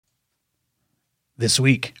This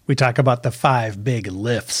week, we talk about the 5 big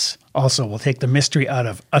lifts. Also, we'll take the mystery out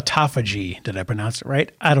of autophagy. Did I pronounce it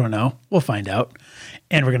right? I don't know. We'll find out.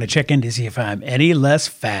 And we're going to check in to see if I'm any less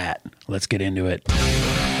fat. Let's get into it.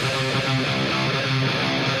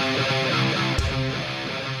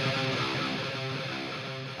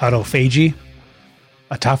 Autophagy?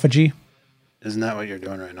 Autophagy? Isn't that what you're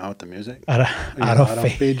doing right now with the music?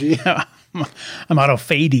 Autophagy. I'm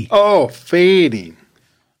autophady. Oh, fading.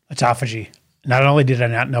 Autophagy. Not only did I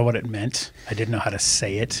not know what it meant, I didn't know how to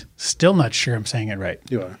say it. Still not sure I'm saying it right.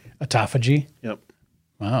 You are. Autophagy. Yep.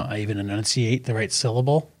 Wow, I even enunciate the right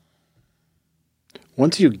syllable.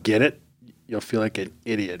 Once you get it, you'll feel like an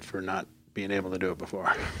idiot for not being able to do it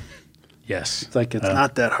before. Yes. It's like it's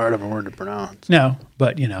not that hard of a word to pronounce. No,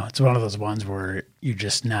 but it's one of those ones where you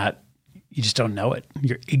just don't know it.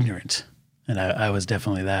 You're ignorant. And I was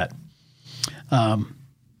definitely that. Don't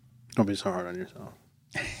be so hard on yourself.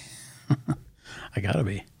 I gotta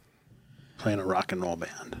be. Playing a rock and roll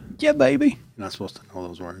band. Yeah, baby. You're not supposed to know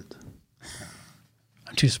those words.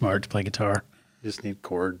 I'm too smart to play guitar. You just need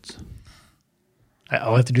chords.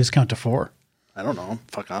 All I have to do is count to 4. I don't know.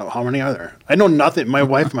 Fuck, how many are there? I know nothing. My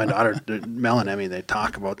wife and my daughter, Mel and Emmy, they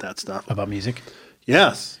talk about that stuff. About music?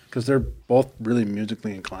 Yes, because they're both really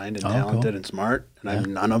musically inclined and talented and smart, and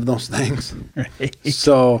I'm none of those things. Right.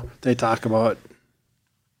 So they talk about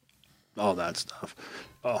all that stuff.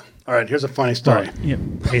 Oh, all right. Here's a funny story. Well, yeah,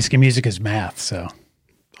 basically, music is math, so.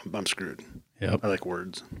 I'm screwed. Yep. I like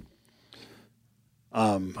words.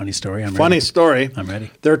 Funny story. Funny story. I'm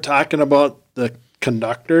ready. They're talking about the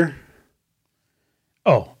conductor.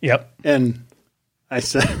 Oh, yep. And I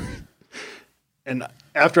said, and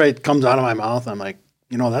after it comes out of my mouth, I'm like,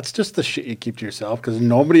 that's just the shit you keep to yourself because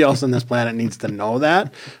nobody else on this planet needs to know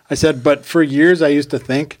that. I said, but for years I used to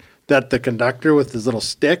think that the conductor with his little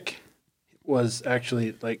stick was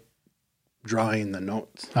actually like drawing the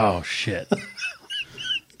notes. Oh, shit.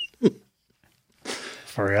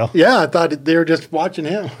 For real? Yeah, I thought they were just watching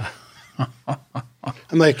him.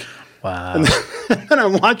 I'm like, wow. And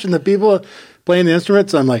I'm watching the people playing the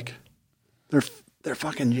instruments. I'm like, they're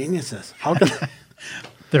fucking geniuses. How can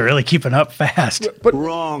They're really keeping up fast. But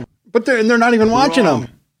Wrong. But they're not even watching them.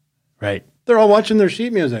 Right. They're all watching their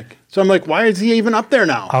sheet music. So I'm like, why is he even up there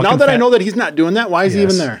now? Now that I know that he's not doing that, why is he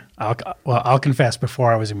even there? I'll confess,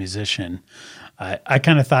 before I was a musician, I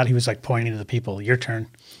kind of thought he was like pointing to the people, your turn,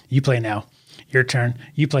 you play now. Your turn,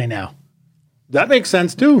 you play now. That makes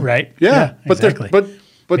sense too. Right? Yeah. But exactly. But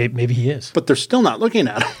maybe he is. But they're still not looking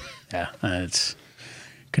at him. Yeah. It's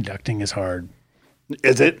conducting is hard.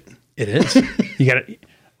 Is it? It is.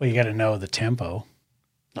 You gotta know the tempo.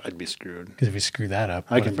 I'd be screwed. Because if you screw that up,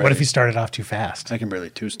 what if you started off too fast? I can barely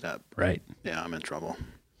 2-step. Right. Yeah, I'm in trouble.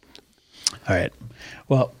 All right.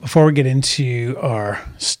 Well, before we get into our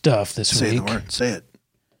stuff this week. Say the word. Say it.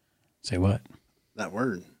 Say what? That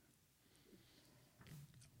word.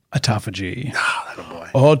 Autophagy. Ah, that boy.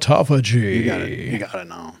 Autophagy. You got it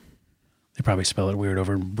now. They probably spell it weird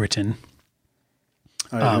over in Britain.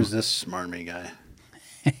 All right, who's this smarmy guy?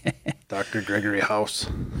 Dr. Gregory House.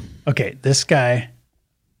 Okay, this guy,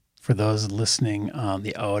 for those listening on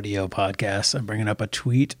the audio podcast, I'm bringing up a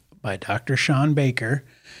tweet by Dr. Sean Baker.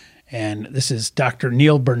 And this is Dr.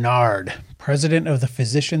 Neil Bernard, president of the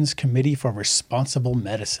Physicians Committee for Responsible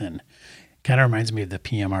Medicine. Kind of reminds me of the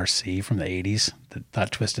PMRC from the 80s that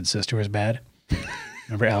thought Twisted Sister was bad.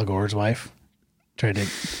 Remember Al Gore's wife? Tried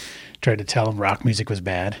to tell him rock music was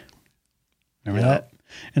bad. Remember that?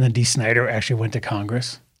 And then Dee Snider actually went to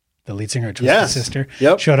Congress. The lead singer of Twisted Sister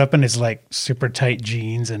showed up in his like super tight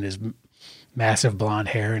jeans and his massive blonde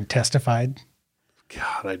hair and testified.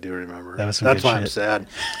 God, I do remember. That's why I'm sad.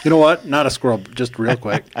 You know what? Not a squirrel, just real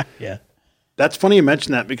quick. Yeah. That's funny you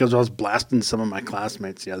mentioned that because I was blasting some of my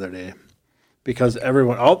classmates the other day. Because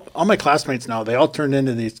all my classmates now, they all turned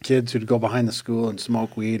into these kids who'd go behind the school and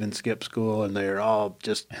smoke weed and skip school, and they're all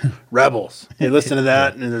just rebels. They listen to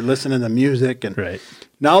that, and they're listening to music, and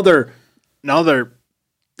now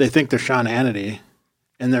they think they're Sean Hannity,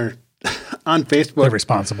 and they're on Facebook, they're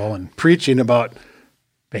responsible and preaching about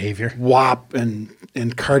behavior, WAP and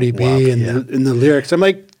Cardi B and the lyrics. I'm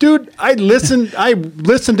like, dude, I listened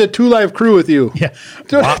to Two Live Crew with you. Yeah,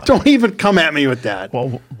 don't even come at me with that.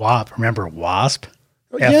 Well, WAP. Remember Wasp?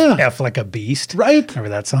 F like a beast, right? Remember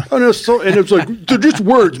that song? Oh no, and it's like they're just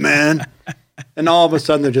words, man. And all of a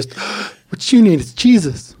sudden they're just, what you need is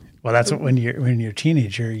Jesus. Well, that's what when you're a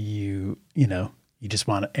teenager, you just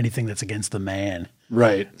want anything that's against the man,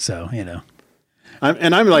 right? So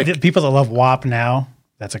I'm like people that love WAP now.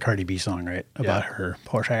 That's a Cardi B song, right? About her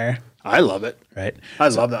Porsche, I love it. right? I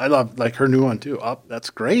love that. I love like her new one too. Up,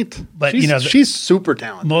 that's great. But, she's, she's super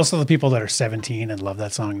talented. Most of the people that are 17 and love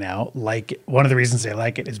that song now, like it. One of the reasons they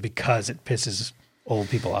like it is because it pisses old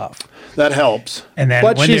people off. That helps. And then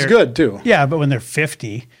but when she's they're- good too. Yeah, but when they're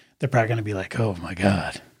 50, they're probably going to be like, "Oh my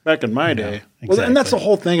god." Back in my day. exactly. Well, and that's the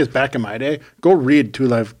whole thing is back in my day. Go read Two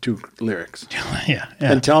Live 2 lyrics yeah,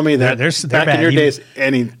 and tell me that they're back bad. in your Even- days,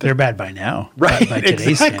 anything. they're bad by now, Right, By today's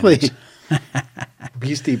exactly. standards.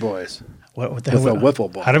 Beastie Boys. What the With hell? a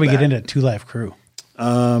wiffle ball How do we get bat. into Two Live Crew?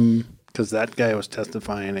 Because that guy was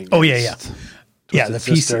testifying against. Oh yeah. Yeah, the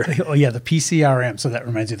Twisted Sister. PC. Oh yeah, the PCRM. So that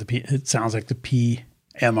reminds you of it sounds like the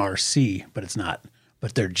PMRC, but it's not.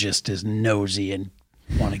 But they're just as nosy and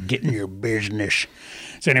want to get in your business.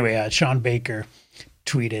 So anyway, Sean Baker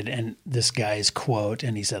tweeted, and this guy's quote,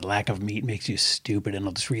 and he said, "Lack of meat makes you stupid." And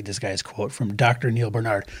I'll just read this guy's quote from Dr. Neil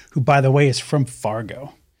Bernard, who, by the way, is from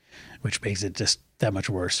Fargo, which makes it just that much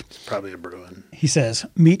worse. Probably a Bruin. He says,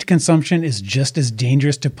 meat consumption is just as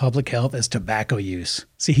dangerous to public health as tobacco use.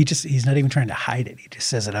 See, he's not even trying to hide it. He just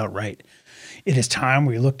says it outright. It is time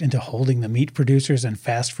we looked into holding the meat producers and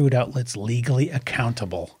fast food outlets legally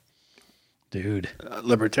accountable. Dude.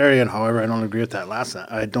 Libertarian, however, I don't agree with that last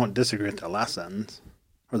sentence. I don't disagree with that last sentence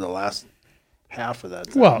or the last half of that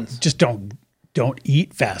sentence. Well, just don't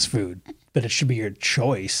eat fast food, but it should be your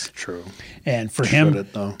choice. True. And for Should him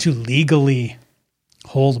it, though? to legally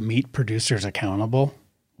hold meat producers accountable,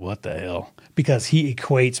 what the hell? Because he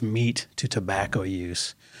equates meat to tobacco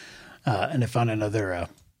use. And I found another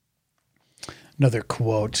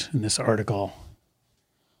quote in this article.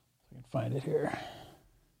 I can find it here.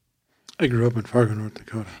 I grew up in Fargo, North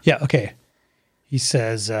Dakota. Yeah, okay. He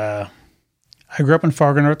says, I grew up in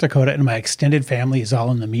Fargo, North Dakota, and my extended family is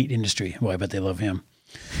all in the meat industry. Well, I bet they love him.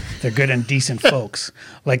 They're good and decent folks.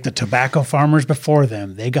 Like the tobacco farmers before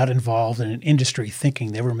them, they got involved in an industry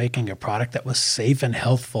thinking they were making a product that was safe and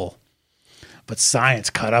healthful. But science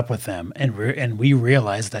caught up with them, and we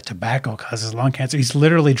realized that tobacco causes lung cancer. He's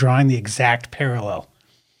literally drawing the exact parallel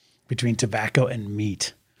between tobacco and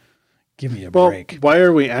meat. Give me a Well, break. why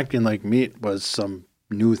are we acting like meat was some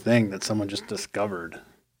new thing that someone just discovered?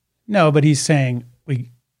 No, but he's saying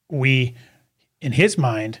we in his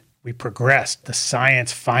mind, we progressed. The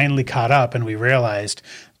science finally caught up, and we realized,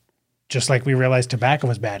 just like we realized tobacco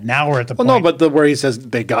was bad. Now we're at the Well, point. no, but where he says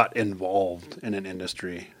they got involved in an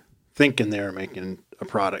industry, thinking they were making a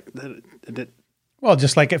product that well,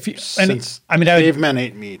 just like if you, and since I mean, cavemen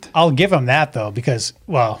ate meat. I'll give him that though, because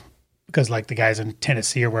like the guys in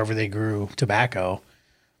Tennessee or wherever they grew tobacco,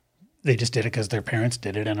 they just did it because their parents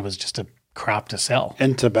did it, and it was just a crop to sell.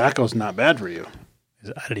 And tobacco's not bad for you.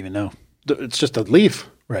 I don't even know. It's just a leaf.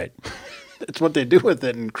 Right. It's what they do with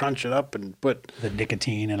it and crunch it up and put. The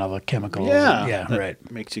nicotine and all the chemicals. Yeah, that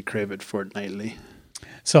right. makes you crave it fortnightly.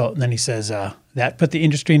 So then he says that put the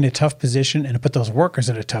industry in a tough position and it put those workers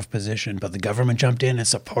in a tough position, but the government jumped in and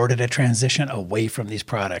supported a transition away from these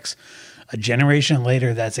products. A generation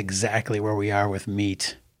later, that's exactly where we are with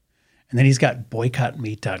meat. And then he's got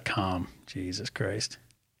boycottmeat.com. Jesus Christ.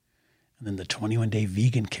 And then the 21-day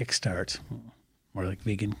vegan kickstart. More like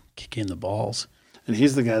vegan kick in the balls. And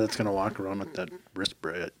he's the guy that's going to walk around with that wrist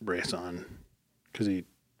brace on because he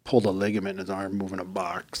pulled a ligament in his arm moving a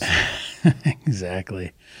box.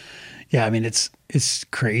 Exactly. Yeah, I mean, it's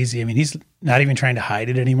crazy. I mean, he's not even trying to hide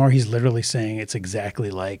it anymore. He's literally saying it's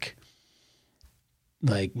exactly like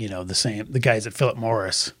the guys at Philip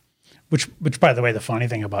Morris, which by the way, the funny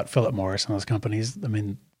thing about Philip Morris and those companies, I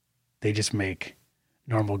mean, they just make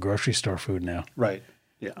normal grocery store food now. Right.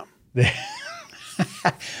 Yeah.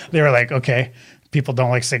 They were like, okay, people don't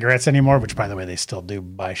like cigarettes anymore, which by the way, they still do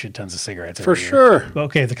buy shit tons of cigarettes. For every year. sure. But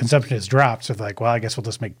okay, the consumption has dropped. So they're like, well, I guess we'll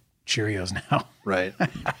just make Cheerios now. Right.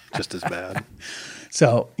 Just as bad.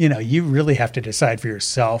 So, you really have to decide for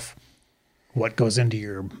yourself what goes into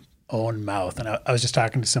your own mouth. And I was just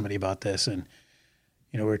talking to somebody about this, and,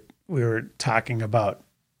 we were talking about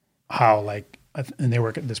how and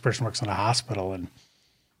this person works in a hospital, and,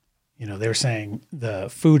 they were saying the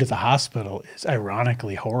food at the hospital is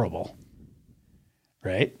ironically horrible,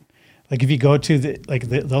 right? Like if you go to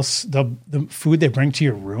the food they bring to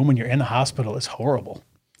your room when you're in the hospital is horrible.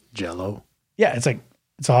 Jell-O. Yeah,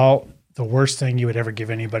 it's all the worst thing you would ever give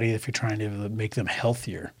anybody if you're trying to make them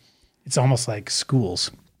healthier. It's almost like schools,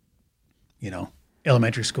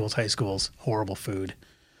 elementary schools, high schools, horrible food.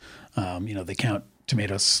 They count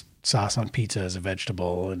tomato sauce on pizza as a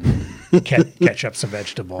vegetable and ketchup's a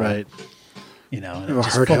vegetable. Right. you know. And Have a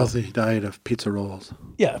just heart full- healthy diet of pizza rolls.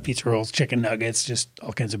 Yeah, pizza rolls, chicken nuggets, just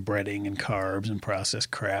all kinds of breading and carbs and processed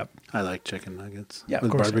crap. I like chicken nuggets Yeah, of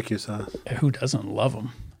with course. barbecue sauce. Who doesn't love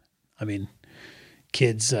them? I mean,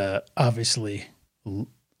 kids obviously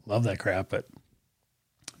love that crap, but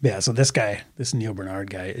yeah. So this guy, this Neil Bernard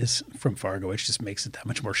guy, is from Fargo, which just makes it that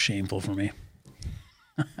much more shameful for me.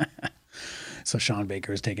 So Sean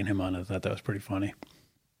Baker has taken him on. I thought that was pretty funny.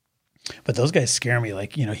 But those guys scare me.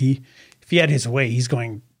 Like, you know, if he had his way, he's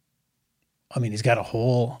going. I mean, he's got a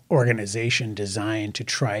whole organization designed to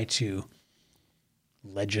try to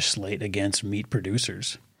legislate against meat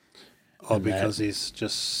producers. All because he's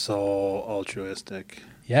just so altruistic.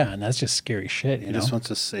 Yeah, and that's just scary shit. He just wants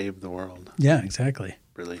to save the world. Yeah, exactly.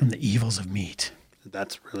 Really, From the evils of meat.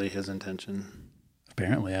 that's really his intention.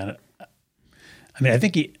 Apparently, I mean, I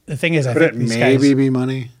think the thing is, I Could it think these maybe guys. be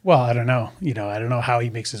money Well, I don't know. You know, I don't know how he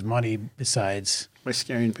makes his money besides. by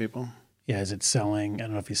scaring people? Yeah, is it selling? I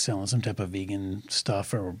don't know if he's selling some type of vegan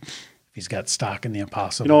stuff or if he's got stock in the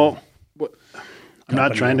Impossible. You know, what, I'm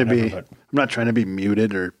not company trying or to be. whatever, but- I'm not trying to be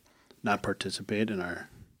muted or not participate in our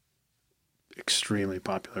extremely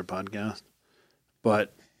popular podcast,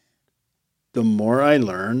 but the more I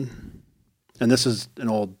learn, and this is an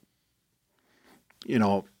old,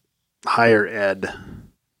 higher ed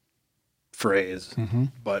phrase,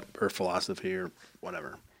 but or philosophy or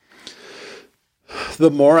whatever. The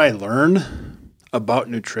more I learn about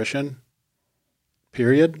nutrition,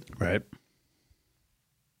 period, Right.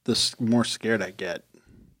 the more scared I get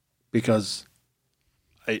because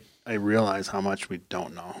I realize how much we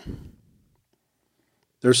don't know.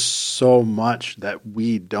 There's so much that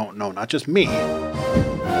we don't know, not just me. It's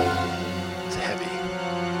heavy.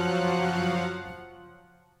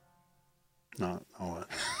 No, what?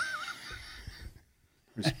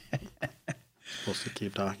 We're supposed to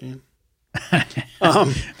keep talking? I No,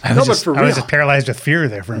 was, but just, for I was real. just paralyzed with fear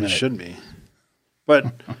there for a It minute. should be.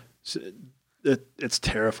 But it's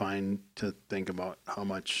terrifying to think about how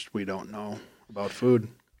much we don't know about food.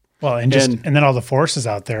 Well, and And- then all the forces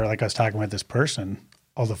out there, like I was talking with this person,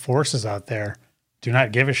 all the forces out there do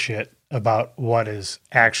not give a shit about what is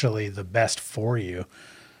actually the best for you.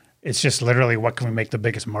 It's just literally what can we make the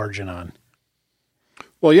biggest margin on,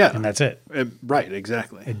 Well, yeah. and that's it. Right,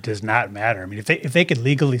 exactly. It does not matter. I mean, if they could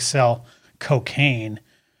legally sell cocaine,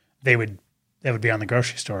 that would be on the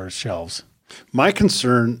grocery store shelves. My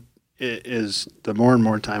concern is the more and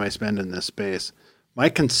more time I spend in this space, my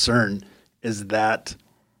concern is that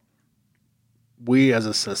we as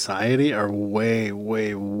a society are way,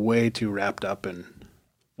 way, way too wrapped up in,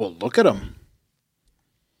 well, look at him.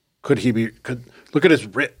 Could look at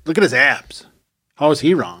his abs. How is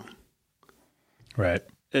he wrong? Right.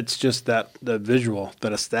 It's just that the visual,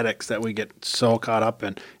 that aesthetics that we get so caught up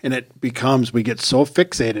in, and we get so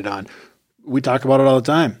fixated on. We talk about it all the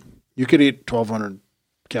time. You could eat 1,200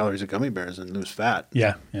 calories of gummy bears and lose fat.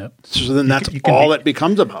 Yeah. Yep. So then that's you can all be- it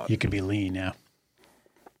becomes about. You could be lean, yeah,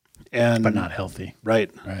 And but not healthy. right.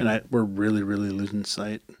 Right. And we're really, really losing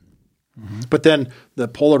sight. Mm-hmm. But then the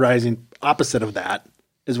polarizing opposite of that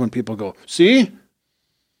is when people go, see,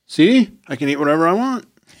 I can eat whatever I want.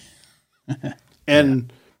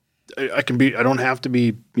 And I don't have to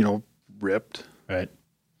be, ripped. Right.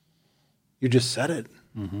 You just said it.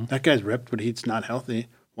 Mm-hmm. That guy's ripped, but he's not healthy.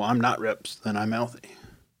 Well, I'm not ripped, then I'm healthy.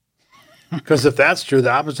 Because if that's true,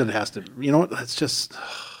 the opposite has to. You know what? That's just.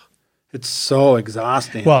 It's so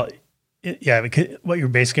exhausting. Well, because what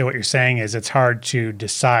you're saying is it's hard to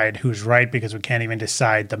decide who's right because we can't even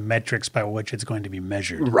decide the metrics by which it's going to be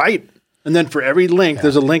measured. right. And then for every link,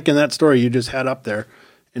 there's a link in that story you just had up there,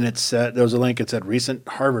 and it said there was a link. It said recent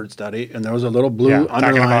Harvard study, and there was a little blue Yeah, underline.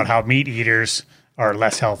 talking about how meat eaters are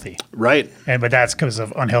less healthy, right. but that's because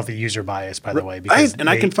of unhealthy user bias, by the way. Right. Because And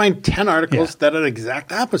I can find 10 articles Yeah. that are the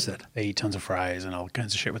exact opposite. they eat tons of fries and all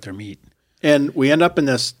kinds of shit with their meat. And we end up in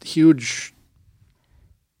this huge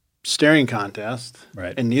staring contest,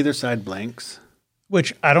 Right. and neither side blinks.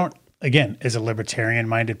 Which I don't. Again, as a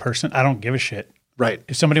libertarian-minded person, I don't give a shit. Right.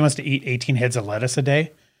 If somebody wants to eat 18 heads of lettuce a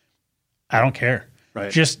day, I don't care.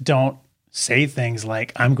 Right. Just don't say things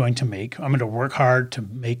like, I'm going to work hard to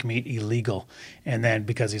make meat illegal. And then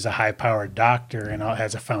because he's a high powered doctor and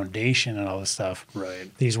has a foundation and all this stuff, Right.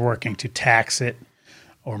 he's working to tax it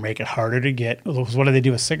or make it harder to get. What do they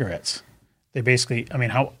do with cigarettes? They basically,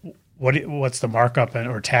 what's the markup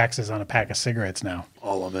or taxes on a pack of cigarettes now?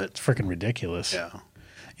 All of it. It's freaking ridiculous. Yeah.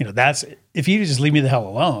 That's, if you just leave me the hell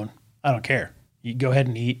alone, I don't care. You go ahead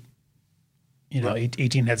and eat,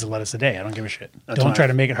 18 heads of lettuce a day. I don't give a shit. That's Don't why try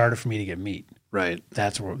to make it harder for me to get meat. Right.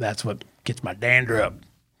 That's what gets my dander up.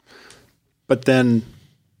 But then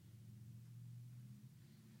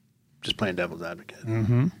just playing devil's advocate.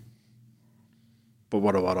 Mm-hmm. But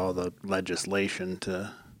what about all the legislation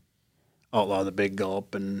to outlaw the Big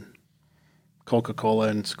Gulp and Coca-Cola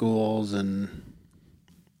in schools? And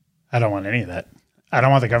I don't want any of that. I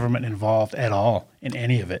don't want the government involved at all in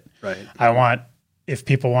any of it. Right. I want, if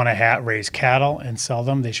people want to raise cattle and sell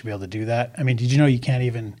them, they should be able to do that. I mean, did you know you can't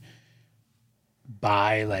even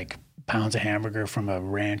buy like pounds of hamburger from a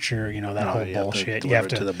rancher? You know, that whole bullshit. You have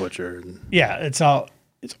to the butcher. Yeah, it's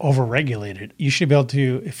overregulated. You should be able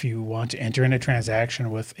to, if you want to enter in a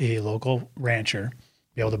transaction with a local rancher,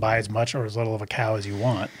 be able to buy as much or as little of a cow as you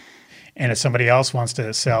want. And if somebody else wants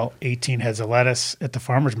to sell 18 heads of lettuce at the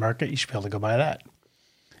farmer's market, you should be able to go buy that.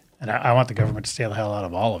 And I want the government to stay the hell out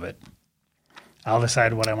of all of it. I'll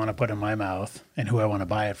decide what I want to put in my mouth and who I want to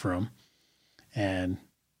buy it from. And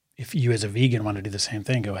if you as a vegan want to do the same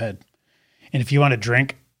thing, go ahead. And if you want to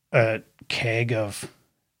drink a keg of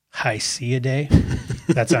High C a day,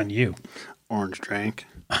 that's on you. Orange drank.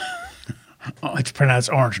 Oh, it's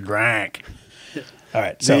pronounced orange drank. All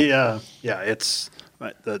right. So it's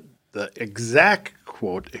the exact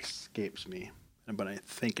quote escapes me, but I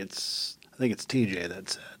think it's TJ that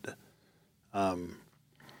said,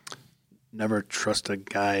 never trust a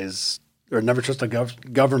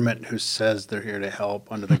government who says they're here to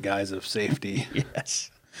help under the guise of safety. Yes,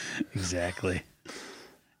 exactly.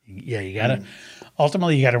 Yeah, you gotta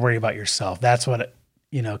ultimately you gotta worry about yourself. That's what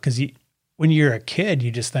because when you're a kid,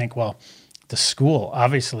 you just think, well, the school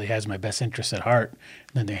obviously has my best interest at heart.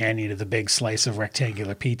 And then they're handing you the big slice of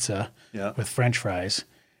rectangular pizza with French fries.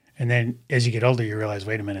 And then as you get older, you realize,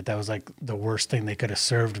 wait a minute, that was like the worst thing they could have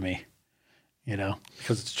served me,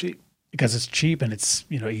 Because it's cheap. Because it's cheap and it's,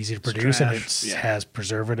 easy to produce and it has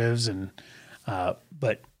preservatives. And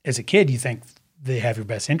but as a kid, you think they have your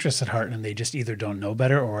best interests at heart and they just either don't know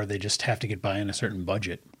better or they just have to get by on a certain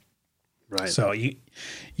budget. Right. So you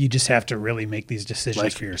just have to really make these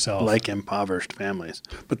decisions for yourself. Like impoverished families.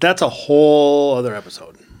 But that's a whole other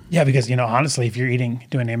episode. Yeah, because, honestly, if you're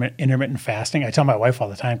doing intermittent fasting, I tell my wife all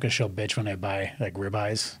the time because she'll bitch when I buy like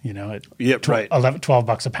ribeyes, at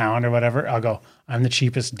 $12 a pound or whatever. I'll go, I'm the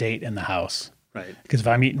cheapest date in the house. Right. Because if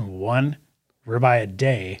I'm eating one ribeye a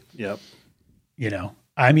day,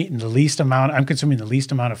 I'm consuming the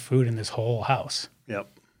least amount of food in this whole house. Yep.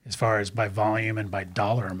 As far as by volume and by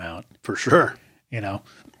dollar amount. For sure.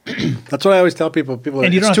 That's what I always tell people.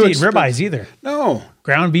 And you don't have to eat ribeyes either. No.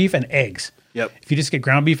 Ground beef and eggs. Yep. If you just get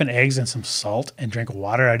ground beef and eggs and some salt and drink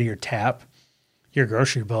water out of your tap, your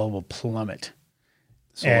grocery bill will plummet.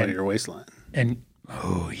 So your waistline. And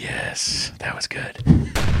oh yes, that was good.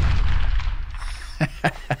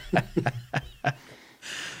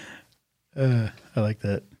 I like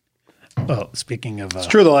that. Well, speaking of, it's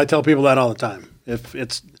true though. I tell people that all the time. They're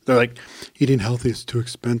like, eating healthy is too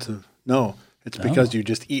expensive. No, it's because you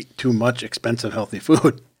just eat too much expensive healthy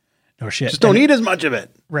food. No shit. Just don't eat as much of it,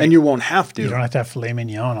 right? And you won't have to. You don't have to have filet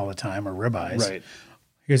mignon all the time or ribeyes. Right.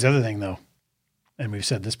 Here's the other thing, though, and we've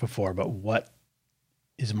said this before, but what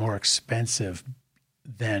is more expensive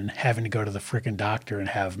than having to go to the freaking doctor and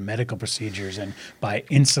have medical procedures and buy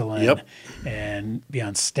insulin and be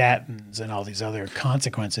on statins and all these other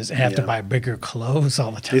consequences and have to buy bigger clothes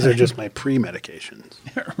all the time? These are just my pre-medications.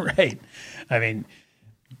 Right. I mean,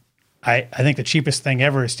 I think the cheapest thing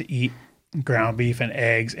ever is to eat ground beef and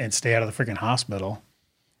eggs and stay out of the freaking hospital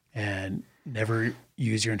and never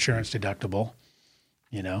use your insurance deductible,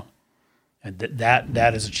 and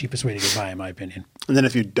that is the cheapest way to get by, in my opinion. And then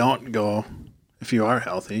if you are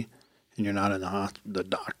healthy and you're not in the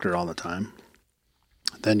doctor all the time,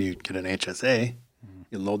 then you get an HSA,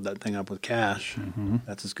 you load that thing up with cash. Mm-hmm.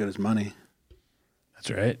 That's as good as money. That's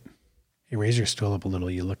right. You raise your stool up a little.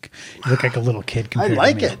 You look like a little kid compared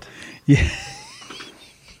to me. It. Yeah.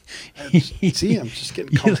 See, I'm just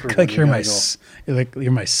getting comfortable. You look like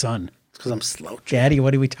you're my son. It's because I'm slouching. Daddy,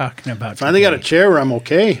 what are we talking about? Finally got a chair where I'm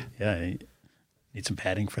okay. Yeah, I need some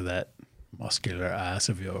padding for that muscular ass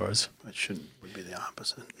of yours. It would be the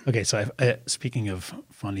opposite. Okay, so speaking of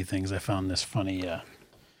funny things, I found this funny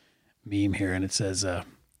meme here, and it says,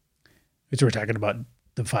 we're talking about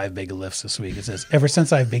the 5 big lifts this week. It says, ever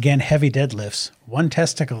since I began heavy deadlifts, one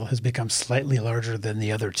testicle has become slightly larger than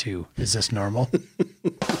the other 2. Is this normal?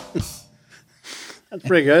 That's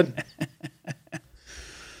pretty good.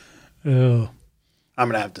 Oh, I'm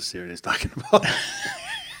going to have to see what he's talking about.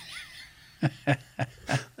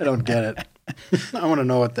 I don't get it. I want to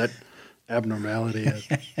know what that abnormality is.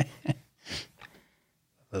 That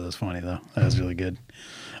was funny, though. That was really good.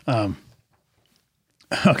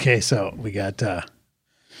 Okay, so we got a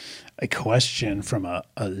question from a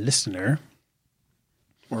listener.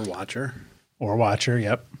 Or watcher.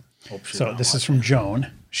 Yep. So this is from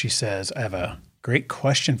Joan. She says, I have a great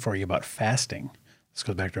question for you about fasting. This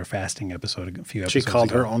goes back to our fasting episode a few episodes She called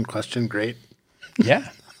ago. her own question great. Yeah,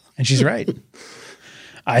 and she's right.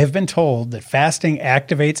 I have been told that fasting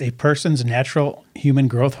activates a person's natural human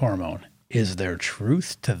growth hormone. Is there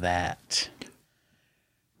truth to that?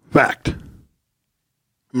 Fact. I'm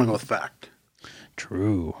going to go with fact.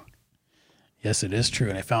 True. Yes, it is true.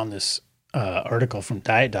 And I found this article from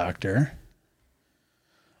Diet Doctor.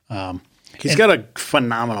 He's got a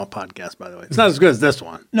phenomenal podcast, by the way. It's not as good as this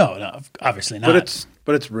one, No, obviously not.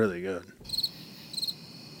 but it's really good.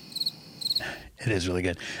 It is really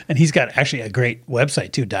good. And he's got actually a great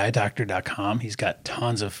website too, dietdoctor.com. He's got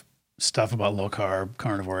tons of stuff about low carb,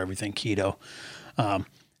 carnivore, everything, keto.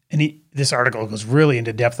 And this article goes really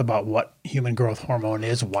into depth about what human growth hormone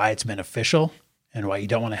is, why it's beneficial, and why you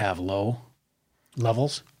don't want to have low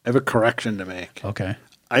levels. I have a correction to make. Okay.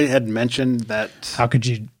 I had mentioned that. How could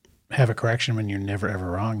you have a correction when you're never ever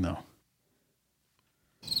wrong though?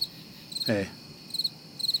 Hey,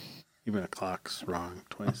 even a clock's wrong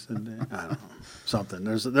twice a day. I don't know. Something.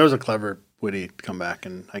 There was a clever, witty comeback,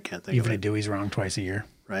 and I can't think Even of a it. Dewey's wrong twice a year.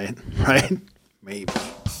 Right? Maybe.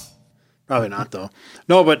 Probably not, though.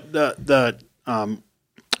 No, but the one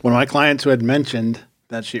of my clients who had mentioned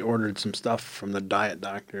that she ordered some stuff from the Diet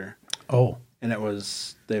Doctor, Oh, and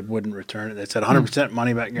they wouldn't return it. They said 100%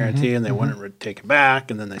 money back guarantee, and they wouldn't take it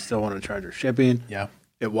back, and then they still want to charge her shipping. yeah.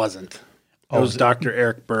 It wasn't. It Oh, was Dr.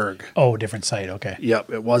 Eric Berg. Oh, different site. Okay.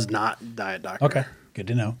 Yep, it was not Diet Doctor. Okay. Good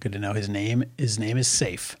to know. Good to know. His name is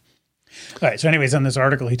safe. All right. So anyways, on this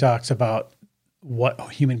article, he talks about what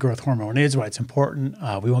human growth hormone is, why it's important.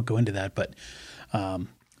 We won't go into that, but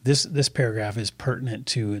this paragraph is pertinent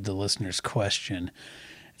to the listener's question.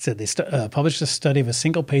 It said they published a study of a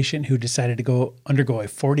single patient who decided to undergo a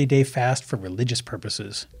 40-day fast for religious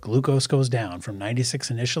purposes. Glucose goes down from 96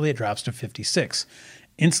 initially, it drops to 56.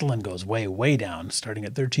 Insulin goes way, way down, starting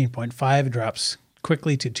at 13.5, it drops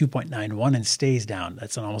quickly to 2.91 and stays down.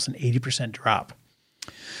 That's almost an 80% drop.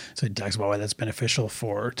 So he talks about why that's beneficial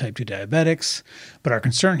for type 2 diabetics. But our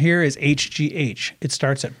concern here is HGH. It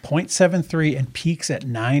starts at 0.73 and peaks at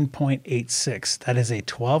 9.86. That is a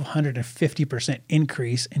 1,250%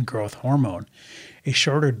 increase in growth hormone. A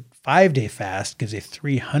shorter 5-day fast gives a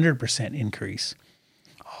 300% increase.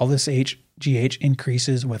 All this HGH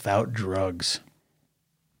increases without drugs.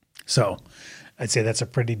 So I'd say that's a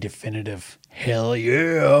pretty definitive hell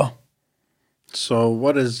yeah. So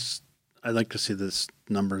I'd like to see this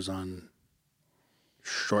numbers on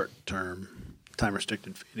short-term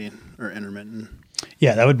time-restricted feeding or intermittent.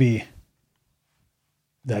 Yeah, that would be.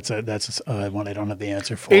 That's one I don't have the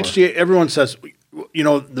answer for. HGH, everyone says,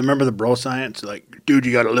 remember the bro science? Like, dude,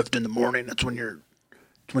 you got to lift in the morning. That's when your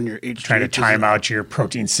HGH Trying to time out your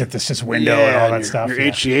protein synthesis window and all that stuff. Your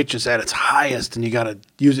Yeah. HGH is at its highest, and you got to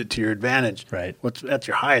use it to your advantage. Right. That's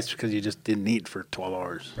your highest because you just didn't eat for 12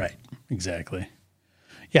 hours. Right. Exactly.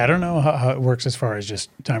 Yeah, I don't know how it works as far as just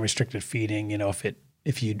time restricted feeding.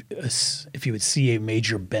 If you would see a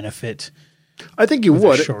major benefit, I think you a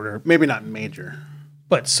would. shorter- Maybe not major.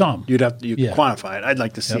 but some. You'd have to Yeah. quantify it. I'd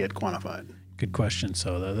like to see it quantified. Good question.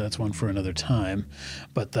 So that's one for another time.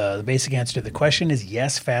 But the basic answer to the question is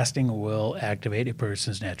yes, fasting will activate a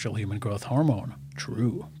person's natural human growth hormone.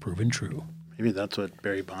 True. Proven true. Maybe that's what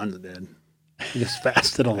Barry Bonds did. He just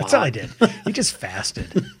fasted a lot. That's all I did. He just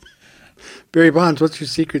fasted. Barry Bonds, what's your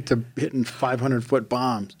secret to hitting 500-foot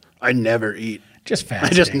bombs? I never eat. Just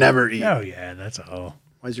fasting. I just never eat. Oh, yeah. That's all.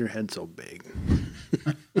 Why is your head so big?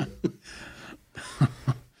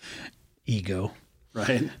 Ego.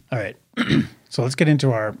 Right? All right. So let's get into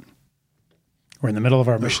we're in the middle of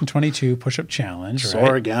our Mission 22 push-up challenge, right?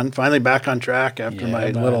 Sore again. Finally back on track after Yeah,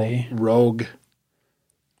 my buddy. little rogue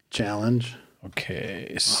challenge.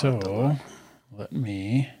 Okay, so let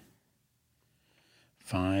me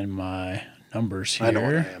find my numbers here. I know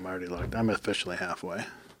what I am. I already looked. I'm officially halfway.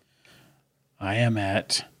 I am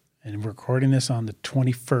at, and we're recording this on the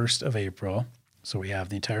 21st of April. So we have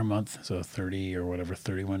the entire month, so 30 or whatever,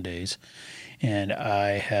 31 days. And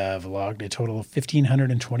I have logged a total of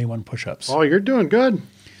 1,521 push-ups. Oh, you're doing good.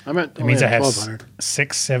 I'm at It means I have 1,200.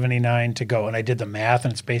 679 to go. And I did the math,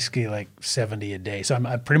 and it's basically like 70 a day. So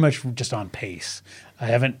I'm pretty much just on pace. I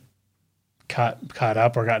haven't caught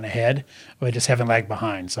up or gotten ahead, but I just haven't lagged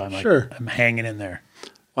behind. So I'm like, Sure. I'm hanging in there.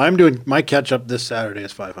 Well, I'm doing my catch-up this Saturday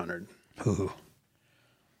is 500. Ooh,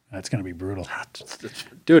 that's going to be brutal.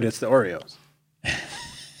 Dude, it's the Oreos.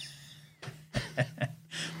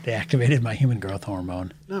 They activated my human growth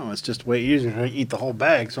hormone. No, it's just way easier to eat the whole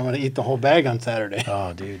bag. So I'm going to eat the whole bag on Saturday.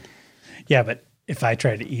 Oh, dude. Yeah, but if I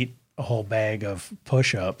try to eat a whole bag of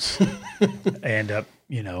push-ups, I end up,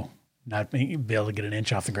 not be able to get an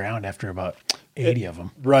inch off the ground after about 80 of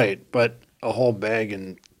them. Right. But a whole bag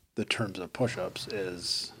in the terms of push-ups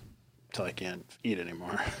is till I can't eat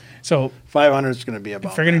anymore. So 500 is going to be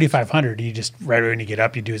about. if you're going to do 500, you just right when you get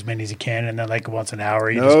up, you do as many as you can, and then like once an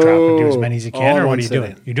hour, you just drop and do as many as you can, all or in what one are you doing?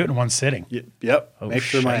 sitting. You do it in one sitting. Yep. Oh, make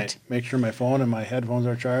sure shite. my phone and my headphones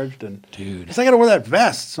are charged, and Dude. because I got to wear that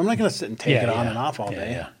vest, so I'm not going to sit and take it on and off all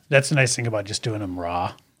day. Yeah. That's the nice thing about just doing them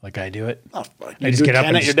raw, like I do it. Oh, fuck. I You just do get up 10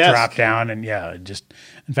 and at your just desk. drop down, and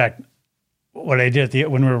in fact, what I did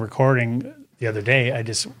when we were recording the other day, I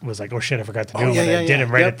just was like, oh shit, I forgot to do them, and I did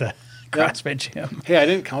them right at the CrossFit gym. Hey, I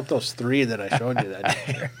didn't count those 3 that I showed you that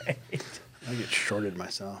day. Right. I get shorted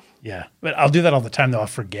myself. Yeah, but I'll do that all the time though. I'll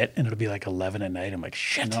forget, and it'll be like 11 at night. I'm like,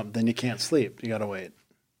 shit. No, then you can't sleep. You got to wait.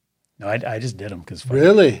 No, I just did them because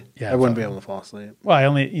Really? Yeah, I wouldn't be able to fall asleep. well, I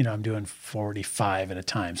only I'm doing 45 at a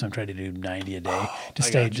time, so I'm trying to do 90 a day to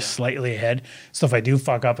stay just slightly ahead. So if I do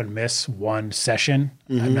fuck up and miss one session,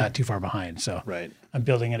 I'm not too far behind. So Right. I'm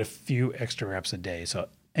building in a few extra reps a day. So,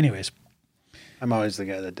 anyways, I'm always the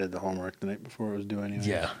guy that did the homework the night before it was due anyway.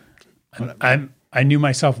 yeah, I knew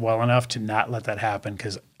myself well enough to not let that happen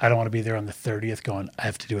because I don't want to be there on the 30th going, I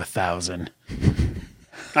have to do 1,000.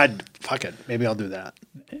 Fuck it. Maybe I'll do that.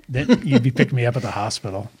 Then you'd be picking me up at the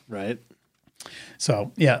hospital. Right.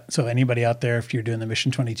 So yeah. So anybody out there, if you're doing the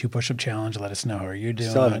Mission 22 push-up challenge, let us know how you're doing.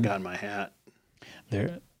 Still haven't gotten my hat.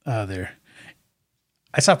 There.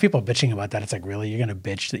 I saw people bitching about that. It's like, really, you're going to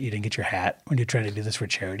bitch that you didn't get your hat when you're trying to do this for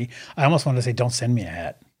charity? I almost want to say, don't send me a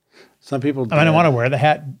hat. Some people. I mean, I want to wear the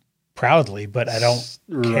hat proudly, but I don't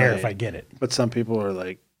care if Right. I get it. But some people are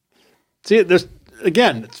like, see,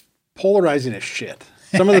 it's polarizing as shit.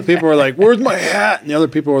 Some of the people are like, "Where's my hat?" And the other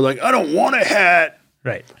people are like, "I don't want a hat.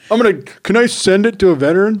 Right. Can I send it to a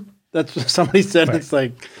veteran?" That's what somebody said. Right. It's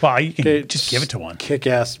like, Well, you can okay, just give it to one.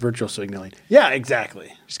 Kick-ass virtual signaling. Yeah,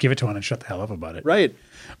 exactly. Just give it to one and shut the hell up about it. Right.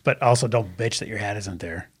 But also don't bitch that your hat isn't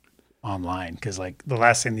there online because like the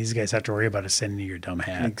last thing these guys have to worry about is sending you your dumb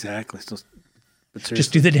hat. Exactly. So, but seriously,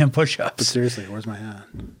 Just do the damn but push-ups. seriously, where's my hat?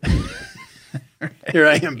 Here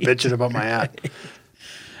I am bitching about my hat.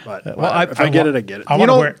 But if I get it, I get it. I want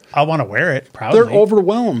to wear it proudly. They're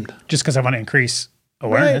overwhelmed. just because I want to increase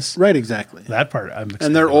awareness. Right, exactly. That part I'm excited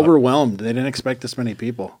And they're about. overwhelmed. They didn't expect this many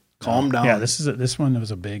people. Calm down. Yeah, this one was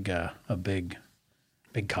a big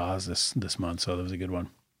cause this month, so that was a good one.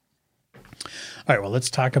 All right, well, let's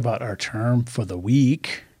talk about our term for the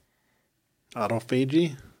week.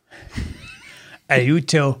 Autophagy.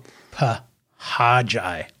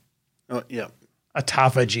 Autophagy. Oh, yeah.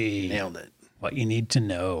 Autophagy. Nailed it. What you need to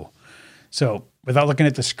know. So, without looking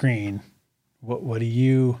at the screen, what do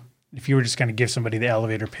you? If you were just going to give somebody the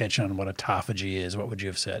elevator pitch on what autophagy is, what would you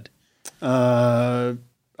have said? Out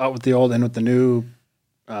with the old, in with the new,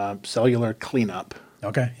 cellular cleanup.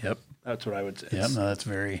 Okay. Yep. That's what I would say. Yep. No, that's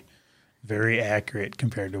very, very accurate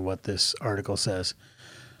compared to what this article says.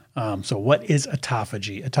 So what is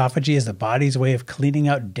autophagy? Autophagy is the body's way of cleaning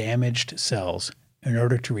out damaged cells in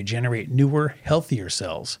order to regenerate newer, healthier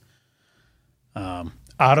cells.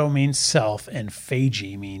 Auto means self and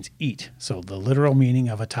phagy means eat. So the literal meaning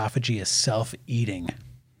of autophagy is self-eating.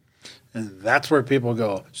 And that's where people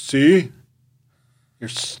go, see? Your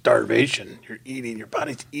starvation. You're eating. Your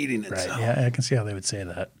body's eating Right. itself. Yeah, I can see how they would say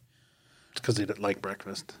that. It's because they didn't like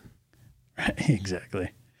breakfast. Right,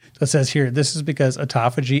 exactly. So it says here, this is because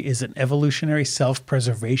autophagy is an evolutionary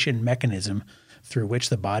self-preservation mechanism through which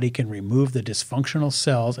the body can remove the dysfunctional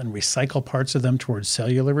cells and recycle parts of them towards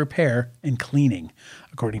cellular repair and cleaning,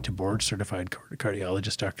 according to board-certified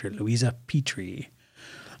cardiologist Dr. Louisa Petrie.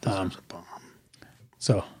 That deserves a bomb.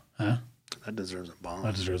 So, That deserves a bomb.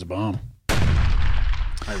 that deserves a bomb.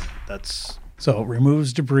 That's So,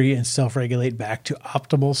 removes debris and self-regulate back to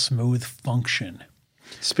optimal smooth function.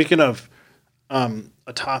 speaking of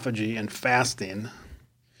autophagy and fasting.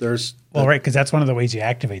 There's Well, right, because that's one of the ways you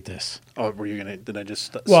activate this. oh, were you gonna? Did I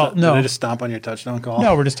just? Well, no. Did I just stomp on your touchdown call?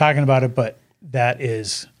 No, we're just talking about it, but that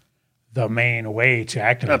is the main way to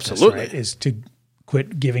activate Absolutely. this, right? Is to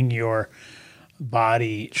quit giving your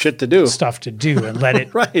body Shit to do. stuff to do and let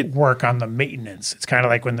it Right. work on the maintenance. It's kind of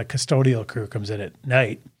like when the custodial crew comes in at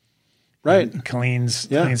night, Right. and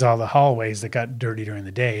cleans all the hallways that got dirty during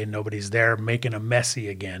the day, and nobody's there making a messy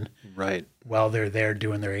again Right. while they're there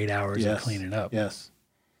doing their 8 hours of cleaning up. Yes.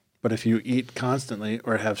 But if you eat constantly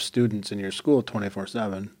or have students in your school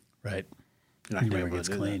 24/7, Right. you're not It going to never be able gets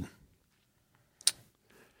to do clean. that.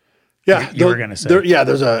 Yeah, You were gonna say. Yeah,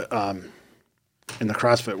 there's a in the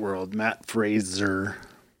CrossFit world, Matt Fraser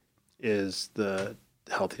is the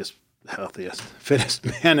healthiest, fittest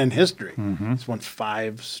man in history. He's won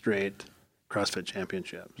 5 straight CrossFit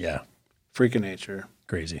championships. Yeah. Freak of nature.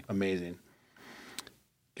 Crazy. Amazing.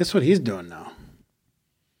 Guess what he's doing now?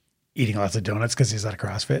 Eating lots of donuts because he's out of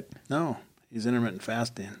CrossFit. No, he's intermittent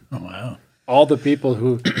fasting. Oh, wow. All the people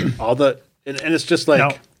who, and it's just like,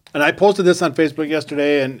 No. and I posted this on Facebook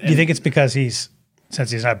yesterday. And Do you think it's because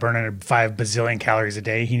since he's not burning 5 bazillion calories a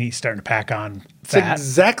day, he's starting to pack on it's fat?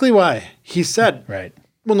 exactly why he said, Right.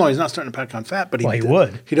 well, no, he's not starting to pack on fat, but Well, he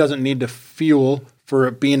would. He doesn't need to fuel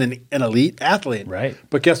for being an elite athlete. Right.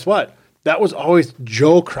 But guess what? That was always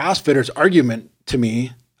Joe CrossFitter's argument to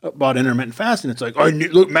me about intermittent fasting. It's like,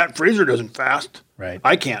 look, Matt Fraser doesn't fast. Right.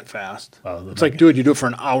 I can't fast. Well, it's like, dude, you do it for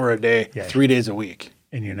an hour a day, Yeah. 3 days a week.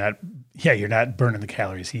 And you're not burning the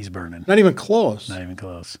calories he's burning. Not even close. Not even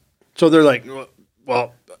close. So they're like,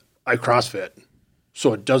 well, I CrossFit,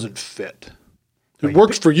 so it doesn't fit. It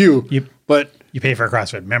works for you, but You pay for a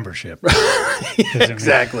CrossFit membership.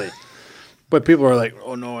 exactly. But people are like,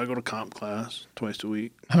 oh no, I go to comp class twice a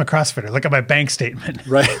week. I'm a CrossFitter. Look at my bank statement.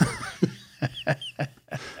 Right.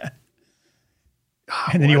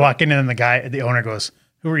 And then you walk in and the owner goes,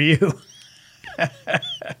 "Who are you?"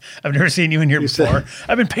 I've never seen you in here before.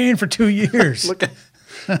 I've been paying for 2 years. Look at,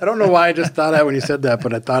 I don't know why I just thought that when you said that,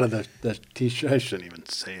 but I thought of the t-shirt. I shouldn't even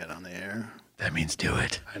say it on the air. That means do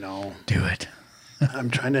it. I know. Do it. I'm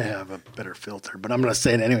trying to have a better filter, but I'm going to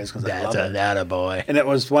say it anyways because I love it. That's a boy. And it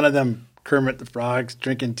was one of them Kermit the Frogs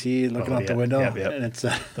drinking tea, looking out the window. Yep. And it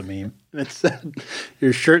said, The meme. it said,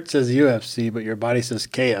 your shirt says UFC, but your body says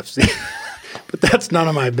KFC. But that's none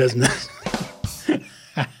of my business.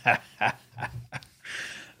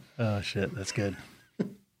 Oh, shit. That's good.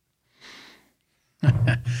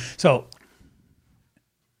 So,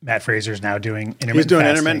 Matt Fraser's now doing intermittent He's doing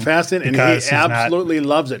fasting intermittent fasting, and he absolutely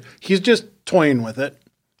loves it. He's just toying with it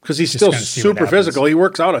because he's still gonna see what super happens. physical. He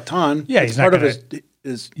works out a ton. Yeah, it's he's not part of gonna-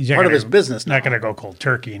 his part of his business. Not Now. going to go cold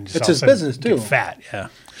turkey and just It's all of a his sudden business, get too. fat, yeah.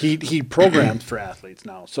 He programs for athletes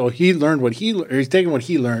now, so he learned what he's taking what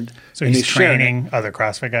he learned. So and he's sharing it. training other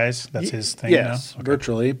CrossFit guys. That's his thing Yes, now. Okay.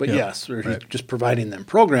 virtually, but Yeah. yes, or he's Right. just providing them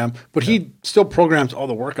program. But he still programs all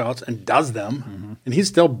the workouts and does them, Mm-hmm. and he's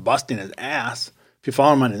still busting his ass. If you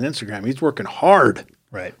follow him on his Instagram, he's working hard.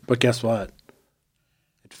 Right. But guess what?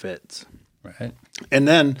 It fits. Right. And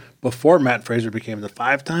then before Matt Fraser became the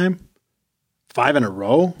 5-time, 5 in a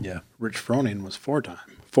row. Yeah. Rich Froning was 4-time,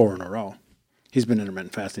 4 in a row. He's been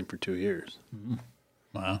intermittent fasting for 2 years.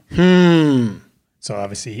 Wow. So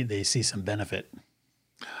obviously they see some benefit.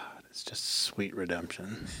 It's just sweet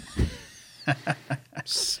redemption.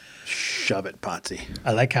 Shove it, Potsy.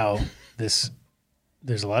 I like how there's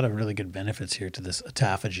a lot of really good benefits here to this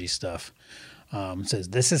autophagy stuff. It says,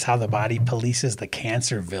 this is how the body polices the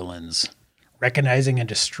cancer villains. Recognizing and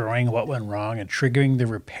destroying what went wrong and triggering the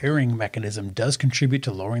repairing mechanism does contribute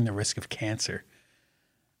to lowering the risk of cancer.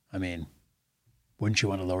 I mean, wouldn't you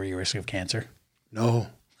want to lower your risk of cancer? No.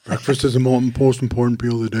 Breakfast is the most important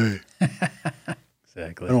meal of the day.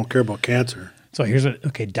 Exactly. I don't care about cancer. So here's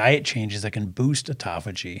diet changes that can boost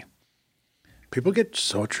autophagy. People get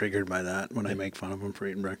so triggered by that when I make fun of them for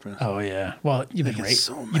eating breakfast. Oh yeah. Well, you've been get raised.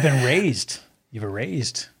 so You've been raised. You were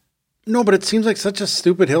raised. No, but it seems like such a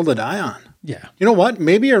stupid hill to die on. Yeah. You know what?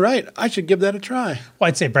 Maybe you're right. I should give that a try. Well,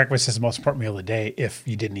 I'd say breakfast is the most important meal of the day if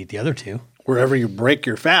you didn't eat the other two. Wherever you break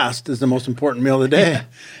your fast is the most important meal of the day.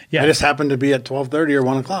 Yeah. I just happened to be at 12:30 or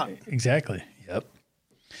 1 o'clock. Exactly. Yep.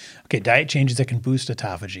 Okay, diet changes that can boost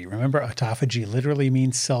autophagy. Remember, autophagy literally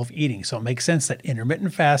means self-eating. So it makes sense that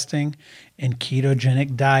intermittent fasting and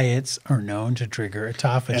ketogenic diets are known to trigger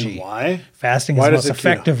autophagy. And why? Fasting Why is the does most the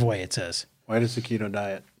keto- effective way, it says. Why does the keto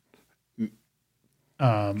diet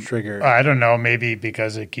trigger? I don't know, maybe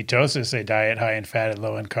because of ketosis, a diet high in fat and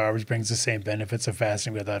low in carbs brings the same benefits of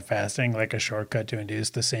fasting without fasting, like a shortcut to induce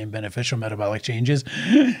the same beneficial metabolic changes.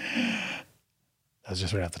 That was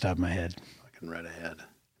just right off the top of my head. Fucking right ahead.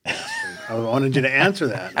 I wanted you to answer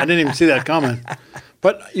that. I didn't even see that coming.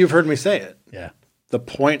 But you've heard me say it. Yeah. The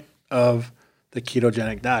point of the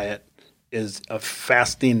ketogenic diet is a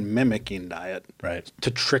fasting mimicking diet. Right. To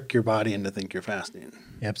trick your body into think you're fasting.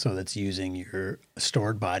 Yep. So that's using your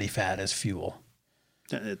stored body fat as fuel.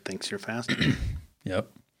 It thinks you're fasting. Yep.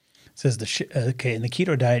 It says in the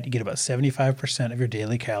keto diet, you get about 75% of your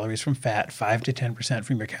daily calories from fat, 5 to 10%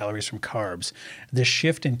 from your calories from carbs. This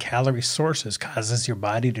shift in calorie sources causes your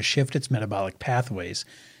body to shift its metabolic pathways.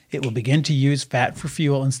 It will begin to use fat for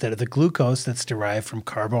fuel instead of the glucose that's derived from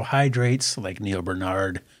carbohydrates, like Neil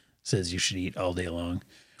Bernard says you should eat all day long.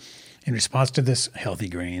 In response to this, healthy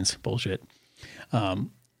grains, bullshit.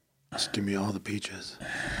 Just give me all the peaches.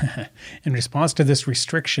 In response to this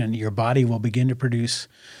restriction, your body will begin to produce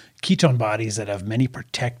ketone bodies that have many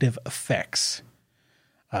protective effects.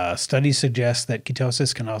 Studies suggest that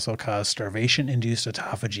ketosis can also cause starvation-induced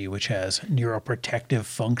autophagy, which has neuroprotective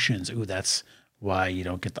functions. Ooh, that's why you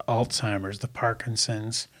don't get the Alzheimer's, the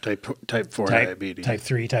Parkinson's, Type 4 diabetes. type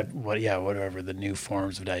 3, whatever the new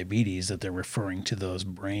forms of diabetes that they're referring to those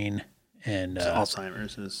brain and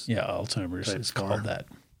Alzheimer's is. Yeah, Alzheimer's type is 4. called that.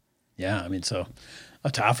 Yeah, I mean, so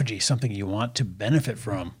autophagy is something you want to benefit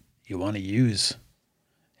from, you want to use.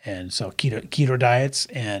 And so keto diets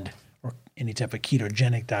or any type of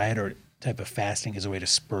ketogenic diet or type of fasting is a way to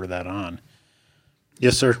spur that on.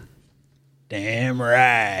 Yes, sir. Damn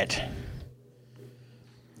right.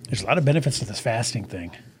 There's a lot of benefits to this fasting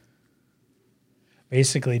thing.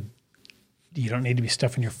 Basically, you don't need to be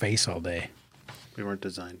stuffing your face all day. We weren't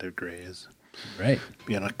designed to graze. Right.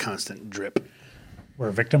 Be on a constant drip. We're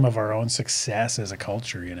a victim of our own success as a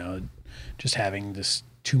culture, just having this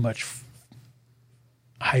too much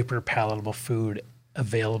hyper palatable food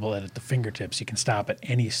available at the fingertips. You can stop at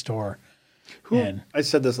any store and I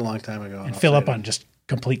said this a long time ago. and fill up on just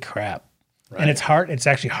complete crap. Right. And it's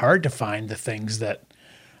actually hard to find the things that,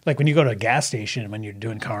 like when you go to a gas station when you're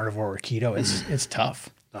doing carnivore or keto, it's tough.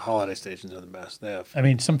 The holiday stations are the best. I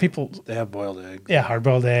mean, some people, They have boiled eggs. yeah,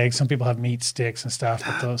 hard-boiled eggs. Some people have meat sticks and stuff.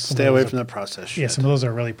 But Stay away from the processed shit. Yeah, some of those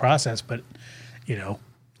are really processed, but Still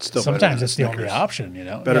better sometimes than it's the only Snickers. option.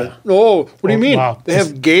 Better. Yeah. Oh, what do you mean? Wow. They have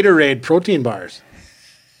Gatorade protein bars.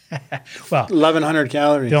 Well, 1,100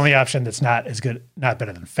 calories. the only option that's not as good, not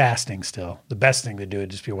better than fasting. Still, the best thing to do would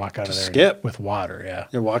just be walk out of there skip. with water. Yeah.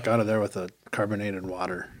 You walk out of there with a carbonated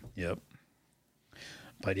water. Yep.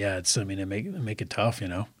 But yeah, it make it tough,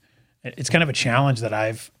 It's kind of a challenge that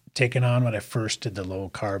I've taken on when I first did the low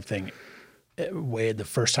carb thing, the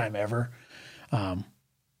first time ever, going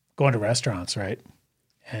to restaurants, right?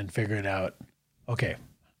 And figuring out, okay,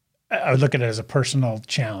 I would look at it as a personal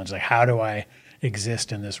challenge. Like, how do I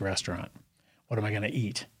exist in this restaurant? What am I going to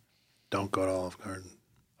eat? Don't go to Olive Garden.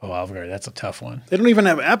 Oh, Olive Garden, that's a tough one. They don't even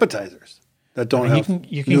have appetizers that don't have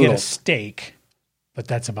You can get a noodles. steak, but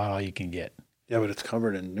that's about all you can get. Yeah, but it's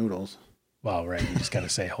covered in noodles. Well, right. You just got to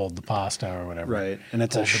say, hold the pasta or whatever. Right. And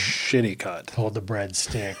it's a shitty cut. Hold the Right.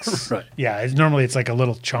 breadsticks. Yeah. Normally it's like a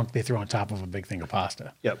little chunk they throw on top of a big thing of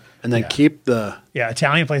pasta. Yep. And then keep the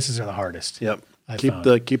Italian places are the hardest. Yep. I Keep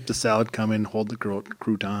found. keep the salad coming, hold the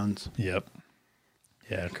croutons. Yep.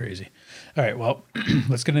 Yeah, crazy. All right, well,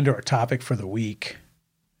 let's get into our topic for the week.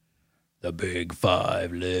 The big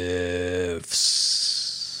 5 lifts.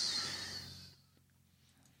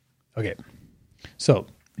 Okay. So,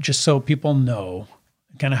 just so people know,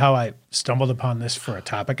 kind of how I stumbled upon this for a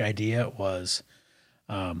topic idea was,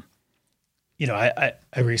 I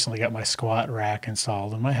recently got my squat rack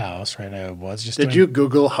installed in my house, right? I was just Did you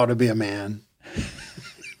Google how to be a man?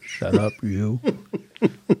 Shut up, you.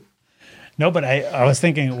 No, but I was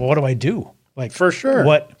thinking, well, what do I do? Like, For sure.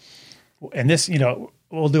 And this,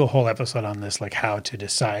 we'll do a whole episode on this, like how to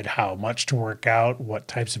decide how much to work out, what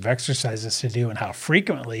types of exercises to do, and how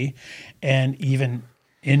frequently, and even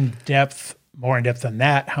more in depth than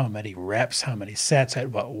that, how many reps, how many sets,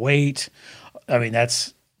 at what weight. I mean,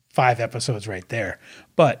 that's 5 episodes right there.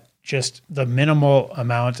 But just the minimal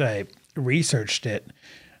amount I researched it,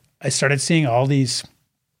 I started seeing all these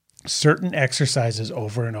certain exercises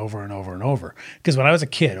over and over and over and over. Because when I was a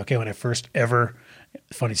kid, when I first ever,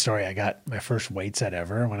 funny story, I got my first weight set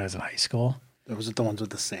ever when I was in high school. Was it the ones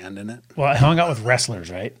with the sand in it? Well, I hung out with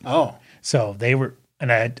wrestlers, right? Oh. So they were,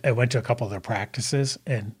 and I went to a couple of their practices,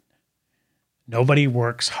 and nobody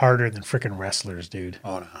works harder than freaking wrestlers, dude.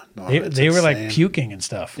 Oh, no. They were like puking and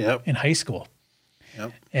stuff in high school.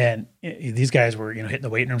 Yep. And these guys were, hitting the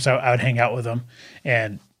weight room. So I would hang out with them,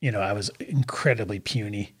 and, I was incredibly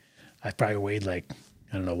puny. I probably weighed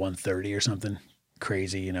 130 or something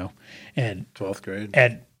crazy, and 12th grade.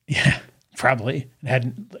 Yeah, probably. And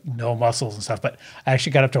had no muscles and stuff, but I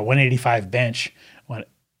actually got up to a 185 bench.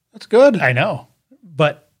 That's good. I know,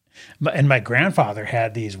 and my grandfather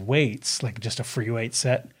had these weights, like just a free weight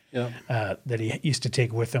set that he used to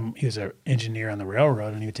take with him. He was an engineer on the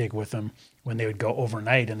railroad, and he would take with him when they would go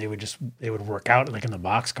overnight, and they would work out like in the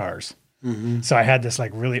box cars. Mm-hmm. So I had this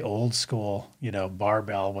like really old school,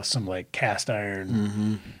 barbell with some like cast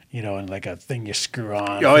iron, and like a thing you screw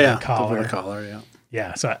on. Oh yeah, collar. The collar. Yeah.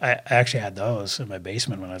 Yeah. So I actually had those in my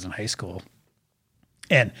basement when I was in high school,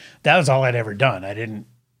 and that was all I'd ever done.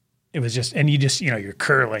 It was just, and you're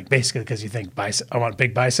curling basically because you think bicep. I want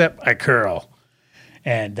big bicep. I curl,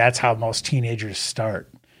 and that's how most teenagers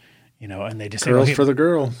start. And they just Curls say, for the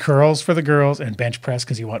girl. Curls for the girls, and bench press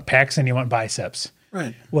because you want pecs and you want biceps.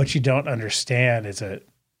 Right. What you don't understand is a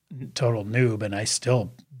total noob, and I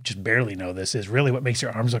still just barely know this, is really what makes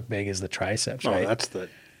your arms look big is the triceps, right? That's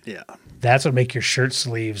Yeah. That's what make your shirt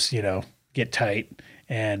sleeves, get tight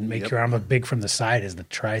and make Yep. your arm look big from the side is the But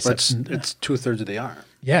triceps. it's 2/3 of the arm,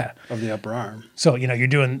 Yeah. of the upper arm. So, you're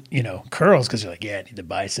doing, curls because you're like, yeah, I need the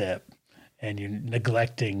bicep. And you're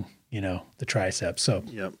neglecting, the triceps. So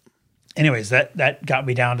Yep. anyways, that got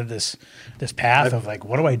me down to this path of like,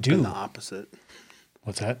 what do I Been do? the opposite.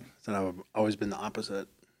 What's that? And I've always been the opposite.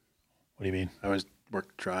 What do you mean? I always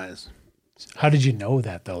worked tries How did you know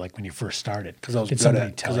that though? Like when you first started? because I was Did good somebody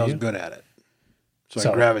at. tell Because I was you? good at it, so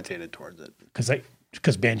So- I gravitated towards it.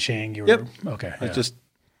 Because benching, you were Yep. okay. I Yeah. just,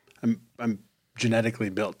 I'm genetically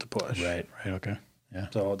built to push. right. Okay. Yeah.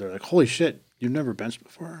 So they're like, "Holy shit, you've never benched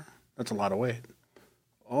before? That's a lot of weight."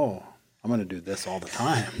 Oh, I'm gonna do this all the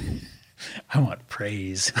time. I want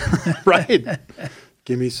praise. Right?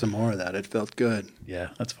 Give me some more of that. It felt good. Yeah,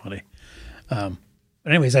 that's funny. But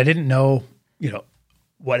anyways, I didn't know,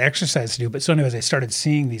 what exercise to do. But so anyways, I started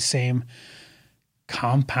seeing these same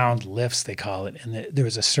compound lifts, they call it. And there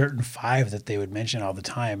was a certain 5 that they would mention all the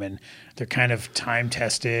time. And they're kind of time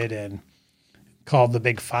tested and called the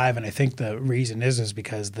big 5. And I think the reason is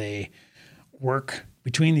because they work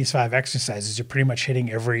between these 5 exercises. You're pretty much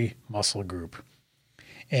hitting every muscle group.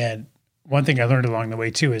 And one thing I learned along the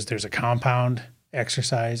way too is there's a compound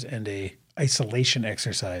exercise and a isolation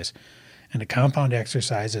exercise. And a compound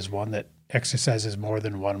exercise is one that exercises more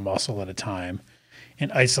than one muscle at a time. And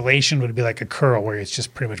isolation would be like a curl where it's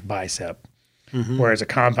just pretty much bicep. Whereas a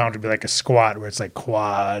compound would be like a squat where it's like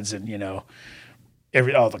quads and,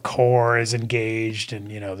 all the core is engaged and,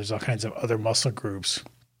 there's all kinds of other muscle groups.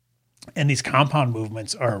 And these compound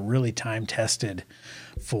movements are really time tested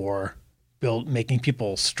for making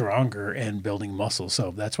people stronger and building muscle.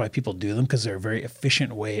 So that's why people do them, because they're a very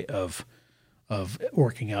efficient way of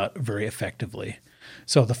working out very effectively.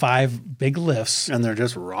 So the 5 big lifts. And they're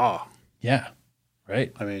just raw. Yeah.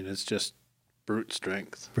 Right. I mean, it's just brute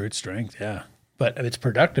strength. Brute strength. Yeah. But it's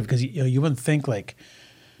productive because, you wouldn't think like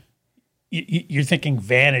you're thinking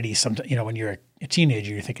vanity sometimes, when you're a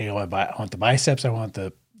teenager, you're thinking, I want the biceps. I want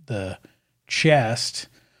the chest.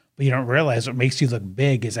 But you don't realize what makes you look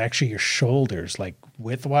big is actually your shoulders, like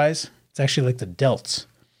width-wise. It's actually like the delts.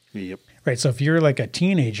 Yep. Right. So if you're like a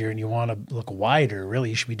teenager and you want to look wider, really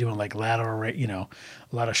you should be doing like lateral, a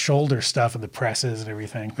lot of shoulder stuff and the presses and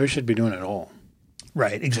everything. We should be doing it all.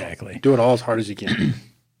 Right. Exactly. Do it all as hard as you can.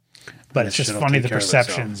 But it's just shit'll funny take the care of itself.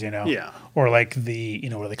 perceptions, Yeah. Or like the,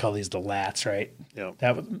 what do they call these? The lats, right? Yep.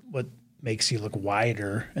 That what makes you look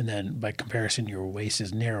wider. And then by comparison, your waist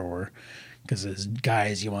is narrower. Because as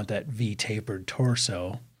guys, you want that V-tapered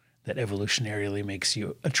torso that evolutionarily makes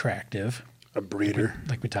you attractive. A breeder.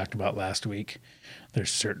 Like we talked about last week.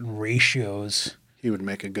 There's certain ratios. He would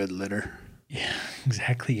make a good litter. Yeah,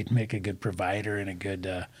 exactly. You'd make a good provider and a good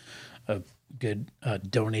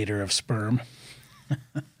donator of sperm.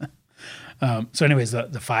 So anyways,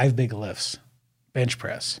 the 5 big lifts: bench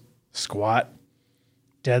press, squat,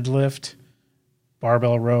 deadlift,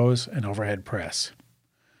 barbell rows, and overhead press.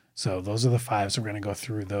 So those are the 5. So we're going to go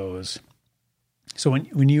through those. So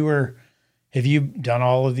when you were, have you done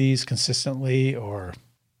all of these consistently, or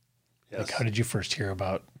Yes. how did you first hear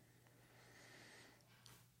about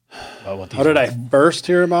what these How did I first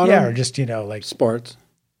hear about Yeah, him? or just, like, Sports.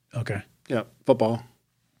 okay. Yeah. Football.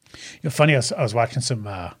 Funny, I was watching some,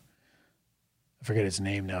 I forget his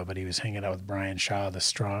name now, but he was hanging out with Brian Shaw, the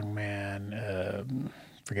strongman.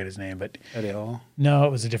 Forget his name, but Eddie Hall. no,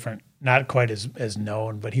 it was a different, not quite as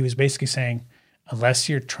known, but he was basically saying, unless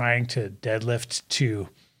you're trying to deadlift to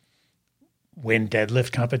win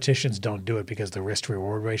deadlift competitions, don't do it because the risk to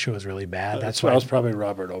reward ratio is really bad. That's why. That was probably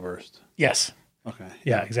Robert Oberst. Yes. Okay.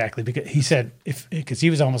 Yeah, exactly. Because he said because he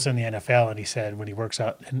was almost in the NFL, and he said when he works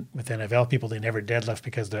out with NFL people, they never deadlift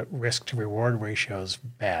because the risk to reward ratio is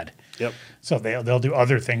bad. Yep. So they'll do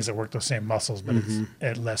other things that work those same muscles, but it's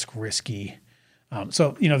at less risky.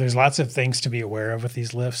 So there's lots of things to be aware of with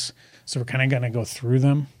these lifts. So we're kind of going to go through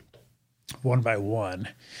them one by one.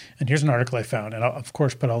 And here's an article I found, and I'll of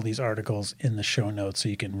course put all these articles in the show notes so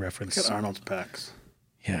you can reference. Look at Arnold's pecs.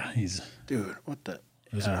 Yeah, he's Dude, what the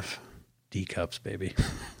those are F? D cups, baby.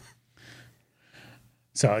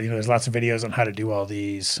 So, there's lots of videos on how to do all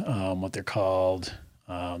these, what they're called,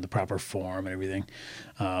 the proper form and everything.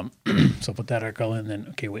 So I'll put that article in. Then,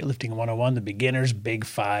 okay, weightlifting 101, the beginner's big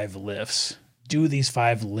 5 lifts. Do these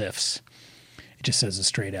 5 lifts. It just says it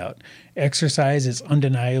straight out. Exercise is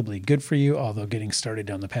undeniably good for you, although getting started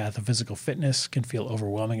down the path of physical fitness can feel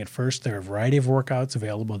overwhelming at first. There are a variety of workouts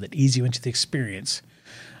available that ease you into the experience.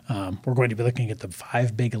 We're going to be looking at the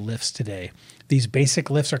 5 big lifts today. These basic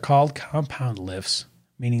lifts are called compound lifts,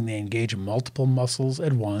 meaning they engage multiple muscles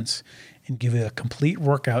at once and give you a complete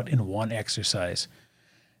workout in one exercise.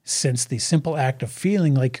 since the simple act of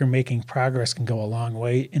feeling like you're making progress can go a long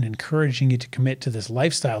way in encouraging you to commit to this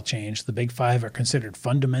lifestyle change, the Big Five are considered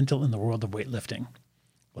fundamental in the world of weightlifting.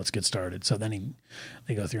 Let's get started. So then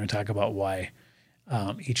they go through and talk about why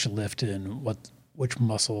each lift and which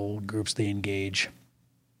muscle groups they engage.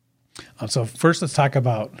 So first, let's talk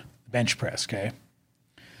about bench press, okay?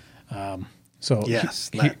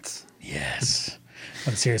 Yes.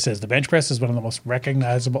 Let's hear it says, the bench press is one of the most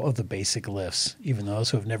recognizable of the basic lifts. Even those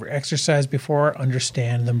who have never exercised before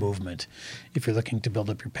understand the movement. If you're looking to build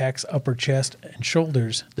up your pecs, upper chest, and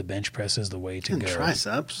shoulders, the bench press is the way to go.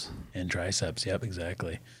 Triceps. And triceps, yep,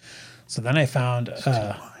 exactly. So then I found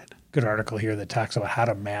a good article here that talks about how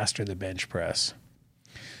to master the bench press.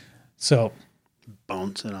 So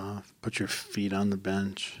bounce it off. Put your feet on the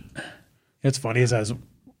bench. It's funny as I was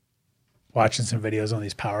watching some videos on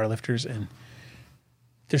these power lifters, and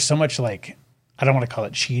there's so much like, I don't want to call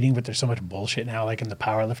it cheating, but there's so much bullshit now. Like in the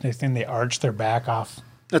powerlifting thing, they arch their back off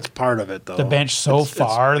That's part of it, though. the bench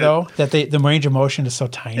that the range of motion is so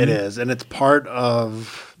tiny. It is, and it's part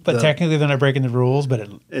of. But technically, they're not breaking the rules. But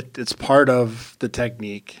it's part of the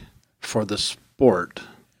technique for the sport.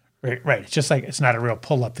 Right. It's just like it's not a real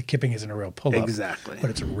pull up. The kipping isn't a real pull up. Exactly. But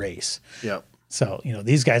it's a race. Yep. So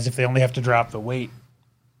these guys, if they only have to drop the weight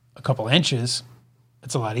a couple inches,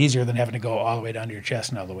 it's a lot easier than having to go all the way down to your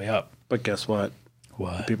chest and all the way up. But guess what?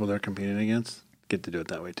 What? The people they're competing against get to do it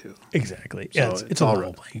that way too. Exactly. So Yeah, it's a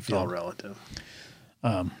level playing field. It's all relative.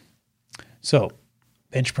 So,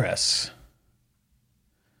 bench press.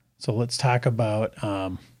 So let's talk about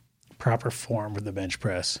proper form with the bench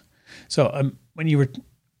press. So when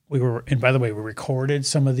we were, and by the way, we recorded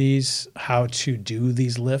some of these, how to do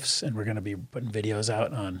these lifts, and we're going to be putting videos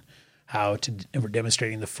out on how to, and we're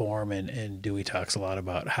demonstrating the form, and Dewey talks a lot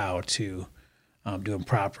about how to do them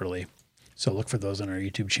properly. So look for those on our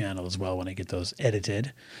YouTube channel as well when I get those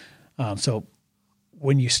edited. So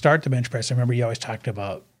when you start the bench press, I remember you always talked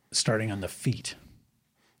about starting on the feet.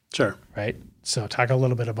 Sure. Right? So talk a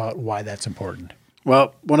little bit about why that's important.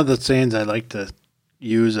 Well, one of the sayings I like to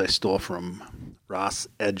use, I stole from Ross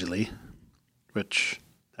Edgley, which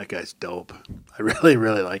that guy's dope. I really,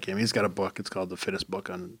 really like him. He's got a book. It's called The Fittest Book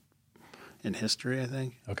in History, I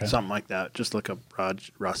think. Okay. Something like that. Just look up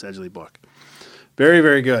Ross Edgley book. Very,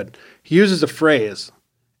 very good. He uses a phrase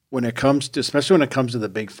when it comes to, especially when it comes to the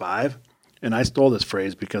Big Five, and I stole this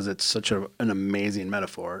phrase because it's such an amazing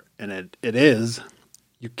metaphor, and it is,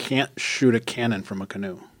 you can't shoot a cannon from a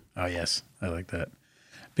canoe. Oh, yes. I like that.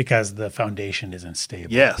 Because the foundation isn't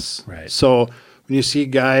stable. Yes. Right. So when you see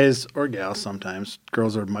guys or gals, sometimes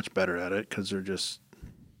girls are much better at it because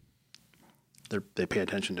they pay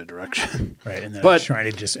attention to direction. Right. And they're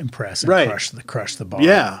trying to just impress and crush the ball.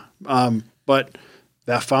 Yeah. But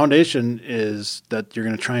that foundation is that you're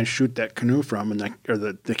going to try and shoot that canoe from, or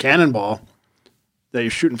the cannonball that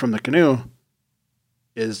you're shooting from the canoe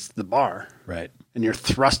is the bar. Right. And you're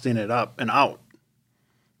thrusting it up and out.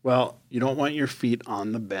 Well, you don't want your feet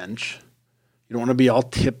on the bench. You don't want to be all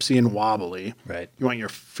tipsy and wobbly. Right. You want your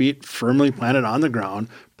feet firmly planted on the ground,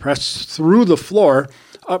 press through the floor,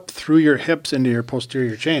 up through your hips into your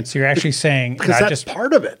posterior chain. So you're actually saying, because that's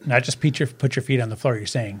part of it. Not just put your feet on the floor. You're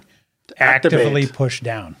saying activate. actively push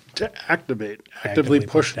down. To actively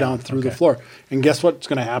push down through the Okay. floor. And guess what's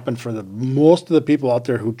going to happen for most of the people out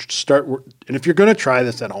there who start, and if you're going to try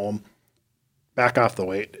this at home, back off the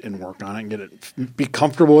weight and work on it and be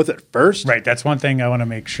comfortable with it first. Right. That's one thing I want to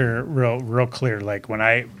make sure real clear. Like when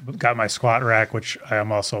I got my squat rack, which I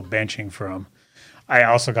am also benching from, I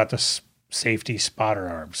also got the safety spotter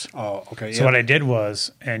arms. Oh, okay. So what I did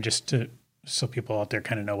was, and so people out there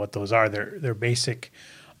kind of know what those are, they're basic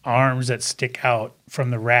arms that stick out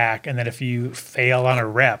from the rack, and then if you fail on a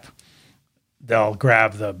rep, they'll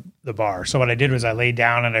grab the bar. So what I did was I laid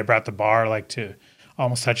down and I brought the bar like to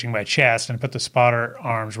almost touching my chest and put the spotter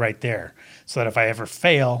arms right there, so that if I ever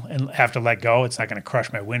fail and have to let go, it's not going to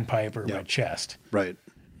crush my windpipe or my chest. Right.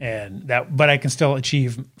 And but I can still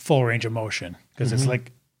achieve full range of motion because it's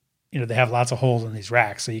like, they have lots of holes in these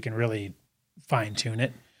racks, so you can really fine tune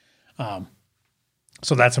it.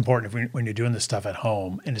 So that's important when you're doing this stuff at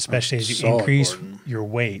home, and especially as you increase your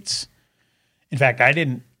weights. In fact,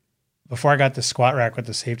 before I got the squat rack with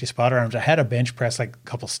the safety spotter arms, I had a bench press, like a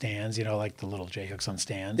couple stands, like the little J-hooks on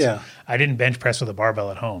stands. Yeah. I didn't bench press with a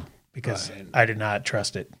barbell at home because I did not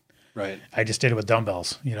trust it. Right. I just did it with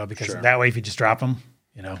dumbbells, because that way if you just drop them,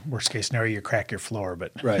 worst case scenario, you crack your floor.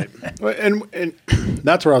 But right. And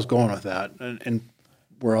that's where I was going with that. And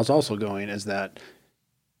where I was also going is that,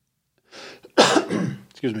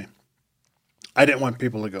 excuse me, I didn't want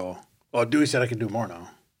people to go, oh, Dewey said I could do more now.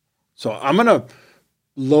 So I'm going to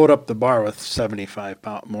load up the bar with 75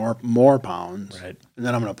 more pounds, Right. and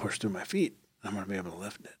then I'm going to push through my feet. I'm going to be able to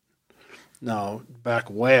lift it. Now, back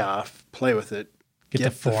way off, play with it. Get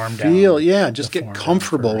the form feel, down. yeah, just The get form down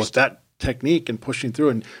comfortable with first. that technique and pushing through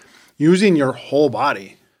and using your whole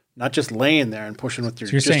body, not just laying there and pushing with your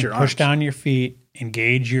So you're just saying your push arms. down your feet,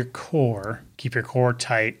 engage your core, keep your core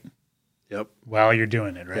tight Yep. while you're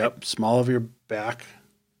doing it, right? Yep. Small of your back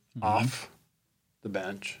off the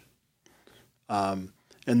bench. And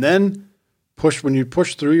then when you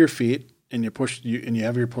push through your feet and you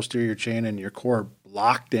have your posterior chain and your core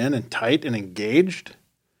locked in and tight and engaged,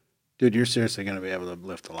 dude, you're seriously going to be able to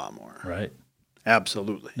lift a lot more. Right.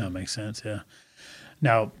 Absolutely. No, it makes sense. Yeah.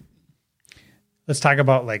 Now, let's talk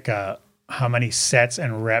about like how many sets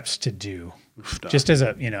and reps to do. Just as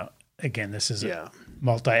a, again, this is a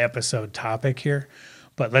multi-episode topic here,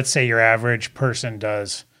 but let's say your average person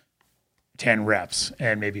does 10 reps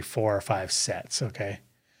and maybe 4 or 5 sets. Okay.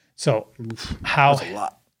 So how That's a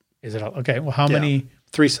lot. is it? Okay. Well, how many?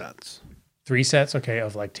 3 sets. 3 sets. Okay.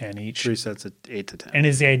 Of like 10 each. 3 sets at 8 to 10. And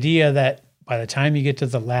is the idea that by the time you get to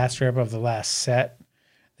the last rep of the last set,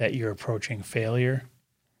 that you're approaching failure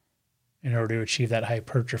in order to achieve that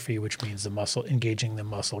hypertrophy, which means engaging the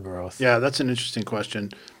muscle growth? Yeah, that's an interesting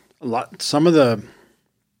question. Some of the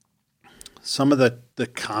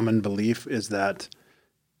common belief is that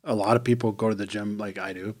a lot of people go to the gym like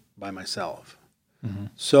I do by myself. Mm-hmm.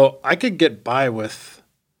 So I could get by with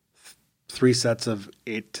 3 sets of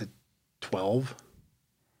 8 to 12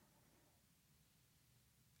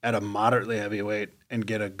 at a moderately heavy weight and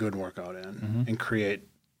get a good workout in and create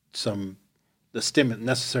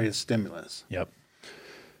necessary stimulus. Yep.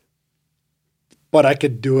 But I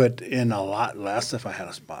could do it in a lot less if I had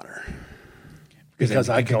a spotter. Because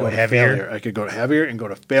I could go to heavier. failure. I could go to heavier and go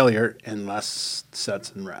to failure in less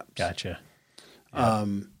sets and reps. Gotcha.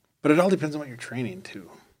 But it all depends on what you're training too.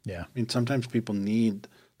 Yeah. I mean, sometimes people need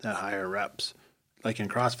that higher reps. Like in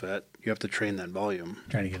CrossFit, you have to train that volume.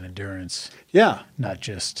 Trying to get endurance, Yeah, not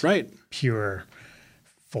just right. pure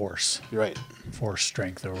force, You're right. force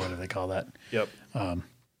strength, or whatever they call that. Yep. Yeah,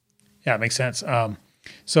 it makes sense.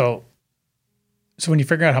 So when you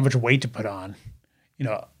figure out how much weight to put on,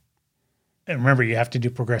 and remember, you have to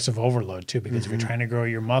do progressive overload too, because if you're trying to grow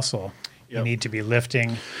your muscle, you Yep. need to be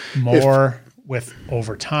lifting more with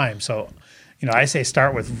over time. So, I say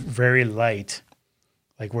start with very light,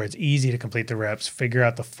 like where it's easy to complete the reps, figure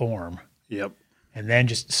out the form, Yep. and then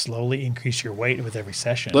just slowly increase your weight with every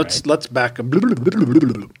session. Let's back up.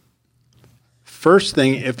 First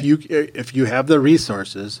thing, if you have the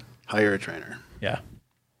resources, hire a trainer. Yeah.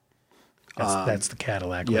 That's the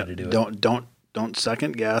Cadillac way to do it. Don't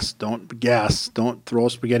second guess. Don't guess. Don't throw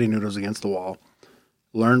spaghetti noodles against the wall.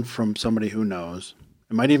 Learn from somebody who knows.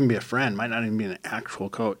 It might even be a friend. Might not even be an actual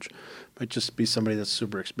coach. Might just be somebody that's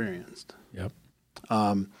super experienced. Yep.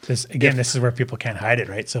 This is where people can't hide it,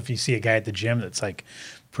 right? So if you see a guy at the gym that's like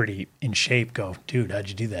pretty in shape, go, dude, how'd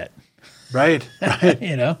you do that? Right.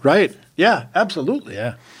 Right. Right. Yeah, absolutely.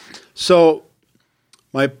 Yeah. So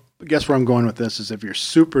guess where I'm going with this is if you're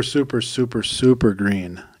super, super, super, super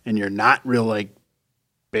green and you're not real like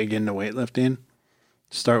big into weightlifting,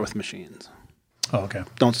 start with machines. Oh, okay.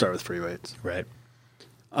 Don't start with free weights. Right.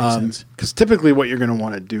 Because typically what you're going to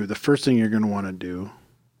want to do, the first thing you're going to want to do,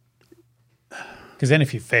 Because then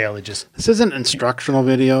if you fail, it just, this isn't an instructional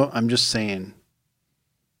video. I'm just saying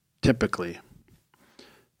typically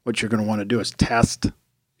what you're going to want to do is test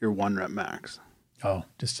your 1 rep max.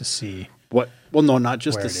 just to see. No, not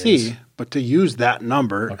just Where to it see, is. but to use that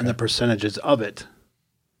number Okay. and the percentages of it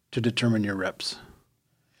to determine your reps.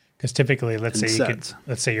 Because typically, let's say sets.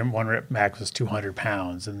 your 1 rep max was 200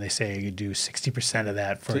 pounds, and they say you do 60% of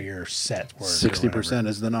that for your set work. 60%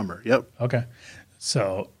 is the number. Yep. Okay.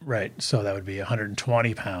 So, right. So that would be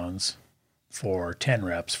 120 pounds for 10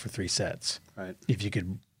 reps for 3 sets. Right. If you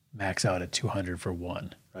could max out at 200 for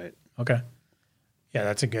 1. Right. Okay. Yeah,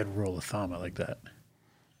 that's a good rule of thumb. I like that.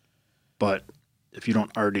 But if you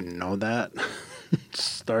don't already know that,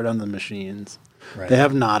 start on the machines. Right. They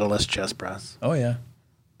have Nautilus chest press. Oh, yeah.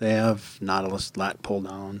 They have Nautilus lat pull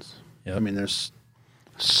downs. Yep. I mean, there's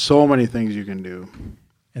so many things you can do.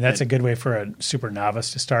 And that's a good way for a super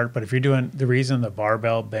novice to start. But if you're doing, the reason the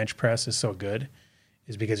barbell bench press is so good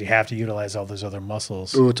is because you have to utilize all those other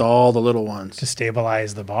muscles Ooh, it's all the little ones. to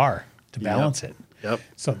stabilize the bar, to balance it. Yep.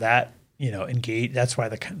 So that, engage, that's why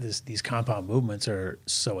these compound movements are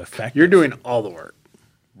so effective. You're doing all the work.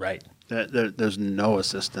 Right. There's no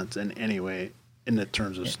assistance in any way in the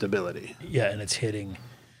terms of stability. Yeah, and it's hitting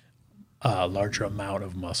a larger amount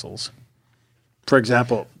of muscles. For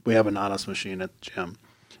example, we have a Nautilus machine at the gym,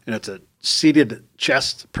 and it's a seated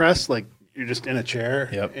chest press, like you're just in a chair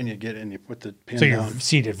Yep. and you put the pin So you're down.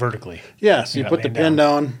 seated vertically. Yeah, so you You're put the laying pin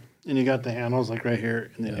down and you got the handles like right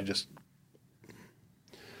here, and then Yep. you just,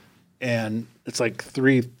 and it's like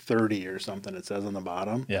 330 or something it says on the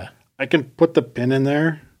bottom. Yeah. I can put the pin in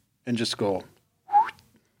there and just go,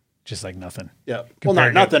 Just like nothing. yeah. Well, not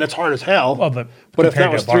Compared to- nothing. It's hard as hell. Well, but if compared that to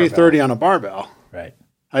was a barbell. 330 on a barbell, Right.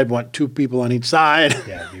 I'd want 2 people on each side.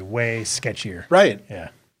 Yeah. It'd be way sketchier. Right. Yeah.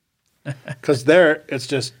 Because there, it's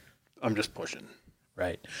just, I'm just pushing.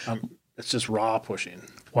 Right. It's just raw pushing.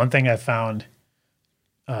 One thing I found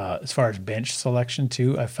as far as bench selection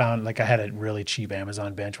too, I found like I had a really cheap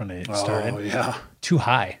Amazon bench when I started. Oh, yeah. Too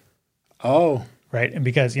high. Oh, Right. And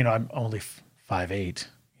because, I'm only 5'8",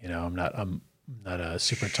 I'm not a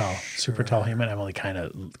super tall human. I'm only kind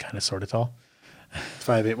of sort of tall.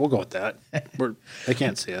 5'8". We'll go with that. They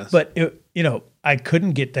can't see us. But I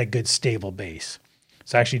couldn't get that good stable base.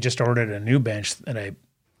 So I actually just ordered a new bench, and I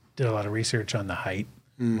did a lot of research on the height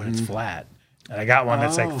when it's flat. And I got one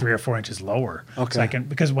that's like 3 or 4 inches lower. Okay. So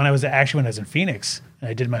because when I was in Phoenix and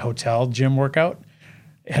I did my hotel gym workout,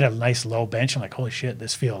 it had a nice low bench. I'm like, holy shit,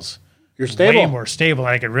 this feels You're stable. way more stable,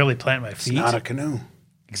 and I could really plant my feet. Not a canoe.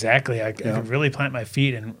 Exactly. I could really plant my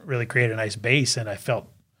feet and really create a nice base, and I felt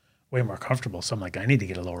way more comfortable. So I'm like, I need to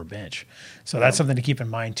get a lower bench. So that's something to keep in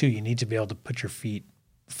mind too. You need to be able to put your feet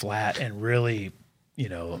flat and really,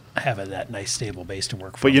 have that nice stable base to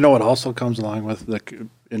work from. But you know what also comes along with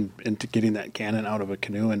into getting that cannon out of a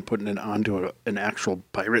canoe and putting it onto an actual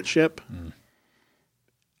pirate ship?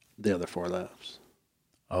 The other 4 lefts.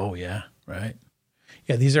 Oh yeah, right.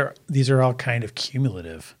 Yeah, these are all kind of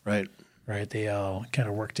cumulative, Right. right? They all kind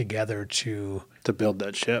of work together to. To build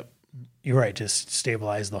that ship. You're right, to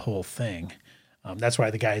stabilize the whole thing. That's why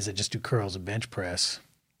the guys that just do curls and bench press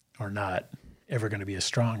are not ever going to be as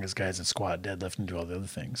strong as guys that squat, deadlift, and do all the other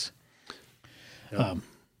things. Yep.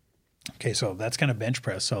 Okay, so that's kind of bench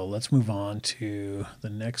press. So let's move on to the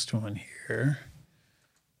next one here.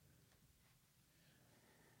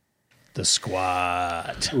 The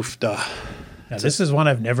squat. Oofda. Now, this is one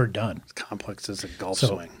I've never done. Complex as a golf So,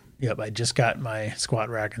 swing. yep, I just got my squat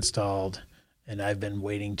rack installed, and I've been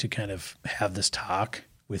waiting to kind of have this talk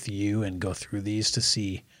with you and go through these to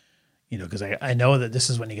see, because I know that this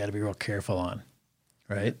is when you got to be real careful on,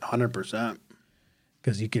 right? 100%.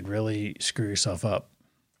 Because you could really screw yourself up.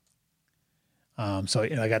 So,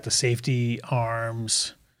 I got the safety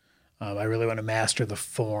arms. I really want to master the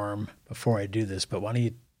form before I do this, but why don't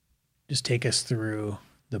you just take us through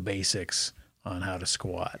the basics on how to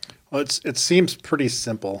squat? Well, it seems pretty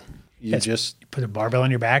simple. You just put a barbell on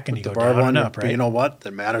your back and you go barbell down and on up, but right? you know what?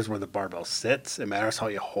 It matters where the barbell sits. It matters how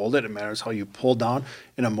you hold it. It matters how you pull down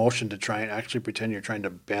in a motion to try and actually pretend you're trying to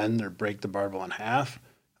bend or break the barbell in half.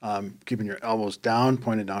 Keeping your elbows down,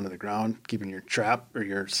 pointed down to the ground, keeping your trap or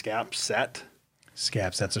your scap set.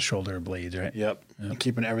 Scaps, that's a shoulder blade, right? Yep. And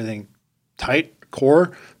keeping everything tight,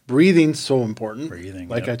 core. Breathing's so important. Breathing,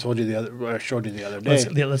 Like yep. I showed you I showed you the other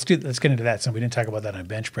day. Let's get into that. So we didn't talk about that on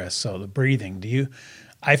bench press. So the breathing,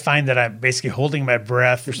 I find that I'm basically holding my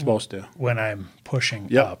breath. You're supposed to. When I'm pushing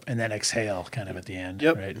Yep. up, and then exhale kind of at the end,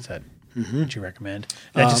 Yep. right? Is that what you recommend?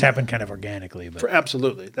 That just happened kind of organically, but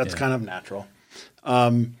Absolutely. That's kind of natural.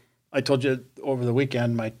 I told you over the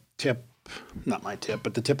weekend not my tip,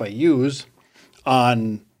 but the tip I use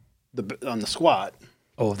on the squat.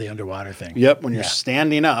 oh, the underwater thing. Yep, when you're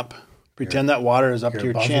standing up, pretend that water is up You're to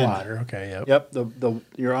your above chin. water. Okay, yep. Yep,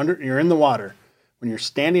 you're in the water. When you're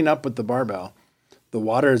standing up with the barbell, the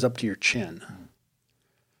water is up to your chin.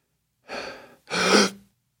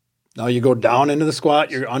 Now you go down into the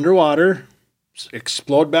squat, you're underwater,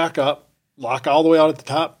 explode back up, lock all the way out at the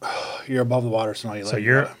top. You're above the water, so now you let it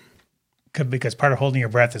go. Because part of holding your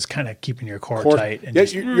breath is kind of keeping your core tight. And yeah,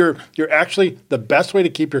 just, you're actually the best way to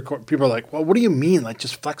keep your core. People are like, well, what do you mean? Like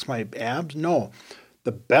just flex my abs? No,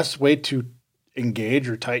 the best way to engage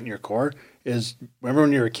or tighten your core is remember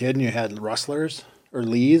when you were a kid and you had rustlers or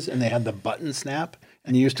Lees and they had the button snap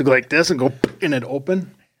and you used to go like this and go and it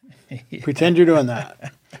open. Pretend you're doing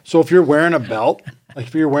that. So if you're wearing a belt, like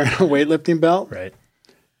if you're wearing a weightlifting belt, right.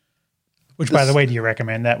 Which, by the way, do you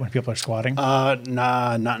recommend that when people are squatting? Nah,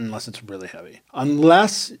 not unless it's really heavy.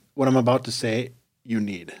 Unless what I'm about to say, you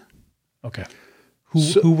need. Okay.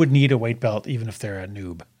 Who would need a weight belt even if they're a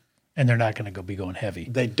noob and they're not going to be going heavy?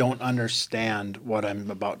 They don't understand what I'm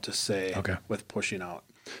about to say Okay. with pushing out.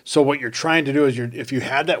 So what you're trying to do is if you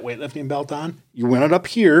had that weightlifting belt on, you want it up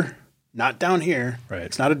here, not down here. Right.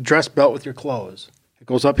 It's not a dress belt with your clothes. It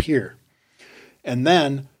goes up here. And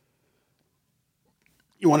then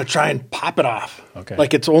you want to try and pop it off. Okay.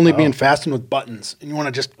 Like it's only being fastened with buttons. And you want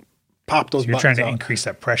to just pop those You're buttons trying to out. increase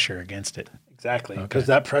that pressure against it. exactly. Because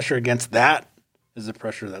that pressure against that is the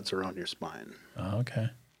pressure that's around your spine. Oh, okay.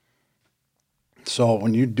 So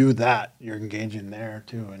when you do that, you're engaging there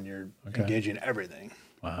too, and you're Okay. engaging everything.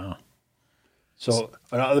 Wow. So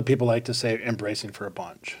other people like to say embracing for a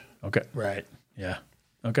punch. Okay. Right. Yeah.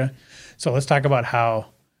 Okay. So let's talk about how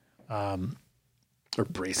Or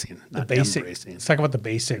bracing, the not basic. embracing. Let's talk about the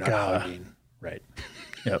basic. You're not hugging. Right.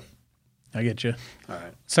 Yep. I get you. All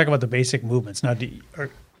right. Let's talk about the basic movements. Now,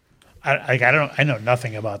 I know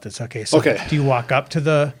nothing about this. Okay. So Okay. do you walk up to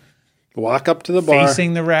the Walk up to the bar.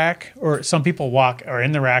 facing the rack, or some people walk or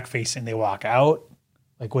in the rack facing? They walk out.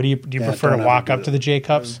 Like, what do you Yeah, prefer don't to ever walk do up to that. the J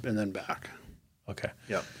cups? And then back. Okay.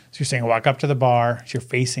 Yep. So you're saying walk up to the bar. So you're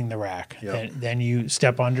facing the rack. Yep. Then you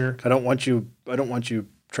step under I don't want you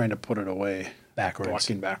trying to put it away. backwards.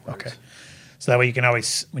 Walking backwards. Okay. So that way you can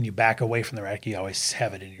always, when you back away from the rack, you always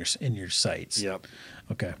have it in your sights. Yep.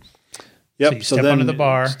 Okay. Yep. you step under the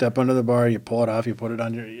bar. Step under the bar. You pull it off. You put it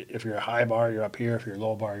on your. If you're a high bar, you're up here. If you're a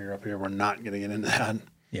low bar, you're up here. We're not going to get into that.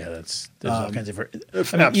 Yeah, there's all kinds of.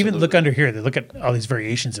 Even absolutely. look under here. They look at all these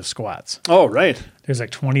variations of squats. Oh, right. There's like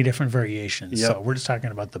 20 different variations. Yep. So we're just talking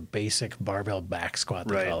about the basic barbell back squat,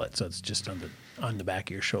 they Right. call it. So it's just on the back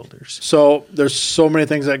of your shoulders. So there's so many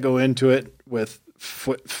things that go into it with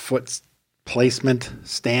foot placement,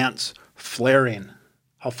 stance, flaring.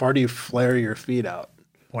 How far do you flare your feet out?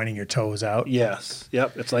 Pointing your toes out. Yes.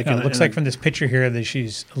 Yep. It's like Now, it looks like from this picture here that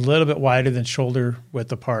she's a little bit wider than shoulder width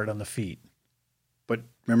apart on the feet. But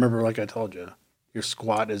remember, like I told you, your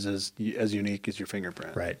squat is as unique as your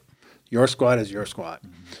fingerprint. Right. Your squat is your squat,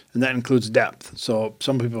 and that includes depth. So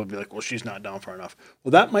some people would be like, "Well, she's not down far enough."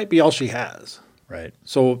 Well, that might be all she has. Right.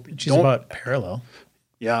 So She's about parallel,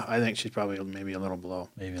 Yeah, I think she's probably maybe a little below.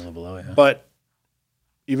 maybe a little below. Yeah. But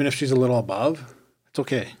even if she's a little above, it's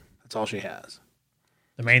okay. That's all she has.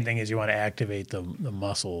 The main thing is you want to activate the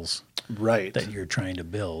muscles Right. that you're trying to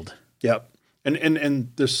build. Yep.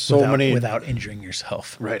 And there's so many without injuring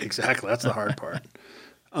yourself. Right, exactly. That's the hard part.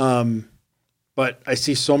 But I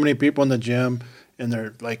see so many people in the gym and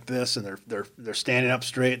they're like this and they're standing up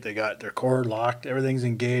straight. They got their core locked, everything's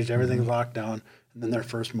engaged, everything's locked down, and then their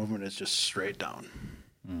first movement is just straight down.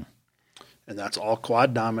 And that's all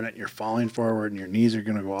quad dominant. You're falling forward and your knees are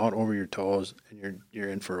going to go out over your toes and you're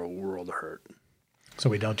in for a world of hurt. So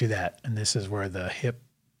we don't do that. And this is where the hip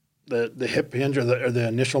The hip hinge or the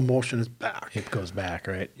initial motion is back. goes back,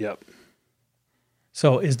 right? Yep.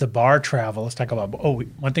 So is the bar travel, let's talk about,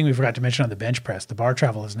 one thing we forgot to mention on the bench press, the bar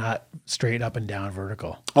travel is not straight up and down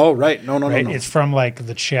vertical, Oh, right. No. right? It's from like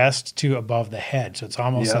the chest to above the head. So it's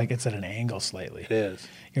almost Yep. like it's at an angle slightly. It is.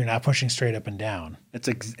 You're not pushing straight up and down, It's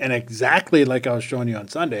and exactly like I was showing you on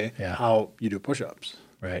Sunday, Yeah. how you do push-ups.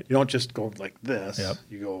 right? You don't just go like this. Yep.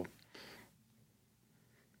 You go.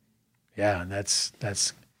 Yeah, and that's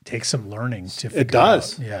takes some learning to figure It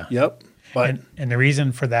does. out. Yeah. Yep. But And the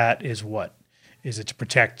reason for that is what? Is it to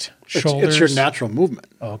protect it's shoulders? your natural movement.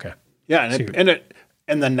 Oh, okay. Yeah, and So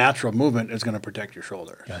and the natural movement is going to protect your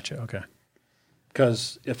shoulder. Gotcha. Okay.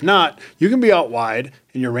 Because if not, you can be out wide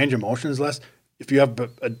and your range of motion is less. If you have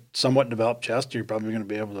a somewhat developed chest, you're probably going to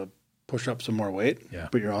be able to push up some more weight. Yeah.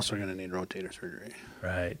 But you're also going to need rotator surgery.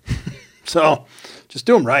 Right. So just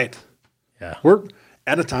do them right. Yeah. We're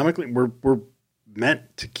anatomically we're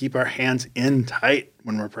meant to keep our hands in tight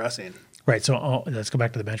when we're pressing. Right. So let's go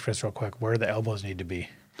back to the bench press real quick. Where do the elbows need to be?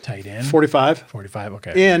 Tight in? 45 45.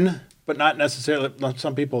 Okay. in, but not necessarily.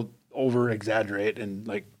 Some people over exaggerate and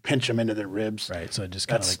like pinch them into their ribs. Right. So just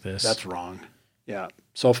kind of That's like this. That's wrong. Yeah.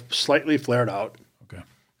 So slightly flared out, okay.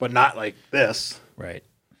 but not like this. Right.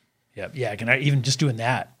 Yep. Yeah. Even just doing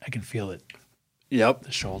that, I can feel it. Yep.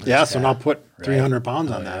 The shoulders. Yeah. So now put Right. 300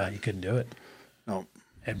 pounds on Oh, yeah, that. you couldn't do it. No.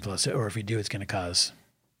 And plus, or if you do, it's going to cause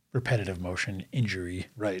repetitive motion injury.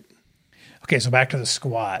 Right. Okay. So back to the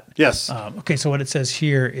squat. Yes. Okay, so what it says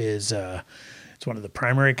here is it's one of the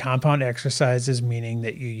primary compound exercises, meaning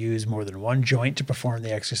that you use more than one joint to perform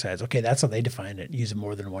the exercise. Okay, that's how they define it. Use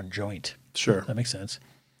more than one joint. Sure. That makes sense.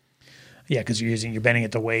 Yeah, because you're bending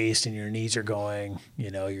at the waist and your knees are going.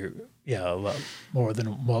 A lot more than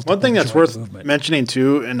multiple. One thing that's joint worth movement. mentioning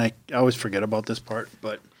too, and I always forget about this part,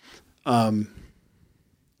 but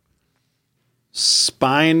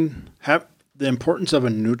the importance of a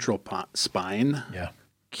neutral spine Yeah.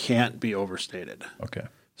 can't be overstated. Okay.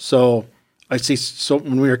 So I see. So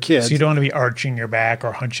when we were kids, So you don't want to be arching your back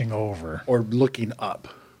or hunching over. or looking up.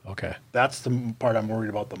 Okay. That's the part I'm worried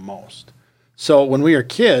about the most. So when we were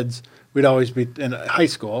kids, we'd always be in high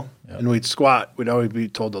school and we'd squat. We'd always be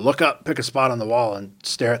told to look up, pick a spot on the wall, and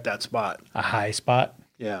stare at that spot. A high spot.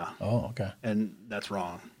 Yeah, Oh, okay. and that's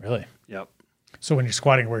wrong. Really? Yep. So when you're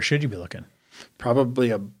squatting, where should you be looking? Probably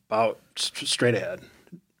about straight ahead.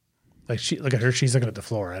 Like look at her. She's looking at the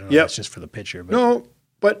floor. I don't know. Yep. That's just for the picture.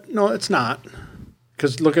 But No, it's not.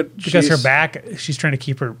 Because look at because her back, she's trying to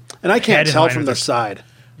keep her. And I can't head in tell line from with the her- side.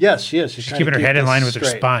 Yes, she is. She's keeping her head in line with her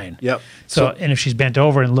spine. Yep. So, and if she's bent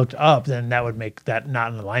over and looked up, then that would make that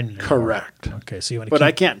not in alignment anymore. Correct. Okay, so you want to. But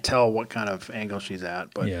I can't tell what kind of angle she's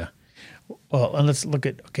at. But yeah. Well, and let's look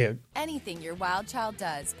at Anything your wild child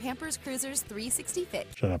does, Pampers Cruisers 360 Fit.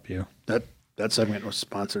 Shut up, you. that segment was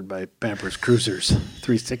sponsored by Pampers Cruisers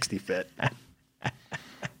 360 Fit.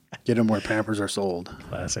 Get them where Pampers are sold.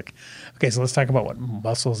 Classic. Okay, so let's talk about what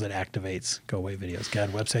muscles it activates. Go away videos.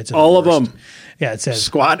 God, websites. Are All of the worst. them. Yeah, it says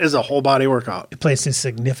Squat is a whole body workout. it places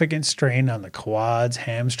significant strain on the quads,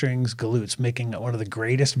 hamstrings, glutes, making it one of the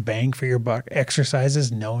greatest bang for your buck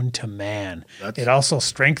exercises known to man. It also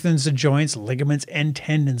strengthens the joints, ligaments, and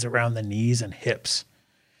tendons around the knees and hips.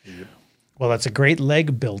 Yep. While it's a great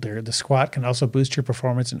leg builder, the squat can also boost your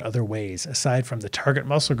performance in other ways. Aside from the target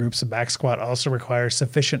muscle groups, the back squat also requires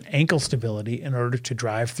sufficient ankle stability in order to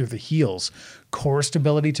drive through the heels, core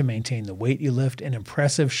stability to maintain the weight you lift, and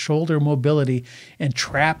impressive shoulder mobility and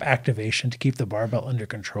trap activation to keep the barbell under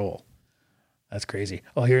control. That's crazy.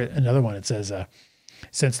 Oh, here, another one. It says,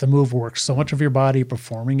 since the move works so much of your body,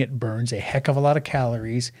 performing it burns a heck of a lot of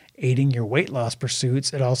calories, aiding your weight loss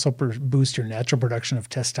pursuits. It also boosts your natural production of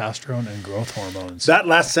testosterone and growth hormones. That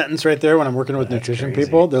last sentence right there, when I'm working with nutrition crazy.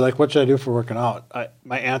 people, they're like, "What should I do for working out?"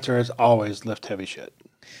 My answer is always lift heavy shit.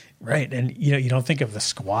 Right. And you don't think of the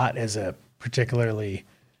squat as a particularly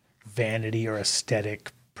vanity or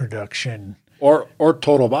aesthetic production. Or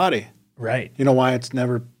total body. Right. You know why it's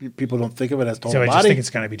never people don't think of it as total So I body? just think it's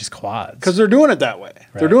going to be just quads. Because they're doing it that way.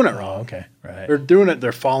 They're doing it wrong. Oh, okay. Right. They're doing it.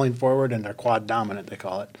 They're falling forward and they're quad dominant. They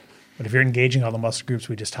call it But if you're engaging all the muscle groups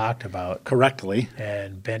we just talked about correctly.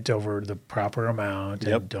 and bent over the proper amount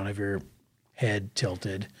Yep. and don't have your head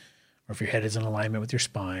tilted, or if your head is in alignment with your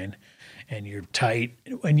spine and you're tight.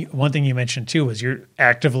 One thing you mentioned too was you're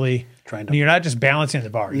actively Trying to- you're not just balancing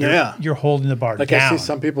the bar. You're holding the bar Like down. I see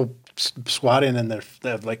some people squatting and they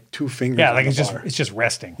have like two fingers. Yeah, on like the bar. it's just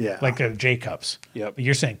resting. Yeah. Like a J cups. Yep. But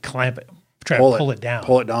you're saying clamp it, try to pull it down.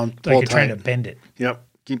 Pull it down. Like Pull you're it trying tight. to bend it. Yep.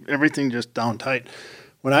 Keep everything just down tight.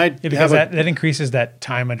 When I Yeah, because that increases that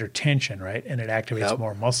time under tension, right? And it activates Yep.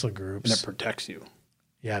 more muscle and groups. it protects you.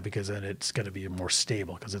 Yeah, because then it's going to be more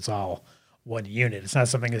stable because it's all one unit. It's not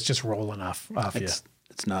something that's just rolling off you,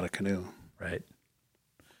 It's not a canoe. right?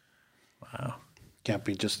 Wow. Can't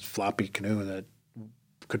be just floppy canoe that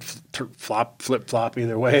could flip flop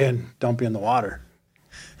either way and dump you in the water.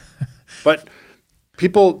 But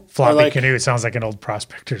people Floppy are like, canoe. It sounds like an old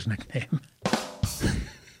prospector's nickname.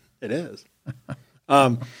 it is.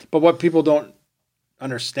 But what people don't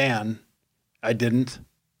understand, I didn't.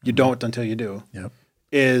 You don't until you do. Yep.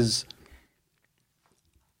 Is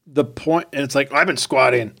the point, and it's like I've been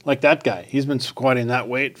squatting like that guy. He's been squatting that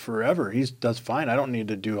weight forever. He does fine. I don't need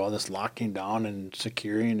to do all this locking down and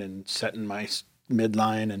securing and setting my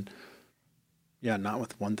midline and not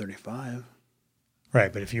with 135.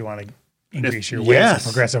 Right, but if you want to increase your weight yes.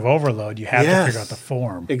 progressive overload, you have to Yes. figure out the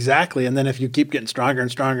form. Exactly. And then if you keep getting stronger and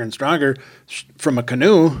stronger and stronger from a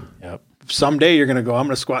canoe, Yep. someday you're going to go, I'm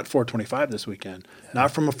going to squat 425 this weekend.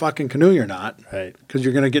 Not from a fucking canoe, you're not. Right. Because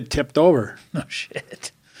you're going to get tipped over. No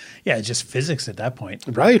shit. Yeah, it's just physics at that point.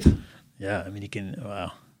 Right. Yeah, I mean, you can,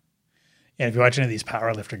 wow. And if you watch any of these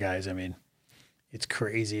powerlifter guys, I mean, it's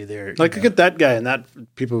crazy. They're Like, look at that guy, and that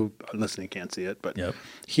people who are listening can't see it, but Yep.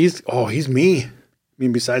 he's me. I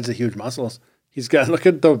mean, besides the huge muscles, he's got, look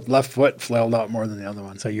at the left foot flailed out more than the other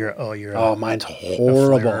one. So you're Mine's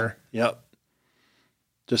horrible. flarer. Yep.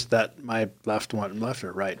 Just that my left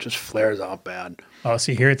or right, just flares out bad. Oh,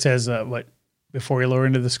 see here it says before you lower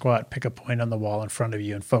into the squat, pick a point on the wall in front of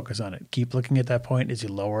you and focus on it. Keep looking at that point as you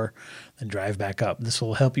lower, then drive back up. This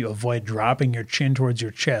will help you avoid dropping your chin towards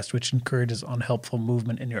your chest, which encourages unhelpful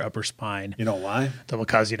movement in your upper spine. You know why? That will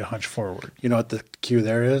cause you to hunch forward. You know what the cue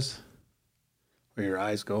there is? Where your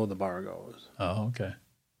eyes go, the bar goes. Oh, okay.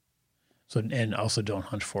 So and also don't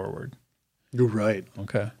hunch forward. You're right.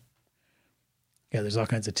 Okay. Yeah, there's all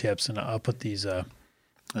kinds of tips, and I'll put these.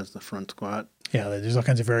 That's the front squat. Yeah, there's all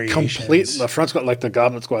kinds of variations. The front squat, like the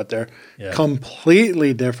goblet squat there, Yeah.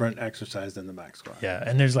 completely different exercise than the back squat. Yeah,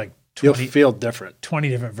 and there's like You'll 20, feel different. 20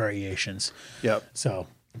 different variations. Yep. So,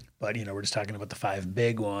 but we're just talking about the 5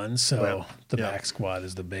 big ones. So Well, the yeah. back squat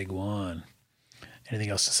is the big one. Anything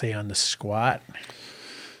else to say on the squat?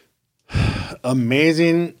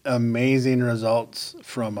 Amazing results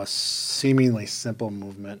from a seemingly simple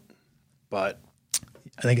movement, but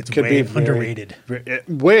I think it's could way be very- underrated.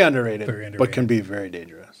 way underrated, Very underrated. but can be very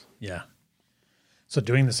dangerous. Yeah. So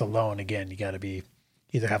doing this alone, again, you got to be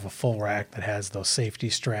either have a full rack that has those safety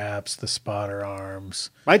straps, the spotter arms.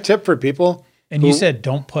 My tip for people, And you said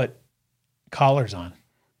don't put collars on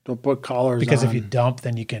don't put collars because on. if you dump,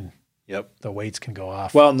 then you can Yep. the weights can go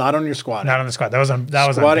off. Well, not on your squat. Not on the squat. That was on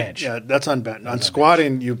Squatting, bench. Yeah, that's on bench. On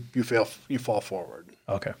squatting, you fall forward.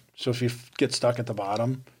 Okay. So if you get stuck at the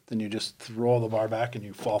bottom, then you just roll the bar back and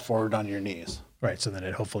you fall forward on your knees. Right. So then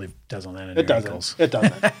it hopefully doesn't land in It your doesn't. ankles. It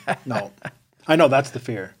doesn't. No. I know that's the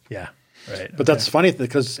fear. Yeah. Right. But that's funny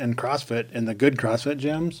because in CrossFit, in the good CrossFit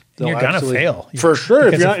gyms, they'll you're gonna actually- fail. For sure.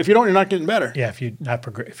 If, Because you're not getting better. Yeah, if you're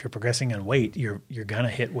progressing in weight, you're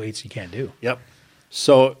gonna hit weights you can't do. Yep.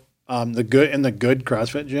 So the good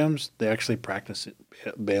CrossFit gyms, they actually practice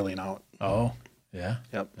bailing out. Oh, yeah.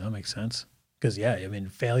 Yep. That makes sense. Because I mean,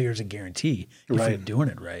 failure is a guarantee if you're Right. doing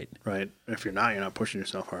it right. Right. If you're not pushing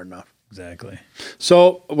yourself hard enough. Exactly.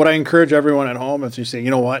 So what I encourage everyone at home, if you say,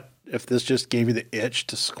 you know what, if this just gave you the itch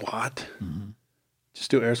to squat, just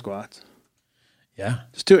do air squats. Yeah.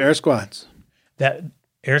 Just do air squats. That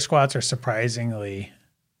air squats are surprisingly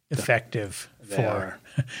effective They for are.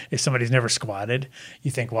 if somebody's never squatted.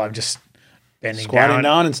 You think, well, I'm just bending Squatting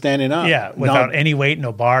down and standing up. Yeah, without any weight,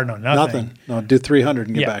 no bar, no nothing. nothing. No, do 300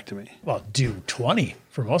 and get Yeah. back to me. Well, do 20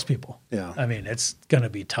 for most people. Yeah. I mean, it's going to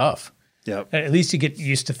be tough. Yep. At least you get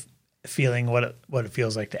used to feeling what it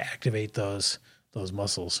feels like to activate those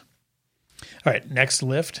muscles. All right, next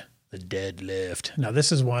lift, the deadlift. Now,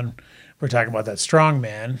 this is one we're talking about that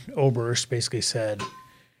strongman. Oberst basically said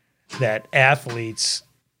that athletes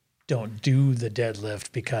don't do the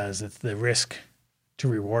deadlift because it's the risk to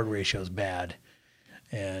reward ratio is bad.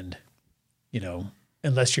 And,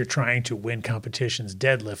 unless you're trying to win competitions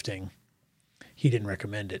deadlifting, he didn't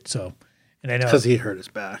recommend it. So, and I know Because he hurt his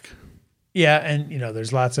back. yeah, and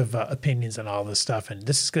there's lots of opinions on all this stuff, and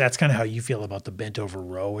that's kind of how you feel about the bent over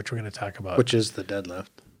row, which we're going to talk about. Which is the deadlift.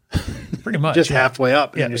 pretty much Just yeah. halfway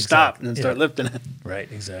up and Yeah, you stop exactly. and then start Yeah. lifting it.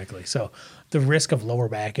 Right, exactly. So the risk of lower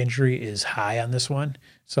back injury is high on this one.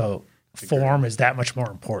 So form is that much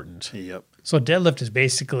more important. Yep. So deadlift is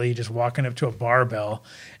basically just walking up to a barbell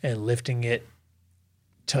and lifting it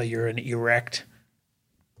till you're in erect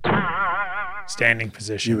standing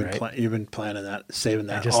position. You've been planning that, saving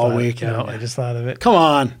that just all thought- week. haven't No, you? I just thought of it. Come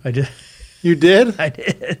on. I did. You did? I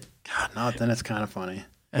did. God, no, then it's kind of funny.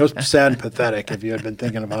 It was sad and pathetic if you had been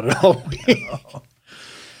thinking about it all week.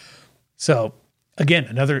 So again,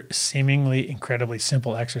 another seemingly incredibly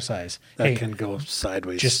simple exercise. That Hey, can go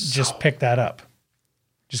sideways. just pick that up.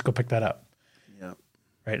 Just go pick that up. Yep.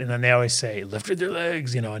 Right. And then they always say lift with your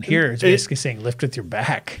legs, and here it's basically saying lift with your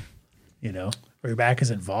back, where your back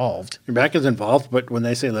is involved. Your back is involved, but when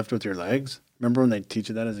they say lift with your legs, remember when they teach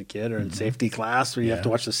you that as a kid or in safety class where you have to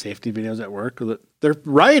watch the safety videos at work? They're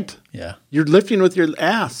right. Yeah. You're lifting with your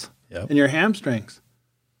ass Yep. and your hamstrings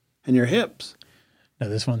and your hips. Now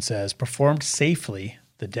this one says performed safely,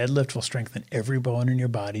 the deadlift will strengthen every bone in your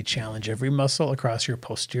body, challenge every muscle across your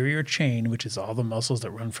posterior chain, which is all the muscles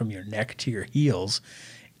that run from your neck to your heels,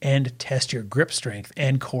 and test your grip strength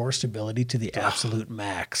and core stability to the absolute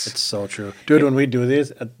max. It's so true. Dude, when we do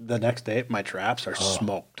these, the next day, my traps are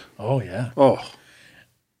smoked. Oh yeah. Oh,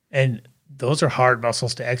 And those are hard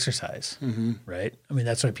muscles to exercise, right? I mean,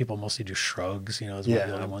 that's why people mostly do shrugs, is one of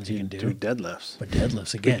the only ones you can do do. deadlifts. But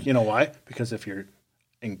deadlifts, again, You know why? Because if you're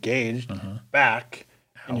engaged back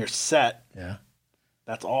and you're set, yeah,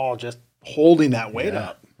 that's all just holding that weight yeah,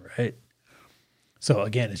 up. right. So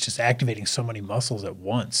again, it's just activating so many muscles at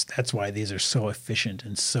once. That's why these are so efficient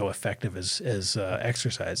and so effective as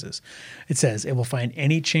exercises. It says it will find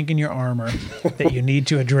any chink in your armor that you need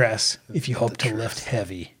to address if you hope to lift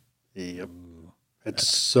heavy. Yep. It's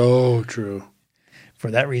so true.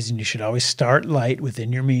 For that reason, you should always start light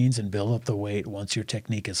within your means and build up the weight once your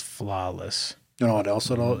technique is flawless. You know what else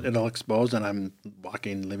it'll expose? And I'm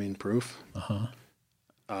walking living proof.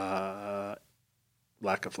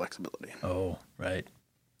 Lack of flexibility. Oh, right.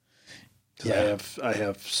 'Cause I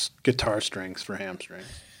have guitar strings for hamstrings,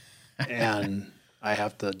 and I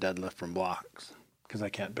have to deadlift from blocks because I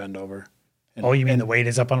can't bend over. And, Oh, you mean the weight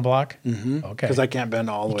is up on a block? Mm-hmm. Okay. Because I can't bend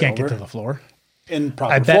all the You way can't over get to the floor. in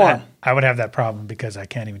proper I bet form. I would have that problem because I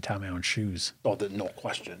can't even tie my own shoes. Oh, no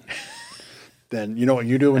question. Then you know what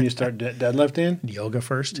you do when you start deadlifting? Yoga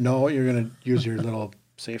first? No, you're gonna use your little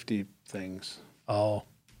safety things. Oh,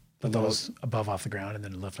 put Those- those above off the ground and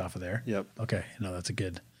then lift off of there? Yep. Okay. No, that's a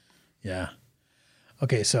good, yeah.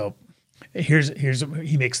 Okay, so here's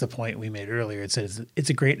he makes the point we made earlier. It says it's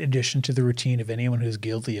a great addition to the routine of anyone who's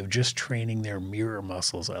guilty of just training their mirror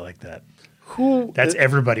muscles. I like that. That's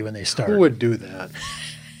everybody when they start. Who would do that,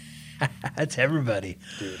 That's everybody.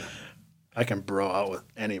 dude? I can bro out with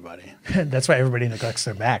anybody. That's why everybody neglects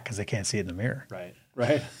their back because they can't see it in the mirror. Right.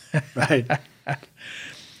 Right.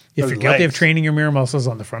 If Those you're guilty of legs. training your mirror muscles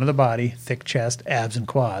on the front of the body, thick chest, abs, and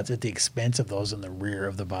quads at the expense of those in the rear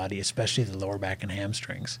of the body, especially the lower back and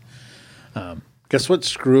hamstrings. Guess what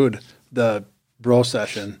screwed the bro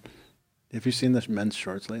session? Have you seen the men's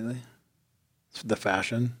shorts lately? The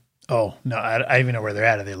fashion. Oh, no, I even know where they're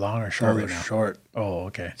at. Are they long or short They're right now? short. Oh,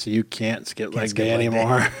 okay. So you can't skip leg skip day leg day.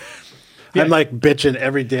 anymore. Yeah. I'm like bitching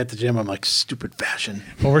every day at the gym. I'm like, stupid fashion.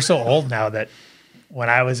 Well, we're so old now that when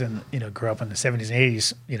I was in, grew up in the 70s and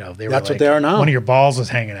 80s, they were That's what like, they are now. one of your balls was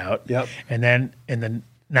hanging out. Yep. And then in the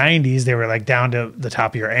 90s, they were like down to the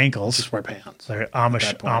top of your ankles. Just wear pants. They're that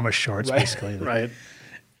Amish point. shorts, Right. basically. Right.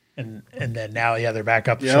 And then now, they're back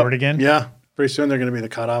up Yep. short again. Yeah. Pretty soon they're going to be the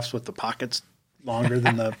cutoffs with the pockets longer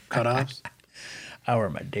than the cutoffs. I wear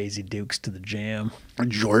my Daisy Dukes to the gym.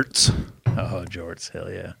 Jorts. Oh, jorts. Hell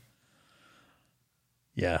yeah.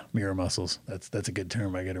 Yeah, mirror muscles. That's a good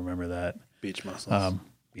term. I got to remember that. Beach muscles.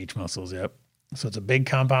 Beach muscles, yep. So it's a big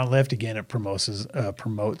compound lift. Again, it promotes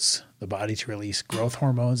the body to release growth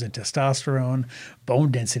hormones and testosterone,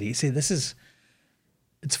 bone density. See,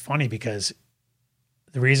 it's funny because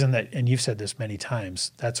the reason that, and you've said this many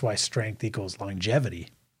times, that's why strength equals longevity,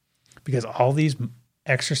 because all these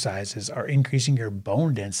exercises are increasing your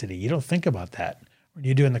bone density. You don't think about that. When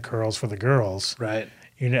you're doing the curls for the girls, Right.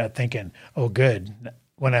 you're not thinking, oh, good.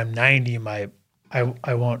 When I'm 90,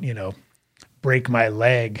 I won't, break my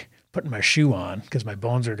leg putting my shoe on because my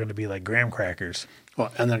bones are going to be like graham crackers.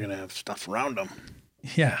 Well, and they're going to have stuff around them.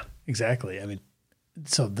 Yeah, exactly. I mean,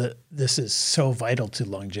 so this is so vital to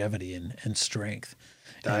longevity and strength.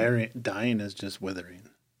 Dying is just withering.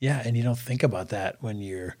 Yeah, and you don't think about that when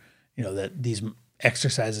you're, that these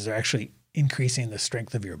exercises are actually increasing the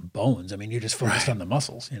strength of your bones. I mean, you're just focused on the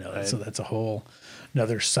muscles, Right. So that's a whole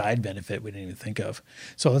another side benefit we didn't even think of.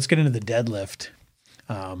 So let's get into the deadlift,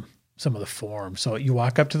 some of the form. So you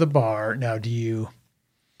walk up to the bar. Now, do you,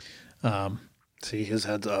 See, his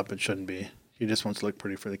head's up. It shouldn't be. He just wants to look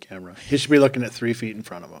pretty for the camera. He should be looking at 3 feet in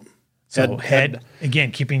front of him. so head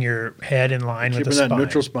again, keeping your head in line with Keeping the that spine.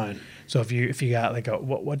 neutral spine. So if you got like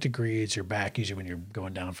what degree is your back usually when you're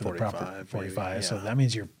going down for the proper 45, 45? maybe, So yeah. that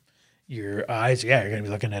means your eyes, you're going to be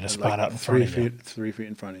looking at a spot out in front 3 of you. feet, 3 feet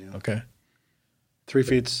in front of you. Okay. 3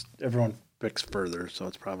 feet's everyone picks further, so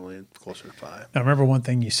it's probably closer to 5. Now, remember one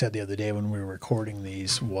thing you said the other day when we were recording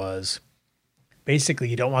these was basically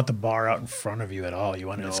you don't want the bar out in front of you at all. You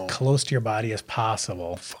want it as No. close to your body as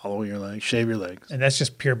possible. Follow your legs, shave your legs. And that's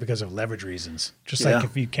just pure because of leverage reasons. Just Yeah. like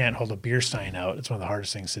if you can't hold a beer stein out, it's one of the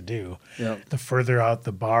hardest things to do. Yep. The further out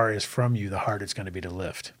the bar is from you, the harder it's going to be to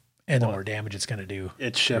lift. And the more damage it's going to do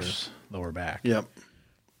It shifts. to your lower back. Yep.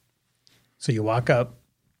 So you walk up,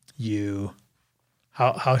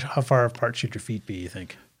 how far apart should your feet be, you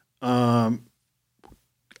think?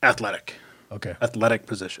 Athletic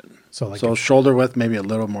position. So like So if, shoulder width, maybe a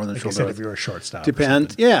little more than like I shoulder said, width. if you're a shortstop. or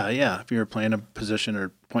Depends. something. Yeah. If you're playing a position or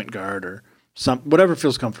point guard or whatever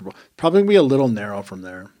feels comfortable. Probably be a little narrow from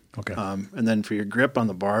there. Okay. And then for your grip on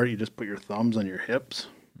the bar, you just put your thumbs on your hips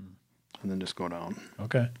and then just go down.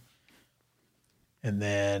 Okay. And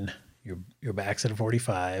then your back's at a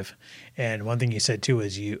 45. And one thing you said too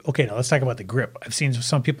is now let's talk about the grip. I've seen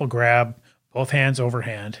some people grab both hands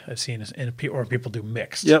overhand. I've seen or people do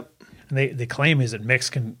mixed. Yep. And they claim is that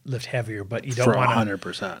mixed can lift heavier, but you don't For want to.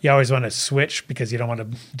 100%. You always want to switch because you don't want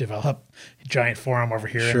to develop a giant forearm over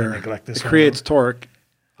here and Sure. then neglect this It one. creates torque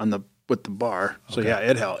with the bar. So yeah,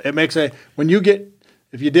 it helps. It makes if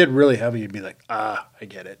you did really heavy, you'd be like, I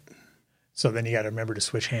get it. So then you got to remember to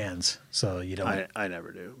switch hands so you don't. I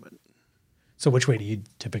never do, but So which way do you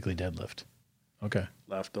typically deadlift? Okay.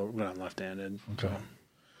 left over when I'm left-handed. Okay.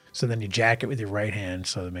 So then you jack it with your right hand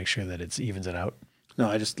so to make sure that it evens it out. No,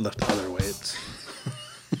 I just lift other weights.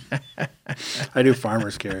 I do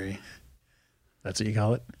farmer's carry. That's what you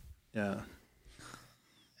call it? Yeah.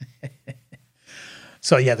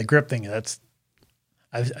 So yeah, the grip thing,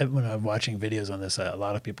 when I'm watching videos on this, a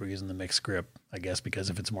lot of people are using the mixed grip, I guess, because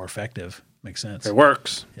if it's more effective, makes sense. It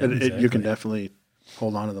works. Yeah, You exactly. can definitely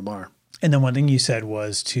hold on to the bar. And then one thing you said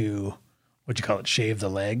was to, what'd you call it, shave the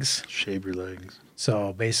legs. Shave your legs.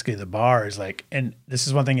 So basically the bar is like, and this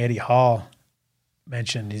is one thing Eddie Hall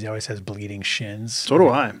mentioned, he always has bleeding shins. So do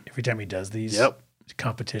I. Every time he does these Yep.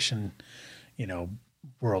 competition,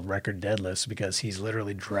 world record deadlifts, because he's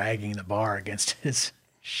literally dragging the bar against his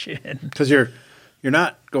shin. Because you're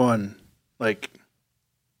not going like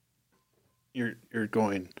you're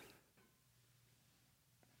going.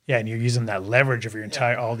 Yeah, and you're using that leverage of your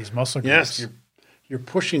all these muscle groups. Yes, you're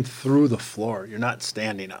pushing through the floor. You're not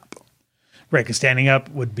standing up. Right, because standing up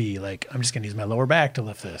would be like, I'm just going to use my lower back to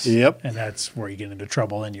lift this. Yep. And that's where you get into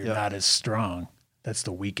trouble and you're Yep. not as strong. That's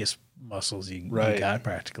the weakest muscles you got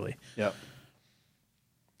practically. Yep.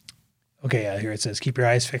 Okay, here it says, keep your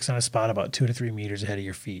eyes fixed on a spot about 2 to 3 meters ahead of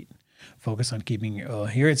your feet. Focus on keeping your,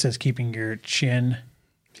 here it says keeping your chin,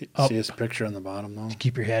 See his picture on the bottom, though?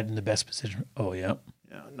 keep your head in the best position. Oh, yep.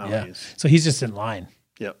 Yeah. Now Yeah. he's... So he's just in line.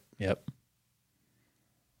 Yep. Yep.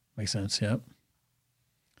 Makes sense. Yep.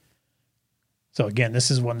 So again, this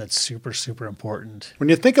is one that's super, super important. When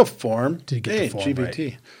you think of form, To get the form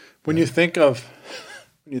GBT. When you think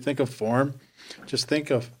of form, just think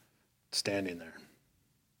of standing there.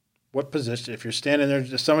 What position? If you're standing there,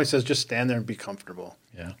 if somebody says just stand there and be comfortable.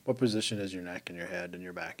 Yeah. What position is your neck and your head and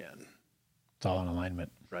your back end? It's all in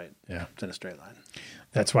alignment. Right. Yeah. It's in a straight line.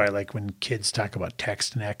 That's why, like, when kids talk about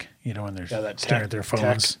text neck, when they're Yeah, that staring at their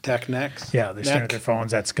phones. Tech necks. Yeah, they're staring at Neck. their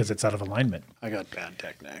phones. That's because it's out of alignment. I got bad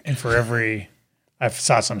tech neck. And for every, I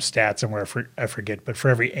saw some stats and where I forget, but for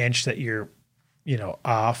every inch that you're,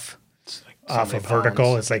 off It's like so of many vertical,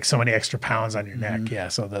 pounds. it's like so many extra pounds on your neck. Yeah,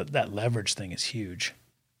 so that leverage thing is huge.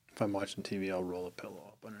 If I'm watching TV, I'll roll a pillow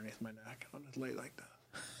up underneath my neck on it late like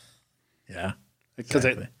that. Yeah. Because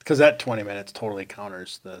Exactly. that 20 minutes totally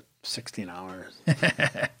counters the 16 hours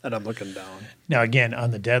that I'm looking down. Now, again,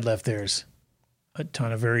 on the deadlift, there's a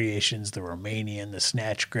ton of variations. The Romanian, the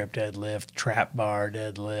snatch grip deadlift, trap bar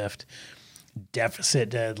deadlift, deficit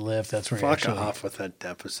deadlift. That's where you Fuck actually off with that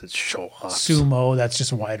deficit show off. sumo. That's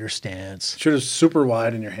just a wider stance. Should have super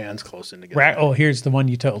wide and your hands close in together. Here's the one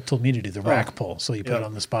you told me to do, the rack pull. So you put Yep. it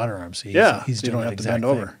on the spotter arm. So so he's you doing don't that have to exact bend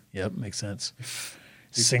thing. over. Yep, makes sense.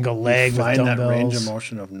 Single leg with Find dumbbells. that range of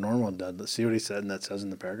motion of normal deadlift. See what he said, and that says in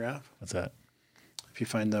the paragraph. What's that? If you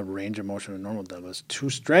find the range of motion of normal deadlift too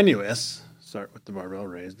strenuous, start with the barbell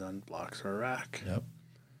raised on blocks or a rack. Yep.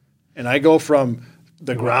 And I go from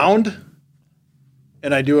the ground,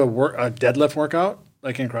 and I do a deadlift workout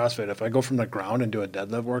like in CrossFit. If I go from the ground and do a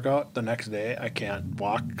deadlift workout, the next day I can't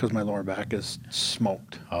walk because my lower back is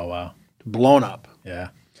smoked, Oh, wow. blown up. Yeah.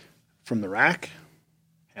 From the rack,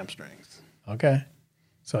 hamstrings. Okay.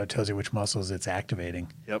 So it tells you which muscles it's activating.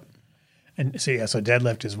 Yep. And so, so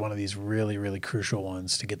deadlift is one of these really, really crucial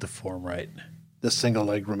ones to get the form right. The single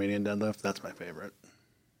leg Romanian deadlift, that's my favorite.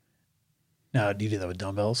 Now, do you do that with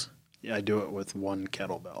dumbbells? Yeah, I do it with one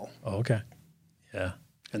kettlebell Oh, okay. Yeah.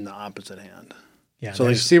 in the opposite hand. Yeah. So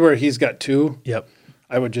you see where he's got two? Yep.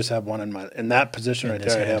 I would just have one in that position In right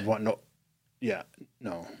this there. I'd hand. have one. No, yeah,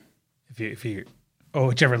 no. If you,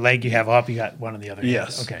 whichever leg you have up, you got one on the other.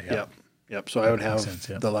 Yes. Hand. Okay. Yep. So I would have Makes sense,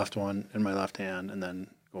 yep. the left one in my left hand, and then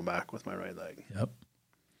go back with my right leg. Yep.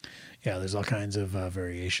 Yeah. There's all kinds of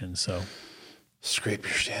variations. So Scrape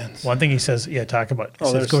your shins. one thing he says, talk about.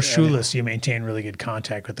 Oh, Says, go there's- shoeless. You maintain really good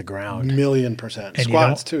contact with the ground. 1,000,000%. And you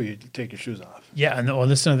Squats too. You take your shoes off. Yeah, and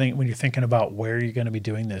this is another thing when you're thinking about where you're going to be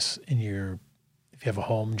doing this if you have a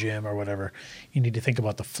home gym or whatever, you need to think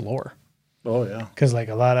about the floor. Oh yeah. Because like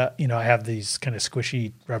a lot of, I have these kind of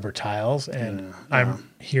squishy rubber tiles and I'm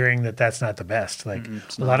hearing that that's not the best. Like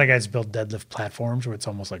a lot of guys build deadlift platforms where it's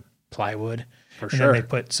almost like plywood. For and sure. then they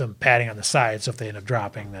put some padding on the side. So if they end up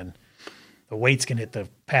dropping, then the weights can hit the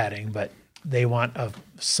padding, but they want a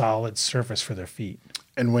solid surface for their feet.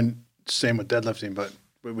 And same with deadlifting, but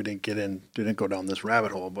we didn't go down this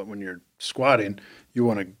rabbit hole. But when you're squatting, you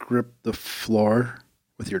want to grip the floor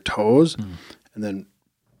with your toes and then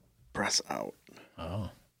press out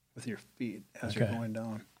with your feet as you're Okay. going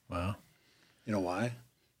down. Wow. You know why?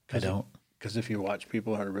 I don't. Because if you watch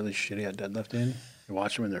people who are really shitty at deadlifting, you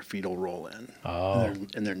watch them and their feet will roll in. Oh.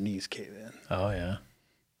 And their knees cave in. Oh, yeah.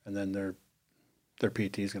 And then their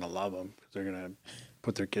PT is going to love them because they're going to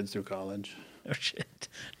put their kids through college. Oh, shit.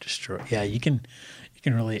 Destroy. Yeah, you can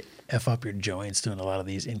really F up your joints doing a lot of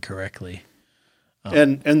these incorrectly.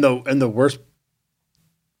 And the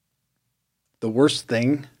worst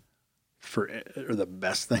thing or the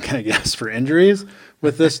best thing, I guess, for injuries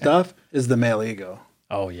with this stuff is the male ego.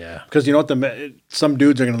 Oh, yeah. Because you know what? Some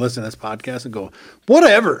dudes are going to listen to this podcast and go,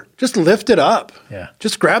 whatever, just lift it up. Yeah.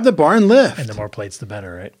 Just grab the bar and lift. And the more plates, the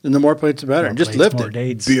better, right? And the more plates, the better. More And just plates, lift more it.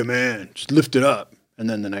 dates. Be a man. Just lift it up. And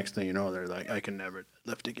then the next thing you know, they're like, I can never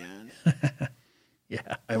lift again.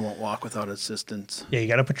 Yeah. I won't walk without assistance. Yeah, you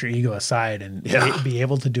got to put your ego aside and Yeah. be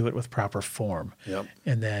able to do it with proper form. Yep.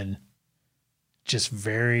 And then just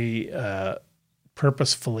very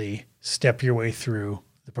purposefully step your way through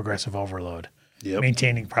the progressive overload, Yep.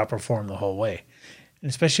 maintaining proper form the whole way. And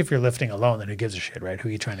especially if you're lifting alone, then who gives a shit, right? Who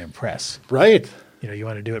are you trying to impress? Right. You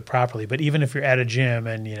want to do it properly. But even if you're at a gym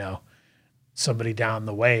and, somebody down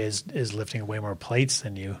the way is lifting way more plates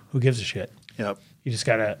than you, who gives a shit? Yep. You just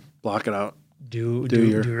got to Block it out. do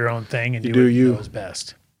your own thing and do what you know is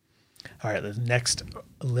best. All right, the next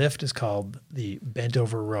lift is called the bent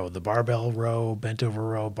over row, the barbell row, bent over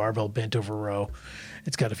row, barbell bent over row.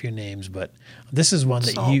 It's got a few names, but this is one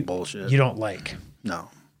that you don't like. No.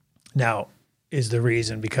 Now, is the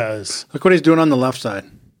reason because... Look what he's doing on the left side.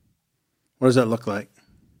 What does that look like?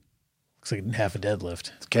 Looks like half a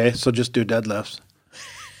deadlift. Okay, so just do deadlifts.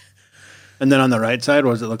 And then on the right side,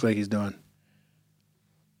 what does it look like he's doing?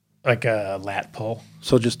 Like a lat pull.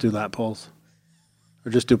 So just do lat pulls.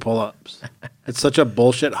 Or just do pull-ups. It's such a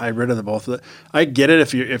bullshit hybrid of the both of it. I get it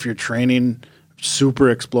if you're training super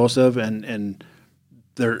explosive and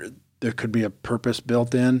there could be a purpose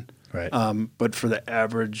built in. Right. But for the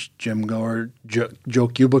average gym goer, Joe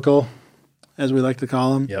Cubicle, as we like to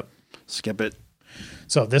call him, skip it.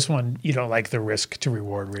 So this one, you don't like the risk to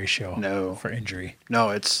reward ratio for injury. No,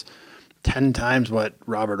 it's 10 times what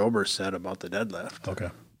Robert Oberst said about the deadlift. Okay.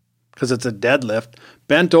 Because it's a deadlift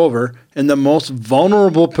bent over in the most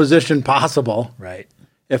vulnerable position possible. Right.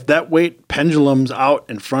 If that weight pendulums out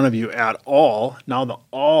in front of you at all, now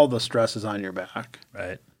all the stress is on your back.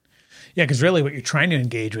 Right. Yeah, because really what you're trying to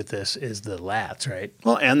engage with this is the lats, right?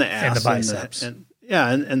 Well, and the ass. And the biceps. And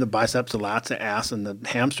the biceps, the lats, the ass, and the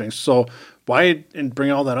hamstrings. So why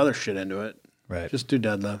bring all that other shit into it? Right. Just do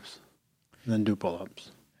deadlifts and then do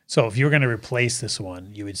pull-ups. So if you were going to replace this one,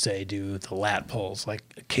 you would say do the lat pulls, like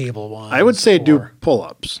a cable one. I would say do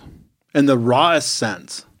pull-ups in the rawest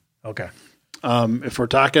sense. Okay. If we're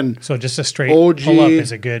talking... So just a straight OG, pull-up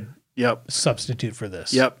is a good substitute for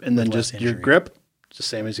this. Yep, and then just your grip, it's the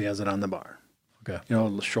same as he has it on the bar. Okay.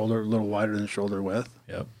 Shoulder a little wider than shoulder width.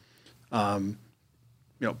 Yep.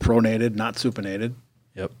 Pronated, not supinated.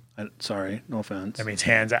 Yep. Sorry, no offense. That means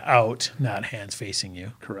hands out, not hands facing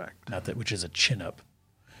you. Correct. Not that, which is a chin up.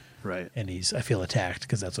 Right. And I feel attacked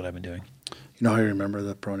because that's what I've been doing. You know how you remember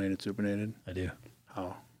the pronated, supinated? I do.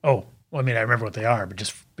 How? Oh, well, I mean, I remember what they are, but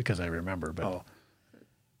just because I remember. But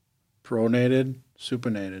pronated,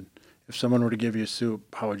 supinated. If someone were to give you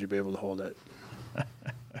soup, how would you be able to hold it?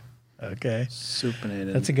 Okay.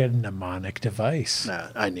 Supinated. That's a good mnemonic device. Nah,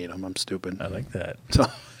 I need them. I'm stupid. I like that. So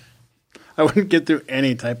I wouldn't get through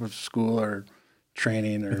any type of school or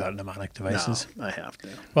training without mnemonic devices. No, I have to.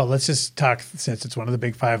 Well, let's just talk, since it's one of the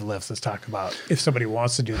big 5 lifts, let's talk about if somebody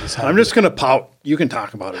wants to do this. I'm just going to pout. You can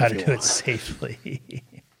talk about it. How to do it safely.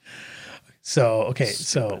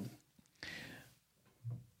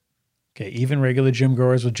 Even regular gym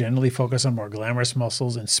goers will generally focus on more glamorous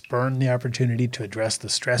muscles and spurn the opportunity to address the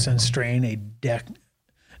stress and strain a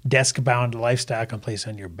desk-bound lifestyle can place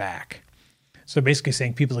on your back. So basically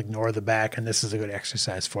saying people ignore the back, and this is a good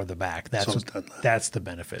exercise for the back. That's the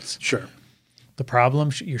benefits. Sure. The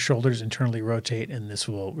problem, your shoulders internally rotate, and this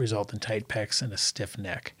will result in tight pecs and a stiff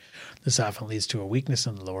neck. This often leads to a weakness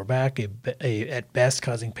in the lower back, at best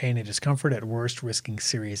causing pain and discomfort, at worst risking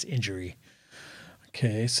serious injury.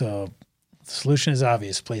 Okay, so the solution is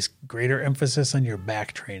obvious. Place greater emphasis on your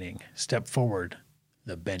back training. Step forward,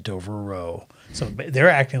 the bent over row. So they're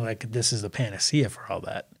acting like this is the panacea for all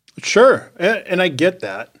that. Sure, and I get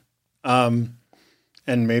that. And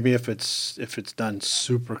maybe if it's done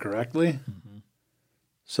super correctly,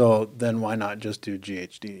 so then why not just do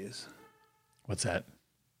GHDs? What's that?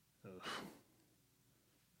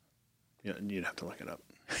 You'd have to look it up.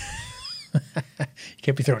 You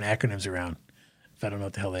can't be throwing acronyms around if I don't know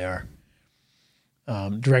what the hell they are.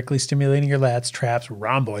 Directly stimulating your lats, traps,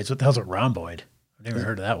 rhomboids. What the hell's a rhomboid? I've never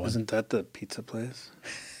heard of that one. Isn't that the pizza place?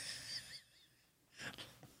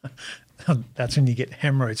 That's when you get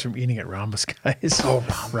hemorrhoids from eating at Rhombus, guys. Oh,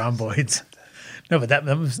 rhomboids. No, but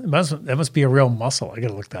that must be a real muscle. I got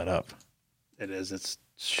to look that up. It is. It's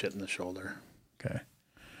shit in the shoulder. Okay.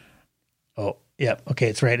 Oh, yeah. Okay,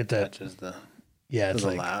 it's right at the. Which is the. Yeah, it's the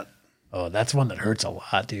like. lat. Oh, that's one that hurts a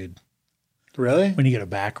lot, dude. Really? When you get a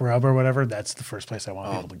back rub or whatever, that's the first place I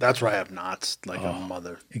want people to. That's where I have knots like a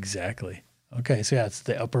mother. Exactly. Okay, so yeah, it's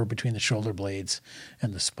the upper between the shoulder blades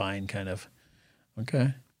and the spine, kind of.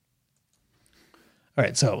 Okay. All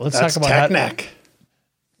right, so let's talk about technique.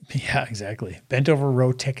 Yeah, exactly. Bent over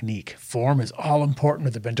row technique. Form is all important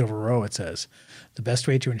with the bent over row, it says. The best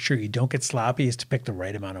way to ensure you don't get sloppy is to pick the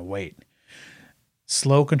right amount of weight.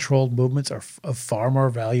 Slow, controlled movements are of far more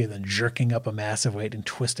value than jerking up a massive weight and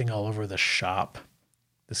twisting all over the shop.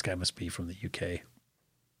 This guy must be from the UK.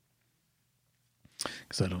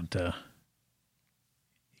 Because I don't...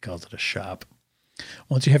 he calls it a shop.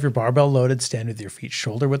 Once you have your barbell loaded, stand with your feet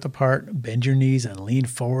shoulder width apart, bend your knees, and lean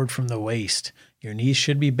forward from the waist. Your knees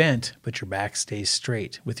should be bent, but your back stays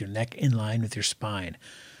straight, with your neck in line with your spine.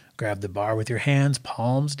 Grab the bar with your hands,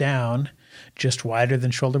 palms down, just wider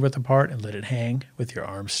than shoulder width apart, and let it hang with your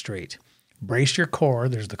arms straight. Brace your core,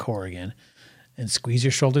 there's the core again, and squeeze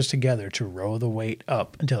your shoulders together to row the weight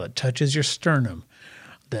up until it touches your sternum.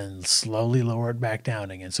 Then slowly lower it back down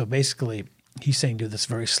again. So basically, he's saying do this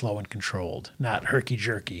very slow and controlled, not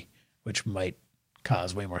herky-jerky, which might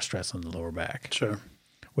cause way more stress on the lower back. Sure.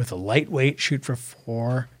 With a light weight, shoot for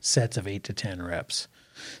 4 sets of 8 to 10 reps.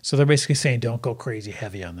 So they're basically saying don't go crazy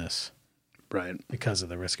heavy on this. Right. Because of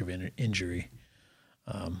the risk of injury.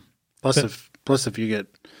 Plus, if you get...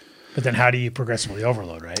 But then how do you progressively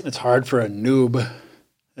overload, right? It's hard for a noob,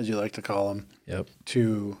 as you like to call them, Yep.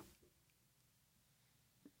 to...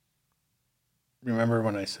 Remember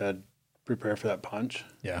when I said prepare for that punch?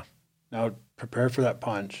 Yeah. Now prepare for that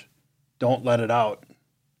punch. Don't let it out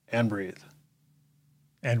and breathe.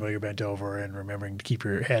 And while you're bent over and remembering to keep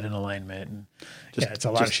your head in alignment. And it's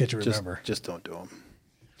a lot of shit to remember. Just don't do them.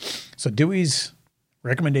 So Dewey's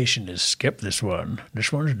recommendation is skip this one.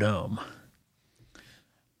 This one's dumb.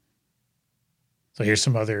 So here's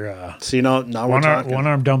some other See, now we're talking. one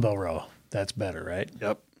arm dumbbell row. That's better, right?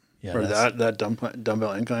 Yep. Yeah, or that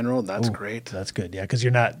dumbbell incline row. That's great. That's good. Yeah, because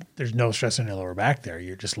there's no stress on your lower back there.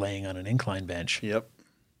 You're just laying on an incline bench. Yep.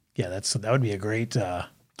 Yeah, that would be a great.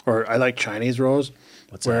 Or I like Chinese rows,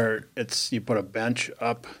 where it's you put a bench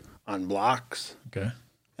up on blocks, okay,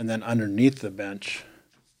 and then underneath the bench,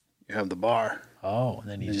 you have the bar. Oh, and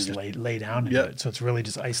then you just lay down into it. So it's really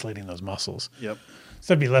just isolating those muscles. Yep.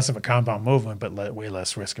 So it'd be less of a compound movement, but way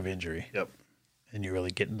less risk of injury. Yep. And you're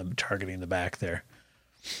really targeting the back there.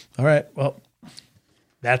 All right. Well,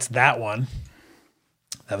 that's that one.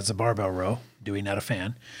 That was the barbell row. Dewey, not a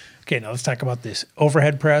fan. Okay, now let's talk about this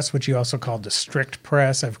overhead press, which you also call the strict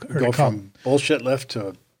press. I've heard it called from bullshit lift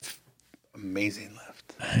to amazing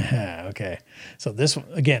lift. Okay. So this,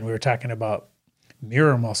 again, we were talking about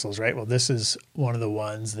mirror muscles, right? Well, this is one of the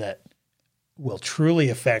ones that will truly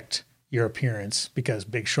affect your appearance because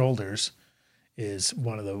big shoulders is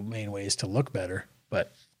one of the main ways to look better.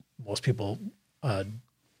 But most people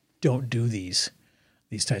don't do these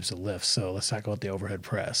types of lifts. So let's talk about the overhead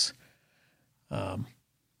press.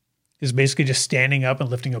 Is basically just standing up and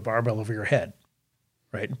lifting a barbell over your head,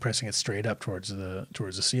 right, and pressing it straight up towards the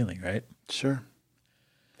ceiling, right? Sure.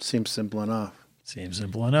 Seems simple enough. Seems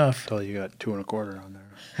simple enough. Until you got 2 1/4 on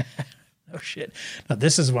there. No shit. Now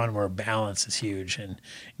this is one where balance is huge, and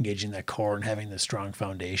engaging that core and having the strong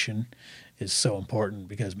foundation is so important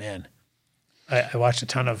because, man, I watched a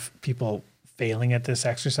ton of people failing at this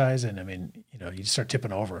exercise, and I mean, you just start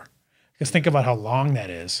tipping over. Because think about how long that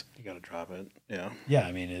is. You got to drop it. Yeah. Yeah,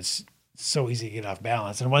 I mean, it's so easy to get off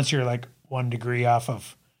balance. And once you're like 1 degree off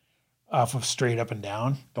of straight up and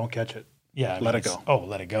down, don't catch it. Yeah. Let it go. Oh,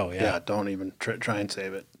 let it go. Yeah. Yeah. Don't even try and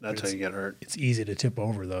save it. That's how you get hurt. It's easy to tip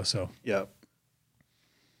over though. So. Yep.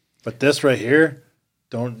 But this right here,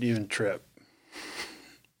 don't even trip.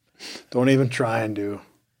 Don't even try and do.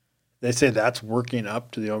 They say that's working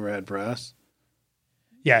up to the overhead press.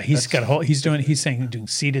 Yeah, he's saying doing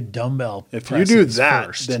seated dumbbell. If you do that,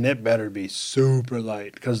 first. then it better be super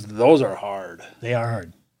light because those are hard. They are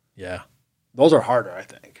hard. Yeah, those are harder, I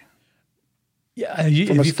think. Yeah,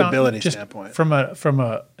 from a stability standpoint. From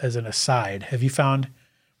a as an aside, have you found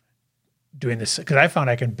doing this? Because I found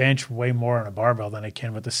I can bench way more on a barbell than I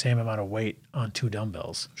can with the same amount of weight on 2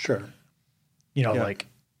 dumbbells. Sure. Like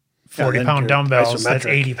 40-pound dumbbells. Isometric. That's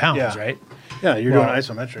 80 pounds, right? Yeah, you're doing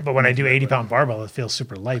isometric. But when I do 80-pound barbell, it feels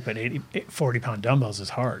super light. But 40-pound dumbbells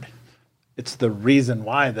is hard. It's the reason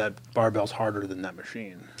why that barbell's harder than that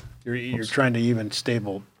machine. You're trying to even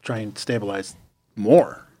stabilize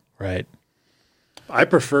more. Right. I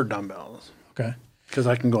prefer dumbbells. Okay. Because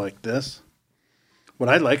I can go like this. What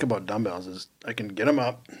I like about dumbbells is I can get them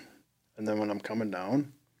up, and then when I'm coming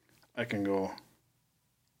down, I can go,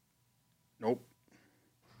 nope.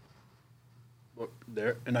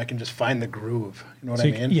 There, and I can just find the groove. You know what I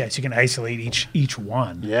mean? Yeah, so you can isolate each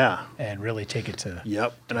one. Yeah. And really take it to.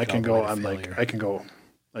 Yep. And I can go. I can go,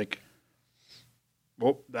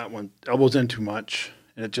 that one elbows in too much,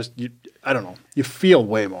 and it just I don't know. You feel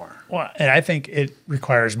way more. Well, and I think it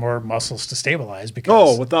requires more muscles to stabilize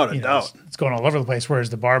because. Without a doubt, it's going all over the place. Whereas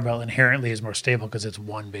the barbell inherently is more stable because it's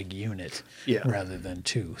one big unit. Yeah. Rather than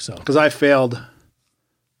 2. So. Because I failed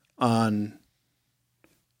on.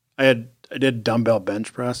 I did dumbbell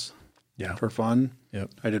bench press for fun.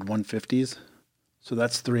 Yep. I did 150s. So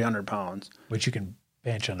that's 300 pounds. Which you can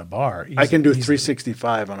bench on a bar. I can do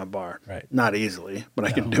 365 on a bar. Right. Not easily, but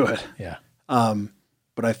I can do it. Yeah.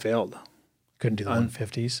 But I failed. Couldn't do the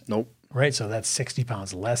 150s? Nope. Right. So that's 60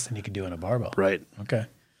 pounds less than you can do on a barbell. Right. Okay.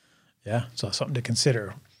 Yeah. So something to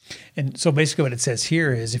consider. And so basically what it says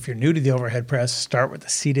here is if you're new to the overhead press, start with the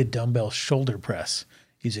seated dumbbell shoulder press.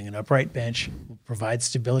 Using an upright bench will provide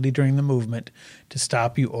stability during the movement to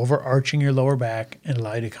stop you overarching your lower back and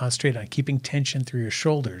allow you to concentrate on keeping tension through your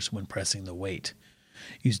shoulders when pressing the weight.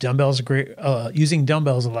 Using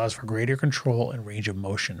dumbbells allows for greater control and range of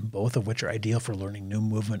motion, both of which are ideal for learning new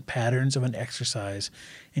movement patterns of an exercise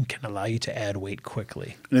and can allow you to add weight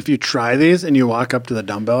quickly. And if you try these and you walk up to the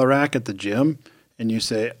dumbbell rack at the gym and you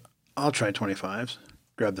say, I'll try 25s,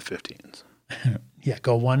 grab the 15s. Yeah,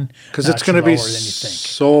 go one because it's going to be than you think.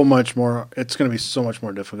 so much more. It's going to be so much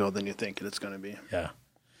more difficult than you think it's going to be. Yeah,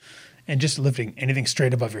 and just lifting anything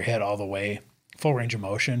straight above your head all the way, full range of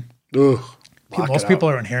motion. Ugh, Most people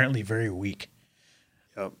are inherently very weak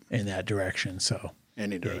Yep. in that direction. So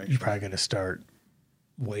Any direction. you probably got to start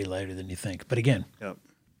way lighter than you think. But again, Yep.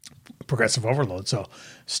 progressive overload. So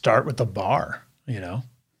start with the bar.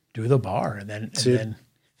 Do the bar, and then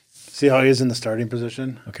See how he is in the starting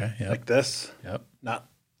position? okay, yeah, Like this, yep, not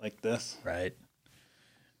like this. right,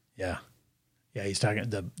 yeah. He's talking.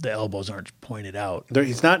 The elbows aren't pointed out.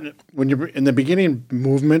 He's not when you're in the beginning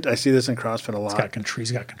movement. I see this in CrossFit a lot. He's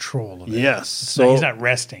got control of it. Yes, He's not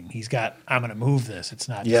resting. He's got. I'm going to move this. It's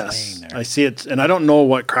not just laying there. I see it, and I don't know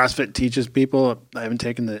what CrossFit teaches people. I haven't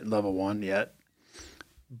taken the level 1 yet,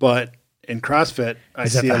 but in CrossFit, I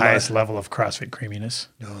Is see that the a highest lot. level of CrossFit creaminess?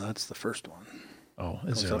 No, that's the first one. Oh,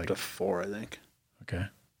 It's is there up to 4, I think. okay?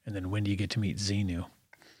 And then when do you get to meet Xenu?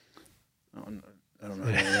 I don't know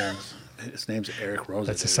who it is. His name's Eric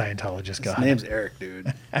Rosa. That's a Scientologist guy. His name's Eric,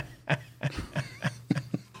 dude.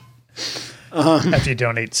 After you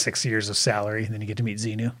donate 6 years of salary, and then you get to meet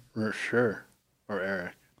Xenu. For sure. Or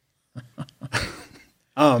Eric.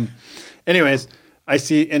 Anyways, I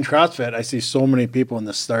see in CrossFit, I see so many people in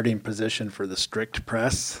the starting position for the strict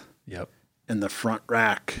press Yep. in the front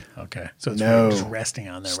rack. Okay. So it's No. really just resting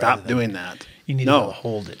on there. Stop rather than- doing that. You need to be able to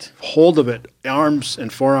hold it. Hold of it, arms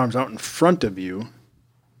and forearms out in front of you,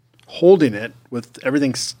 holding it with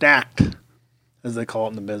everything stacked, as they call it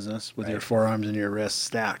in the business, with your forearms and your wrists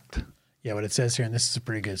stacked. Yeah, what it says here, and this is a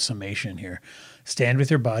pretty good summation here. Stand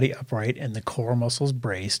with your body upright and the core muscles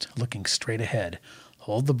braced, looking straight ahead.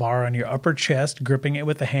 Hold the bar on your upper chest, gripping it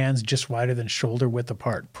with the hands just wider than shoulder width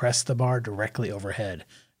apart. Press the bar directly overhead.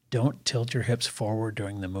 Don't tilt your hips forward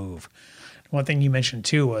during the move. One thing you mentioned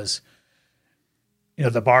too was,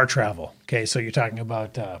 the bar travel. Okay, so you're talking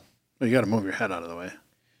about Well, you got to move your head out of the way.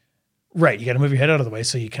 right. You got to move your head out of the way,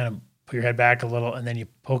 so you kind of put your head back a little, and then you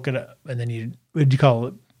poke it up, and then you what'd you call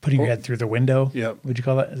it? Putting your head through the window. Yep. Would you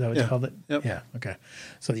call that? Is that what you Yeah. called it? Yep. Yeah. Okay.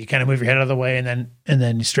 So you kind of move your head out of the way, and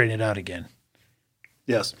then you straighten it out again.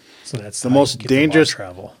 Yes. So that's The how you most get the bar dangerous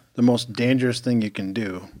travel. The most dangerous thing you can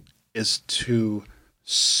do is to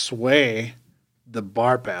sway the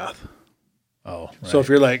bar path. Oh, right. So if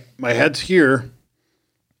you're like, my head's here,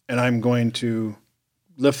 and I'm going to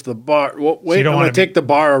lift the bar. Well, wait, don't I'm wanna going to take the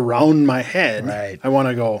bar around my head. Right. I want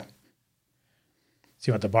to go. So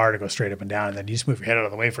you want the bar to go straight up and down, and then you just move your head out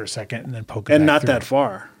of the way for a second, and then poke it And back not through. that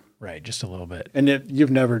far. Right, just a little bit. And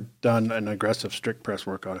you've never done an aggressive strict press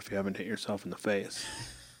workout if you haven't hit yourself in the face.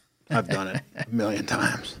 I've done it a million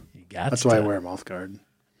times. You got That's to. why I wear a mouth guard.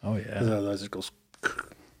 Oh yeah. Otherwise it goes.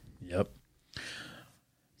 Yep.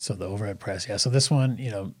 So the overhead press, yeah. So this one,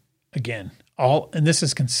 again, and this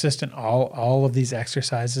is consistent. All of these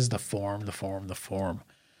exercises, the form.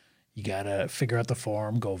 You gotta figure out the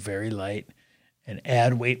form, go very light, and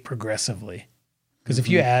add weight progressively. Because if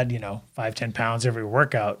you add, 5-10 pounds every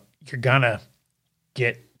workout, you're gonna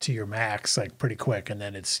get to your max like pretty quick, and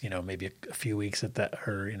then it's maybe a few weeks at that,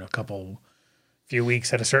 or few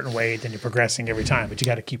weeks at a certain weight, then you're progressing every time. But you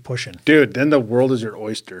got to keep pushing. Dude, then the world is your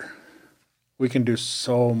oyster. We can do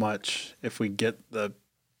so much if we get the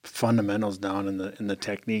fundamentals down and the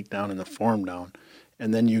technique down and the form down,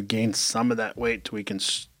 and then you gain some of that weight so we can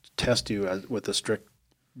test you with a strict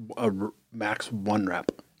max 1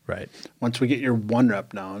 rep. Right. Once we get your 1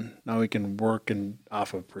 rep down, now we can work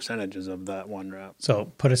off of percentages of that 1 rep.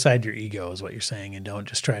 So put aside your ego is what you're saying, and don't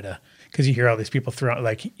just try to, because you hear all these people throw out,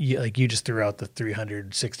 like you just threw out the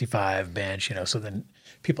 365 bench, so then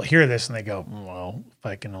people hear this and they go, well, if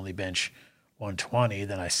I can only bench 120,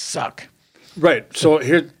 then I suck. Right. So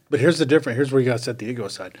here's the difference. Here's where you got to set the ego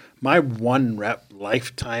aside. My 1 rep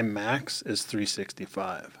lifetime max is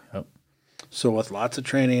 365. Yep. So with lots of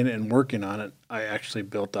training and working on it, I actually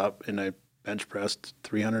built up and I bench pressed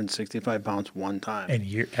 365 pounds one time.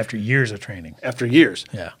 And after years of training. After years.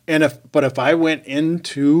 Yeah. And if I went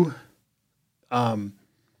into,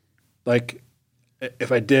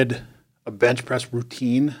 if I did a bench press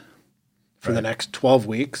routine for the next 12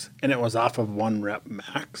 weeks and it was off of 1 rep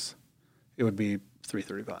max, it would be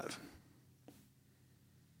 335.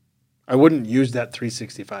 I wouldn't use that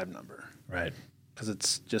 365 number. Right. because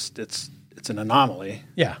it's an anomaly.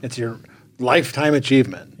 Yeah. It's your lifetime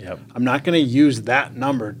achievement. Yep. I'm not going to use that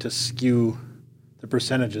number to skew the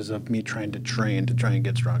percentages of me trying to train to try and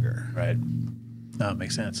get stronger. Right. No, it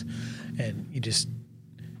makes sense. And you just,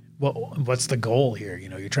 well, what's the goal here? You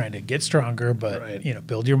know, you're trying to get stronger, but, Right. you know,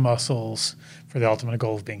 build your muscles for the ultimate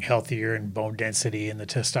goal of being healthier and bone density and the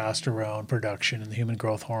testosterone production and the human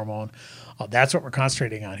growth hormone. That's what we're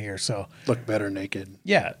concentrating on here. So, Look better naked.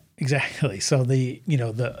 yeah, exactly. So the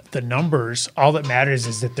numbers, all that matters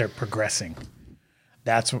is that they're progressing.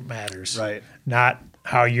 That's what matters. Right. Not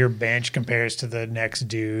how your bench compares to the next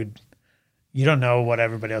dude. You don't know what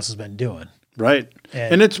everybody else has been doing. Right.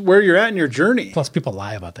 And- And it's where you're at in your journey. Plus, people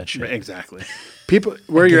lie about that shit. Right, exactly. People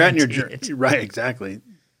where you're at in your guarantee journey. it. Right, exactly.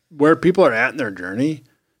 Where people are at in their journey,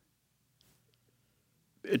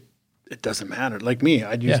 it doesn't matter. Like me,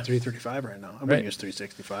 I'd use Yeah. 335 right now. I Right. wouldn't use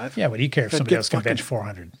 365. Yeah, what do you care if I'd somebody get else can bench fucking-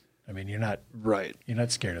 400? I mean, you're not Right.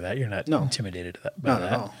 scared of that. You're not No. intimidated by Not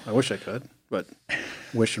that. at all. I wish I could, but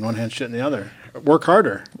wish in one hand, shit in the other. Work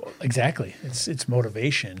harder. Exactly. It's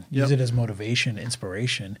motivation. Use Yep. it as motivation,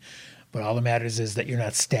 inspiration. But all that matters is that you're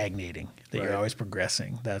not stagnating, that you're Right. always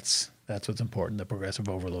progressing. That's what's important. The progressive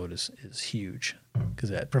overload is huge because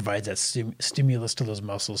that provides that stimulus to those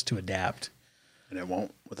muscles to adapt. And it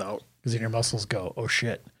won't without. Because then your muscles go, oh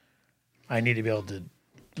shit, I need to be able to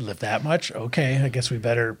lift that much. Okay, I guess we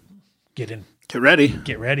better get ready.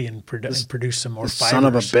 ready and produce some more The fibers. son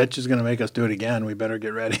of a bitch is going to make us do it again. We better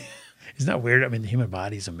get ready. Isn't that weird? I mean, the human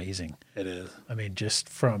body is amazing. It is. I mean, just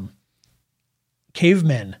from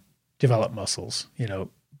cavemen develop muscles, you know,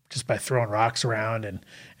 just by throwing rocks around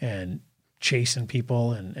and chasing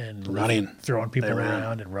people and Running. throwing people They ran.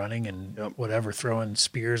 around and running and Yep. whatever, throwing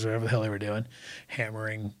spears, whatever the hell they were doing,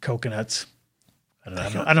 hammering coconuts. I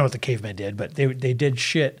don't know what the cavemen did, but they did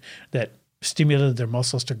shit that stimulated their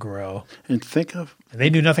muscles to grow. And think of. And they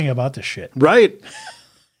knew nothing about this shit. Right.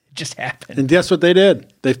 It just happened. And guess what they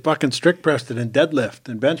did? They fucking strict pressed it and deadlift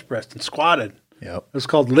and bench pressed and squatted. Yep, It was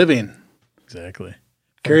called living. exactly.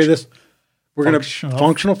 Carry this. We're going to Functional-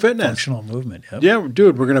 functional fitness. Functional movement. Yep. Yeah,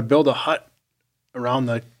 dude, we're going to build a hut around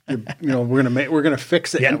the, we're going to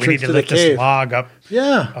fix the Yeah, we need entrance to to the lift this cave. log up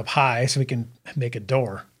Yeah. high so we can make a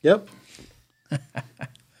door. Yep.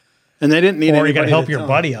 And they didn't need Or you got to anybody help to your tell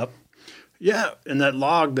buddy up. Yeah, and that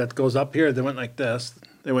log that goes up here, they went like this.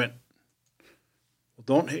 They went, well,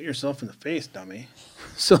 don't hit yourself in the face, dummy.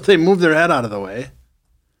 So they moved their head out of the way.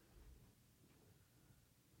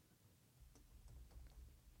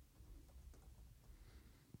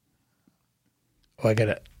 Oh, I got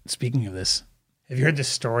to, speaking of this, have you heard the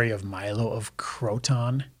story of Milo of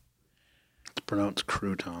Croton? It's pronounced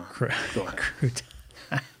crouton. Go ahead. Croton.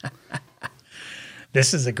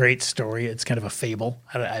 This is a great story. It's kind of a fable.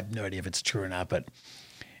 I have no idea if it's true or not, but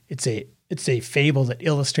it's a fable that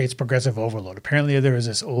illustrates progressive overload. Apparently, there was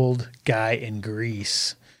this old guy in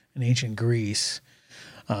Greece, in ancient Greece,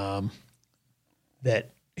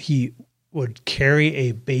 that he would carry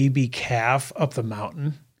a baby calf up the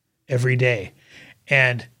mountain every day,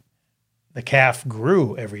 and the calf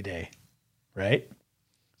grew every day, right?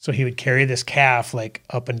 So he would carry this calf like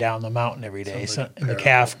up and down the mountain every day. Sounds like a And the parable.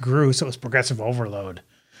 calf grew, so it was progressive overload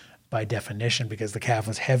by definition because the calf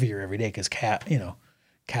was heavier every day because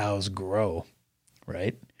cows grow,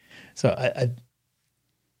 right? So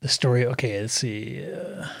the story. Okay, let's see.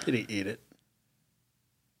 Did he eat it?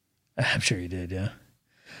 I'm sure he did, yeah.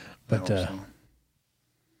 I But hope so.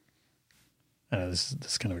 I know this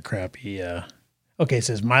is kind of a crappy. Okay, it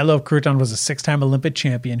says Milo of Croton was a 6-time Olympic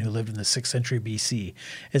champion who lived in the 6th century BC.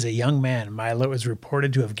 As a young man, Milo was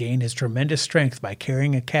reported to have gained his tremendous strength by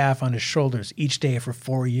carrying a calf on his shoulders each day for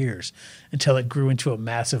 4 years until it grew into a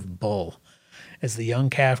massive bull. As the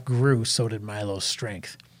young calf grew, so did Milo's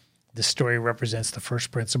strength. This story represents the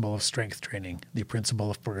first principle of strength training, the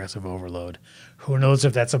principle of progressive overload. Who knows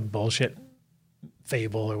if that's a bullshit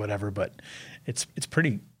fable or whatever, but it's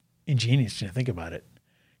pretty ingenious to think about it.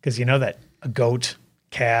 Because you know that a goat,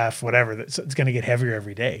 calf, whatever, it's going to get heavier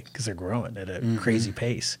every day because they're growing at a crazy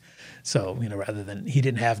pace. So, rather than, he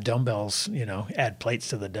didn't have dumbbells, add plates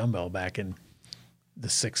to the dumbbell back in the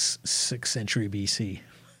 6th century BC.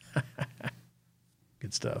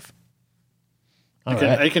 Good stuff. All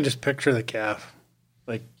right. I can just picture the calf,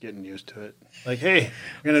 like, getting used to it. Like, hey,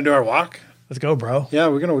 we're going to do our walk? Let's go, bro. Yeah,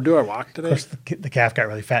 we're going to do our walk today. Of course, the calf got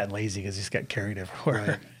really fat and lazy because he's got carried everywhere.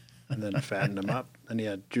 Right. And then fattened him up. Then he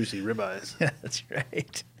had juicy ribeyes. Yeah, that's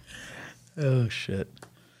right. Oh, shit.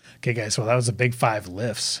 Okay, guys. Well, that was a big 5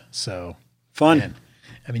 lifts. So, Fun. man,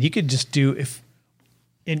 I mean, you could just do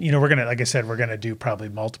we're going to, like I said, we're going to do probably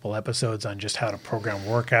multiple episodes on just how to program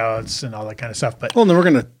workouts and all that kind of stuff. But Well, and then we're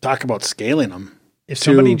going to talk about scaling them. if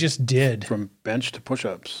somebody just did from bench to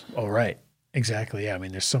push-ups. Oh, right. Exactly. Yeah. I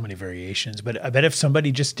mean, there's so many variations, but I bet if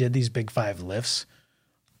somebody just did these big 5 lifts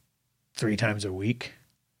 3 times a week,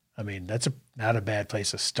 I mean, that's not a bad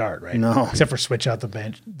place to start, right? No. Except for switch out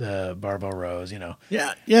the barbell rows,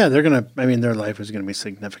 Yeah. They're going to, their life is going to be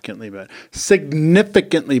significantly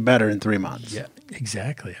better in 3 months. Yeah,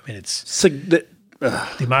 exactly. I mean, it's The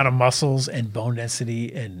the amount of muscles and bone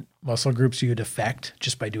density and muscle groups you'd affect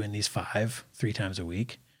just by doing these 3 times a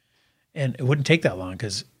week. And it wouldn't take that long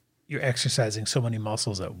because you're exercising so many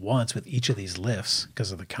muscles at once with each of these lifts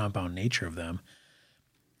because of the compound nature of them.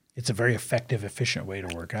 It's a very effective, efficient way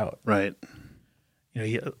to work out. Right.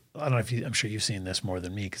 I don't know if I'm sure you've seen this more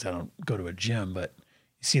than me because I don't go to a gym, but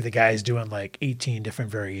you see the guys doing like 18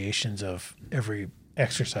 different variations of every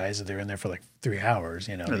exercise. And they're in there for like 3 hours,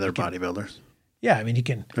 And they're bodybuilders. Yeah. I mean, you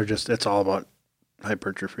can. It's all about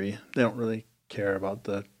hypertrophy. They don't really care about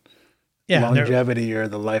the Yeah, longevity or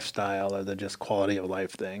the lifestyle or the just quality of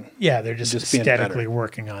life thing. Yeah, they're just being aesthetically better.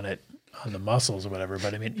 working on it, on the muscles or whatever.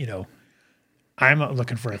 But I mean, I'm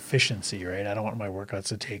looking for efficiency, right? I don't want my workouts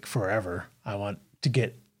to take forever. I want to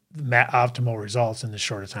get optimal results in the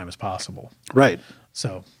shortest time as possible. Right.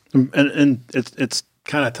 So, and it's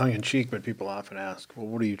kind of tongue in cheek, but people often ask, "Well,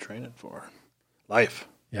 what are you training for?" Life.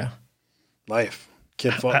 yeah. Life.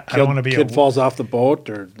 Kid falls off the boat,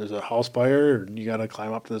 or there's a house fire, or you got to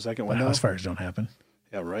climb up to the second window. House fires don't happen.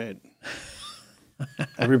 Yeah, right.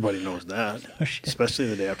 Everybody knows that, especially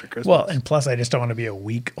the day after Christmas. Well, and plus, I just don't want to be a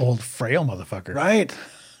weak, old, frail motherfucker. Right.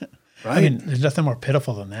 I mean, there's nothing more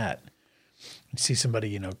pitiful than that. You see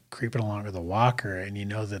somebody, creeping along with a walker, and you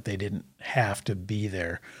know that they didn't have to be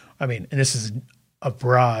there. I mean, and this is a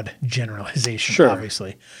broad generalization, Sure.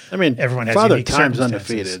 obviously. I mean, everyone has Father unique Time's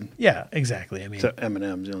circumstances. undefeated. Yeah, exactly. I mean, So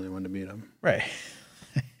Eminem's the only one to beat him. right.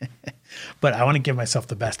 But I want to give myself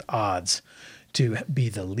the best odds to be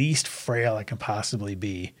the least frail I can possibly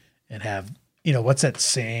be and have, what's that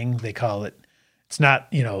saying? They call it, it's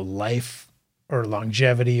not, life or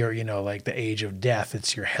longevity or, like the age of death.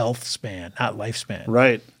 It's your health span, not lifespan.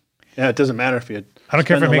 Right. Yeah, it doesn't matter if you. I don't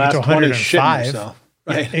care if I spend the make it to last 20 shitting 105. yourself.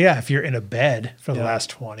 Right. Yeah, if you're in a bed for the last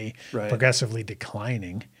 20, Right. progressively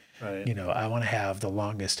declining, Right. I want to have the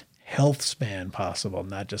longest health span possible,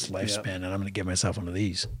 not just lifespan. And I'm going to give myself one of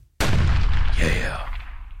these. Yeah.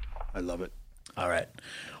 I love it. All right.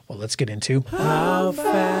 Well, let's get into How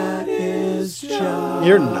fat is Josh?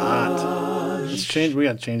 You're not. Let's change. We